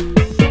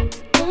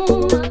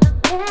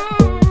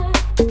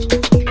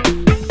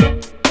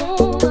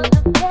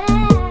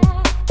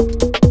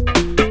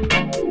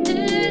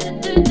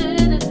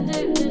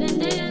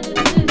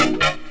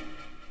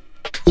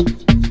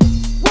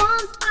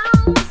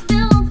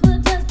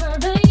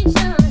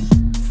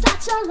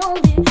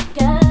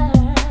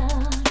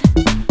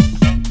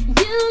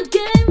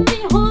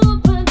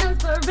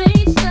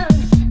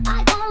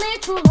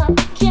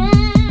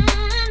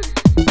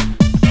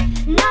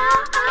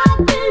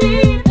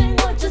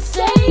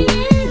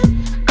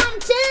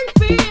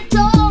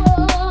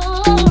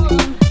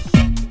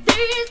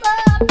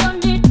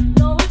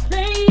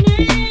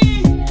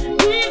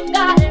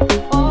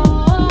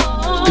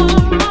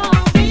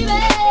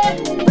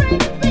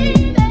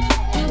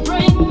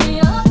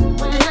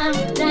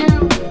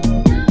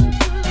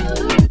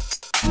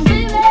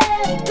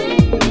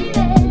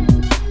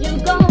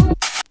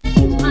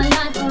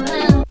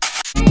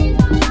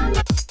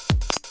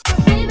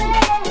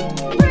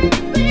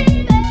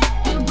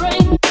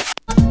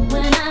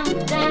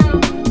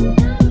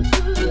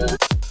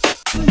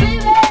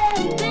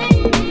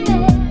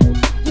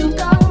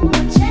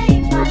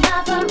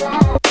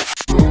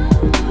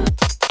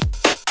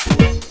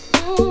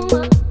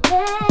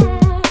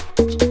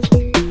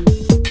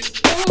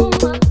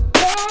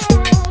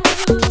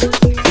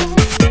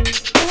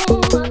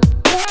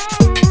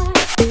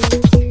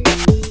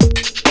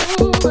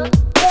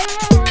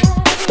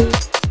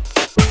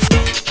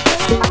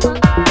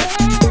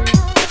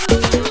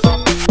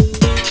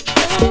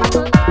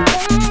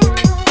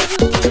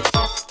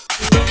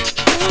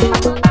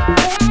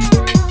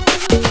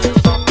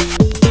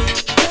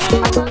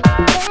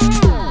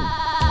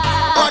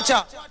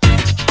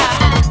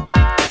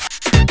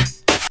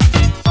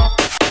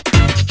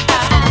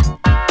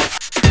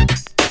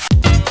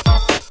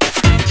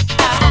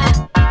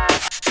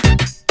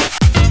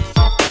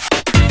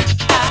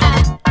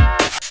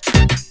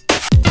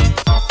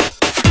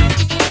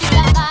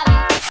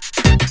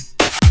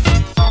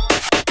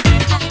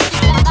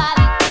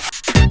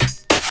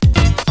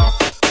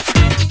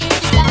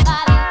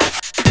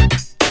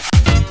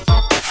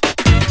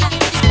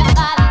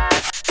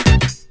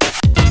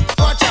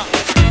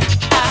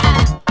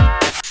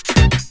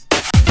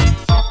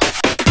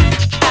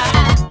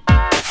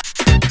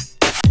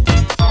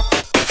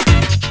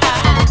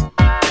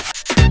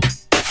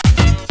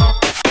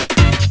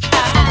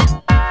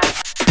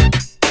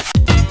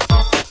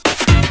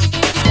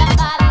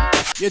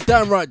 You're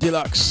damn right,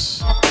 Deluxe.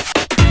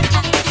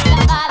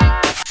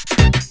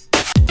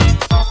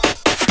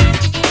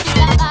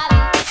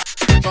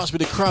 Trust me,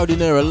 the crowd in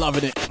there are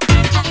loving it.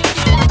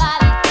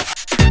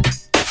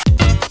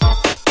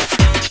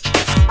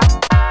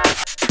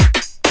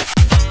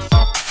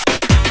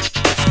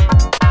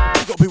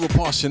 We've got people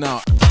passing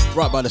out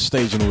right by the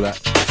stage and all that.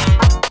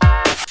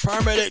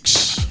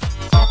 Paramedics.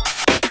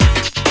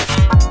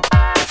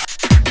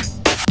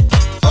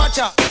 Watch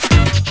out.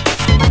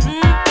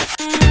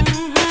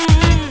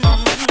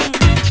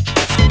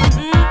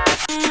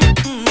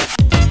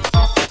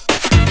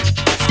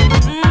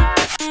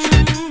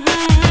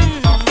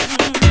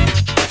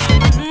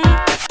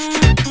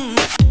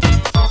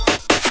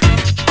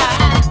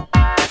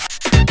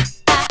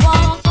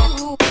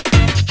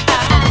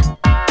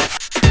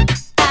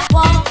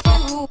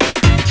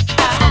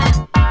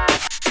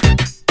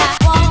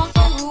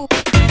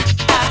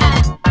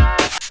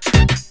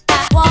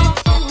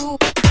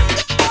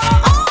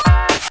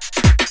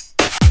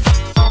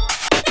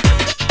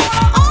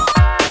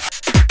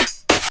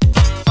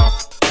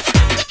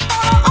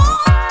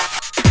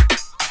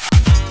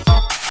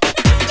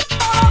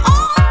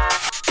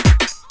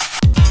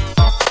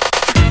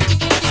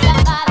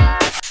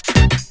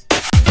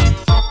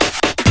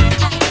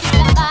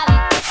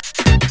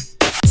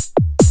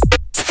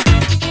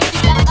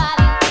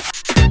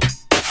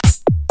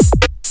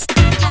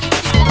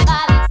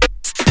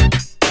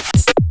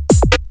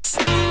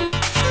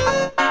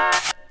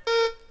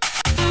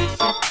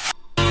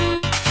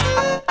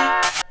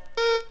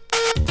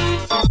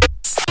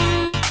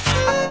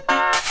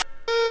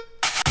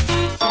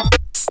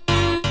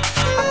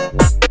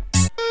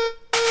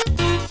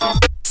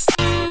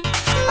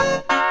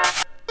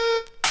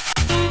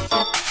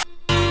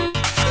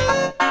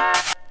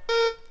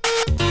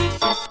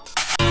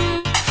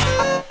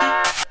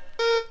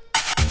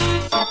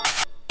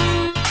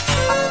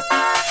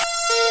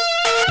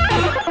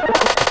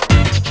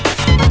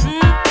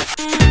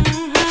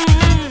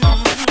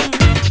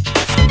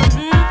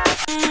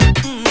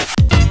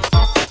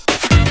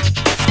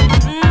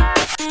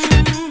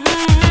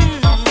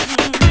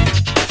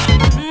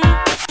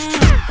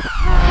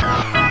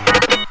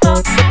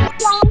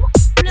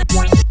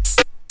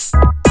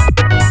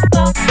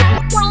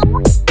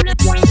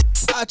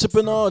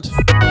 Bernard.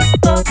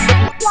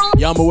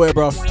 Yeah, I'm aware,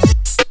 bruv.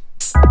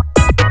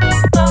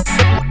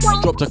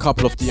 I dropped a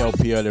couple off the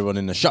LP earlier on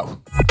in the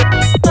show.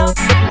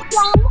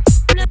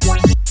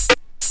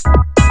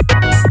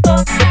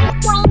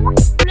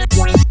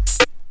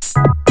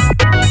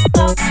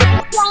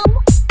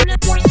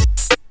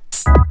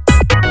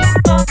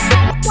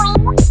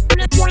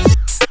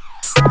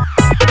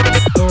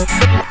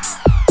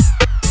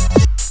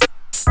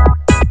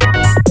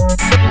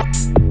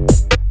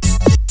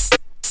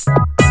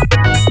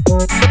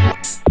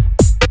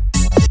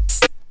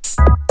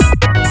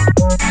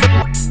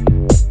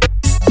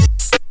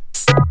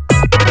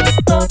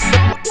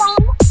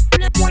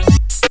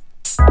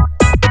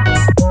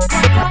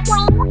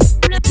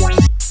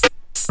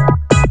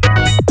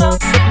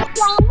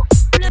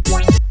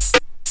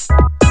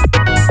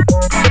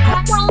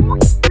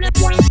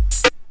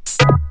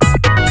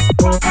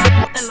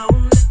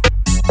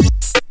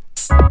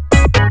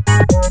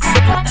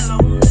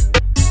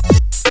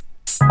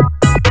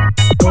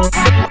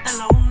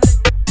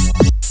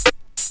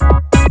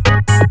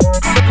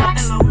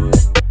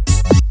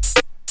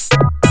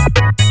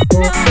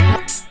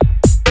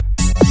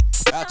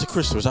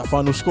 Crystal, is that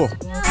final score?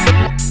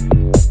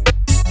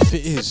 If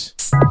it is,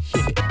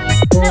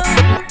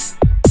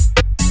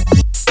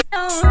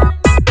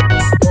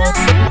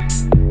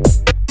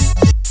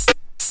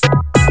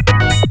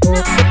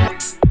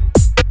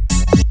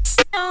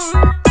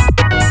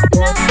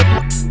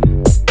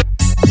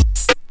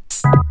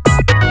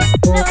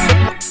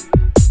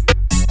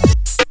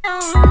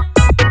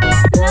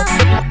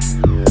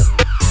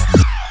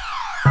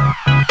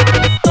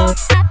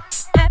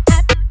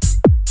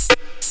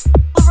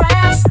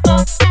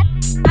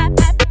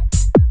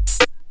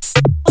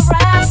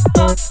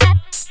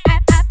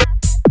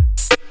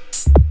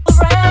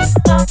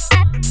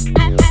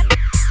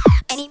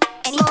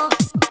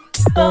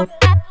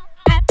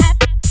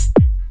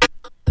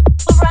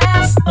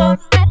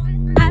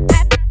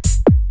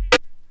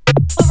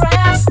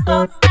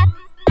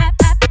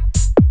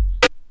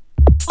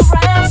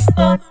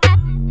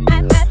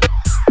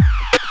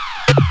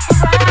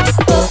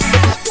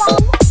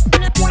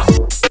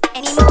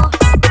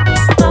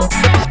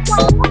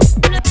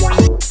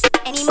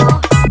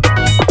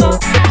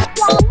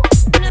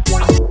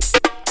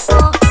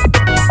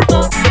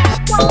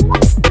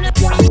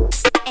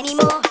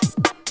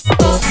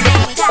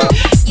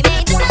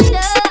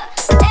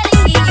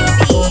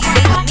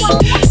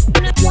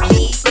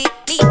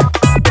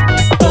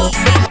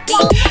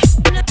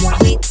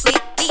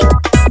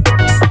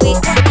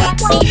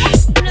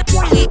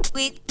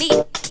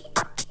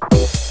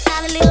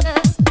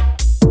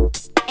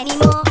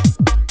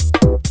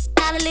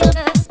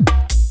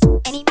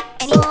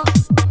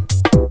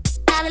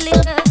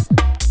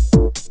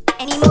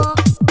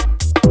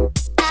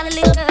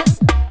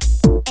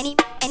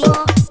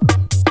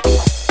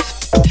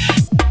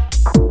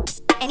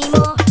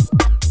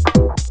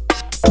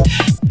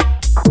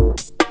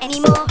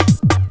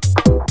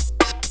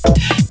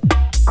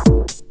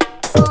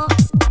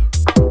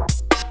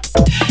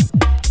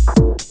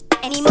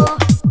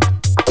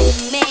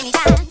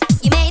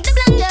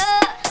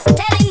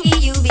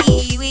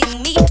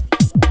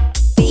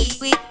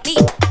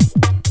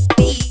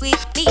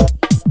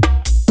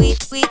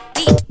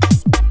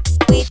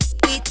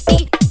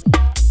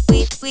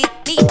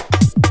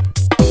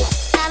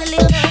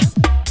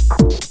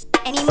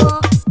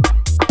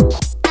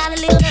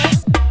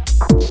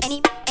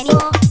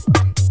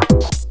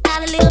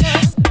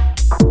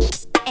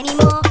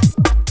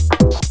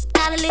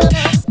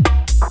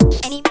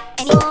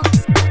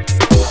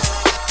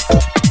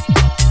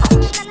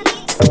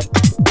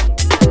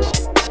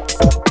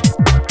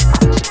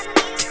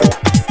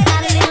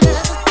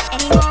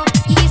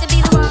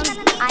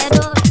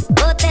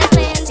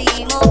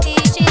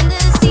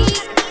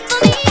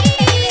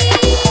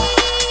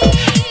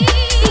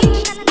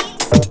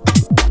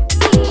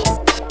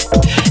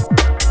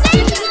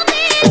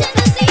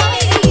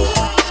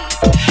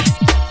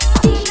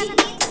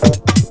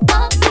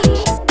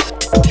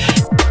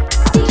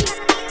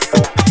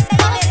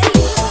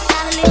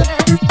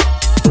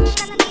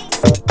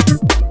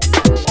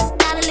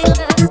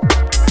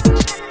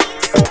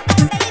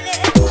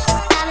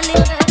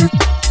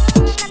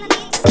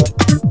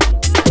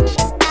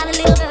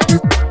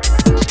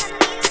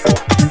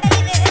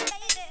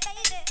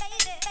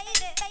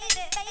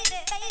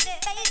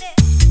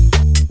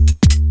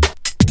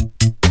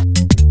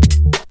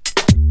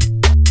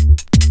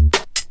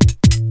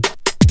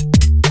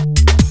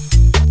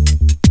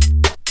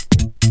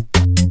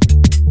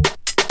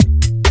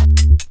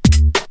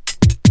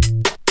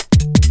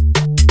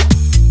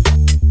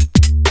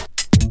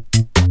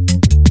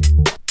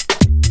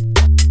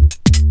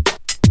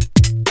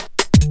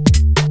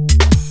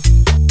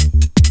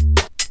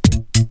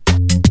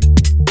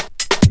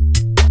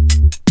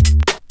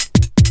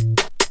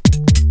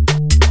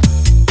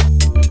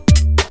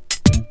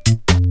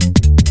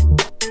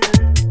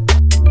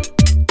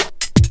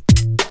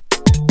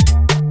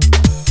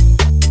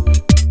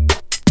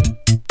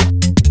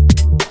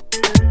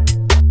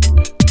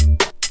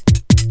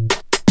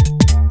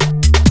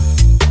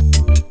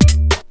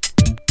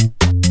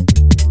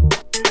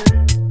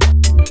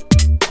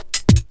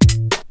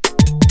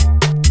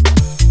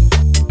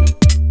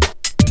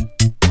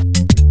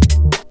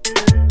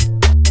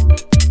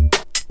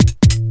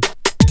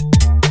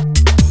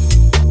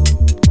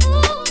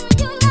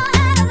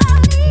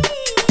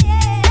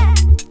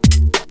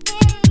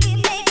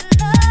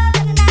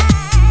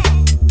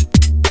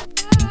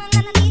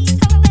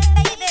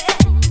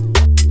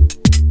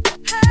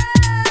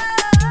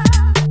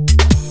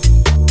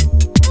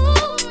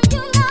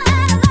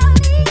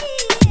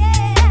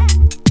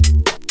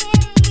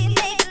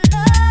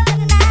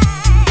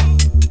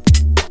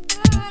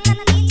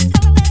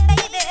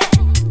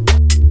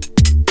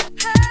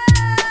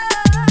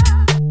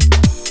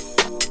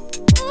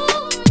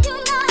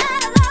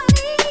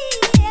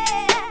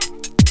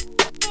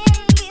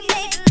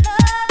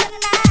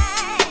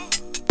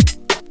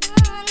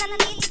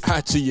 How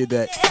to you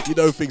that? You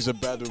know things are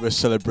bad when we're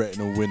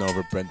celebrating a win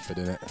over Brentford,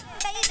 innit?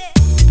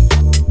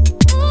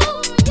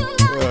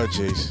 Oh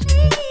jeez.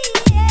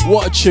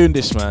 What a tune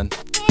this, man.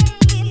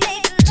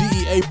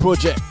 DEA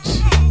Project.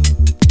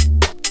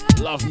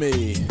 Love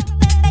me.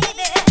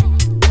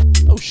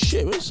 Oh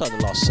shit, we're inside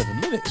the last 7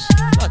 minutes.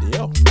 Bloody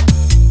hell.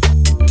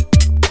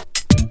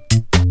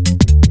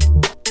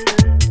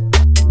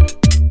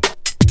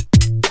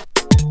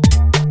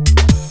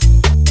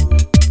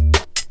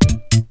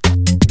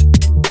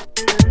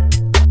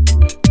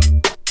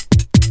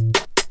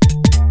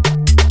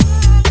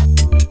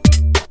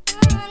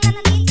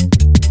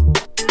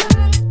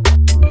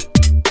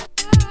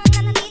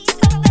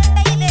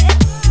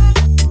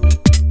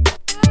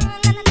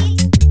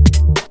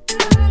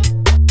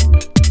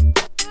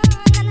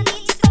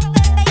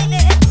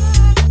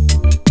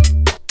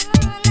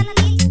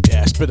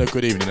 Been a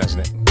good evening,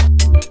 hasn't it?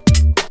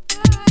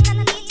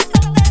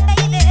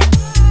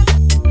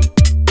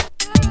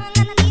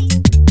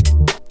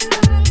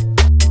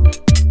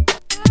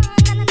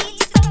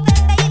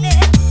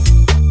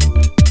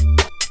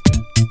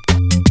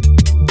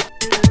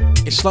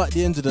 It's like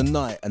the end of the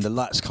night and the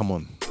lights come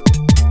on.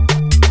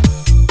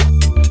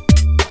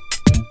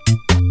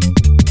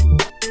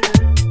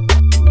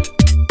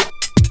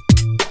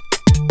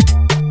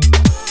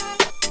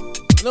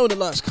 You know when the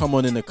lights come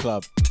on in the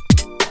club?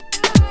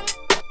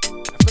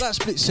 For that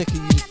split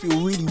second, you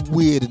feel really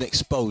weird and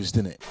exposed,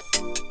 innit?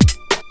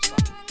 It's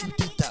like, who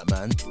did that,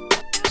 man?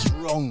 It's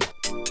wrong.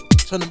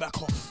 Turn them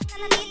back off.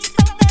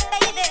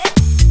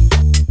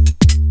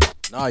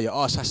 Nah, your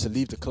ass has to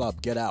leave the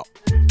club. Get out.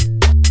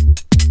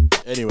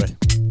 Anyway.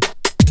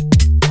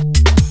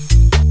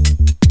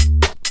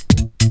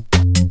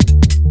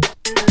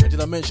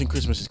 Did I mention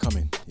Christmas is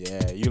coming?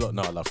 Yeah, you lot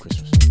know I love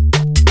Christmas.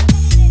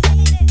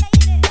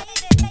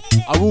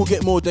 I will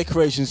get more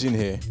decorations in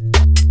here.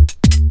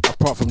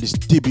 Apart from this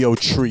Dibio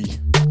tree.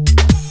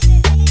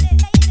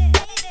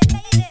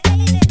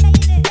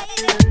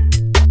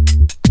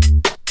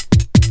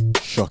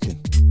 Shocking.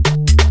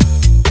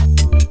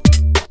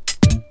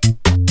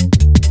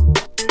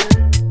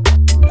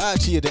 Out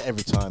to you there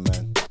every time,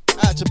 man.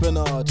 Out to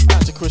Bernard,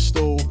 out to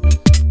Crystal,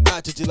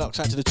 out to Deluxe,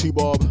 out to the 2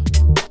 Bob.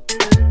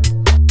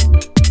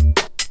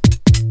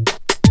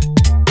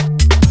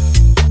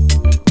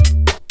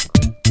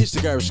 It's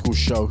the Garage School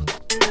show.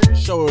 The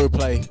show where we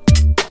play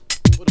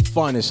the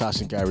finest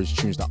house and garage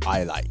tunes that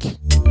I like,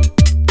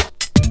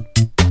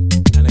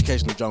 and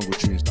occasional jungle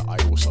tunes that I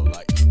also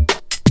like,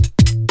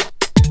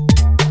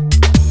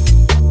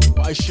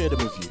 but I share them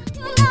with you.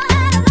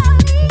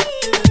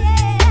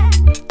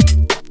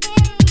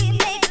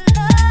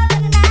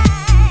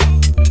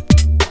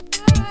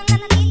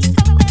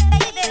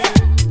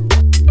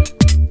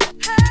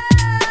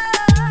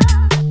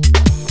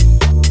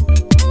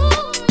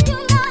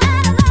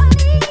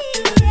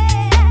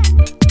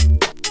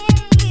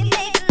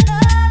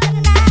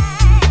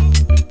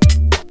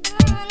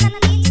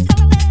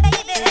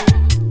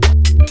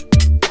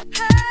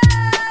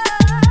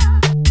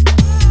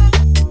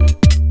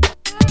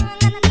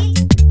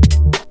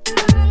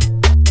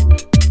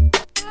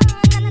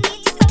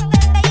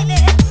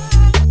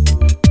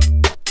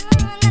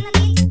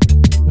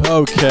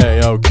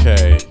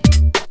 Okay.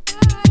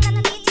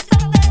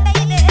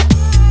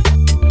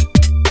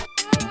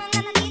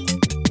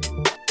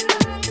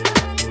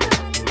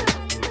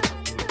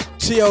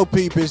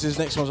 TLP business,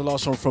 next one's the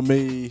last one from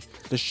me.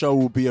 The show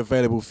will be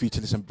available for you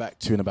to listen back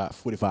to in about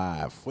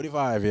 45,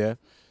 yeah?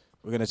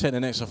 We're going to take the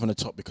next one from the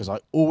top because I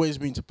always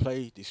mean to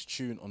play this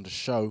tune on the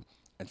show,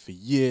 and for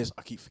years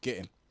I keep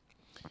forgetting.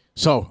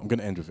 So, I'm going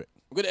to end with it.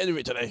 I'm going to end with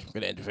it today. I'm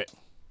going to end with it.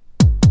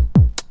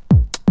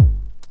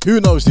 Who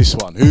knows this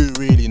one? Who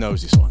really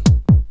knows this one?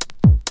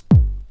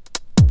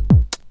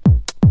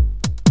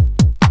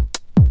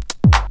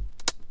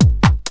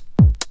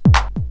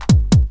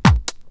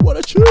 What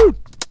a tune!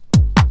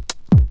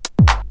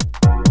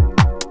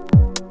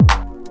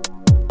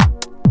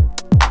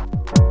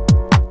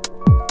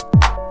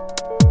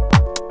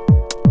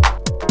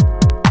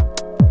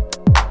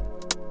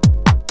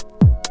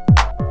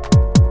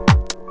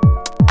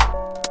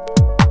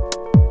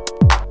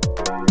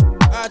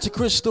 To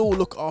Crystal,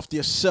 look after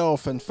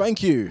yourself and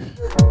thank you.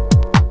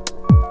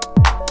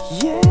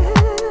 Yeah.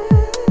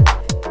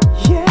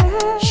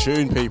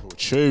 Tune, people,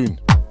 tune.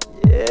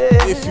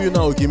 Yeah. If you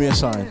know, give me a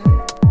sign.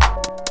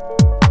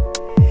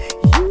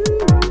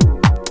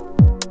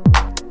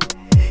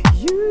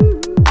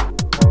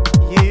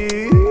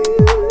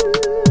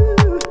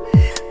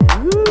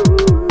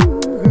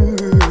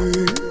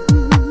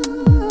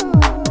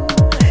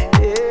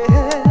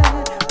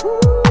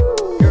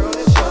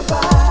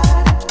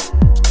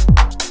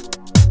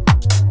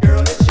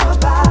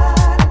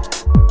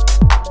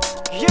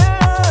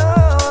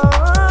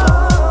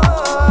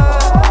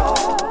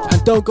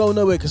 Don't go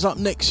nowhere, because up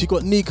next you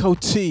got Nico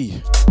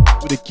T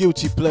with a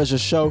Guilty Pleasure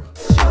show.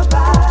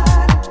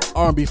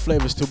 R&B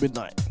flavors till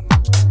midnight.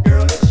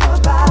 Girl, it's your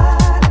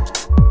body.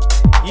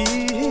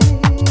 Yeah.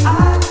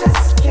 I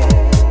just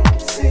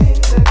can't seem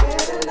to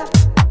get enough.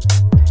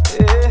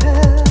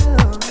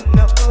 Yeah.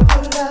 Enough of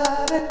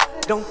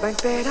Don't think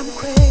that I'm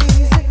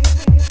crazy.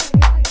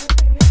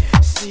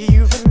 See,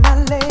 you've been my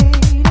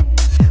lady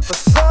for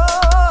so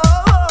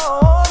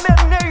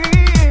many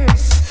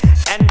years,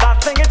 and I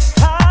think it's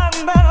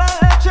time that I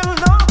let you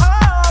know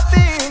how I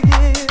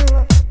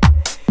feel.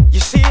 You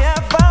see, I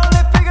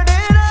finally figured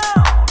it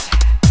out.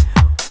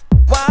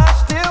 Why I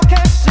still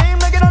can't seem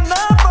to get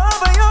enough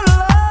of your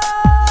love.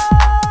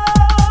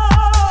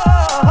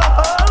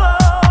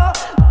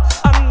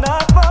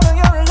 Enough of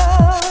your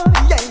love,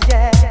 yeah,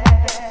 yeah.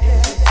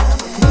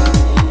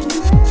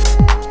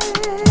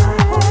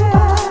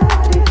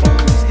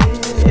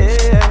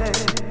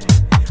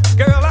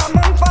 Girl, I'm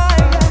on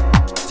fire.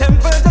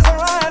 Temperatures are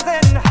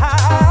rising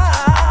high.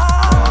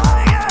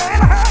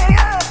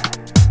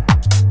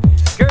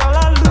 Girl,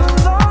 I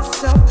lose all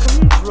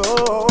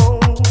self-control.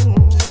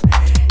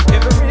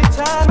 Every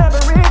time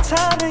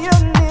you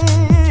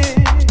need.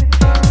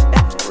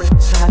 Every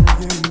time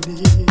you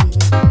need.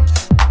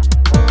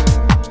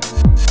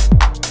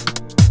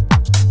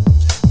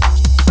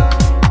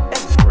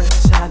 Every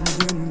time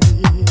you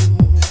need.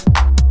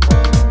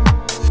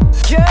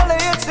 Girl,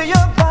 it's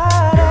your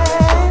body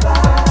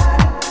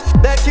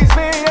that keeps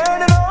me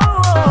yearning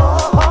all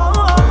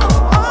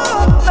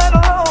night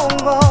long.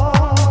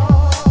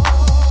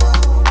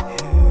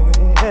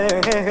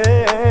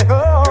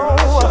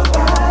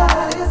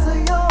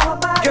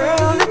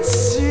 Girl, it's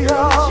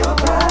your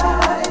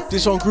body.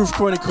 This on Groove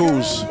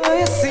Chronicles,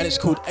 and it's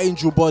called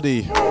Angel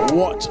Body.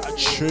 What a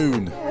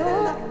tune!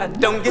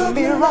 Don't get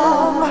me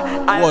wrong.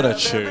 What a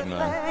tune,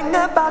 man.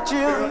 About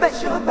you,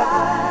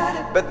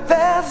 but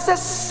there's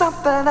just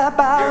something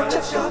about you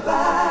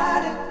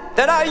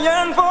that I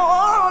yearn for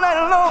all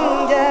night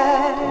long,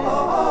 yeah.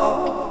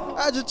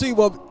 How'd you do,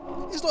 Bob?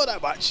 It's not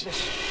that much.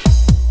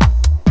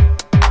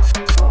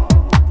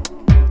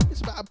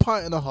 It's about a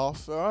pint and a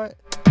half, alright?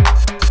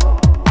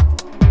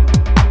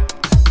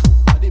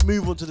 I didn't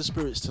move on to the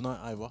spirits tonight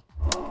either.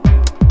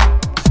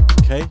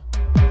 Okay?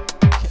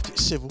 Kept it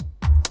civil.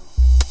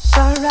 It's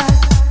alright.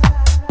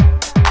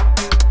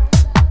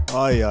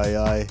 Aye, aye,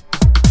 aye.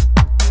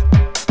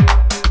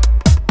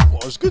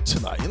 What was good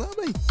tonight, you know what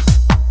I mean?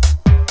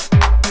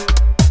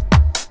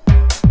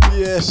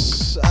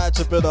 Yes, out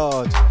to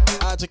Bernard,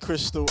 out to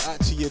Crystal,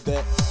 out to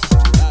Yadette,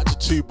 out to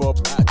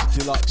 2Bob, out to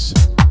Deluxe,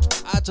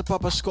 out to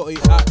Papa Scotty,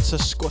 out to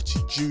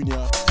Scotty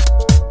Jr.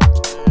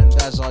 And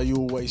as I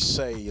always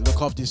say,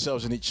 look after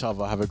yourselves and each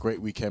other. Have a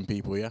great weekend,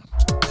 people, yeah?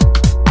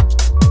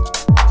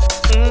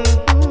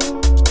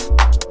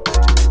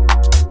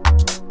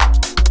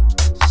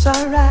 It's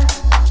alright.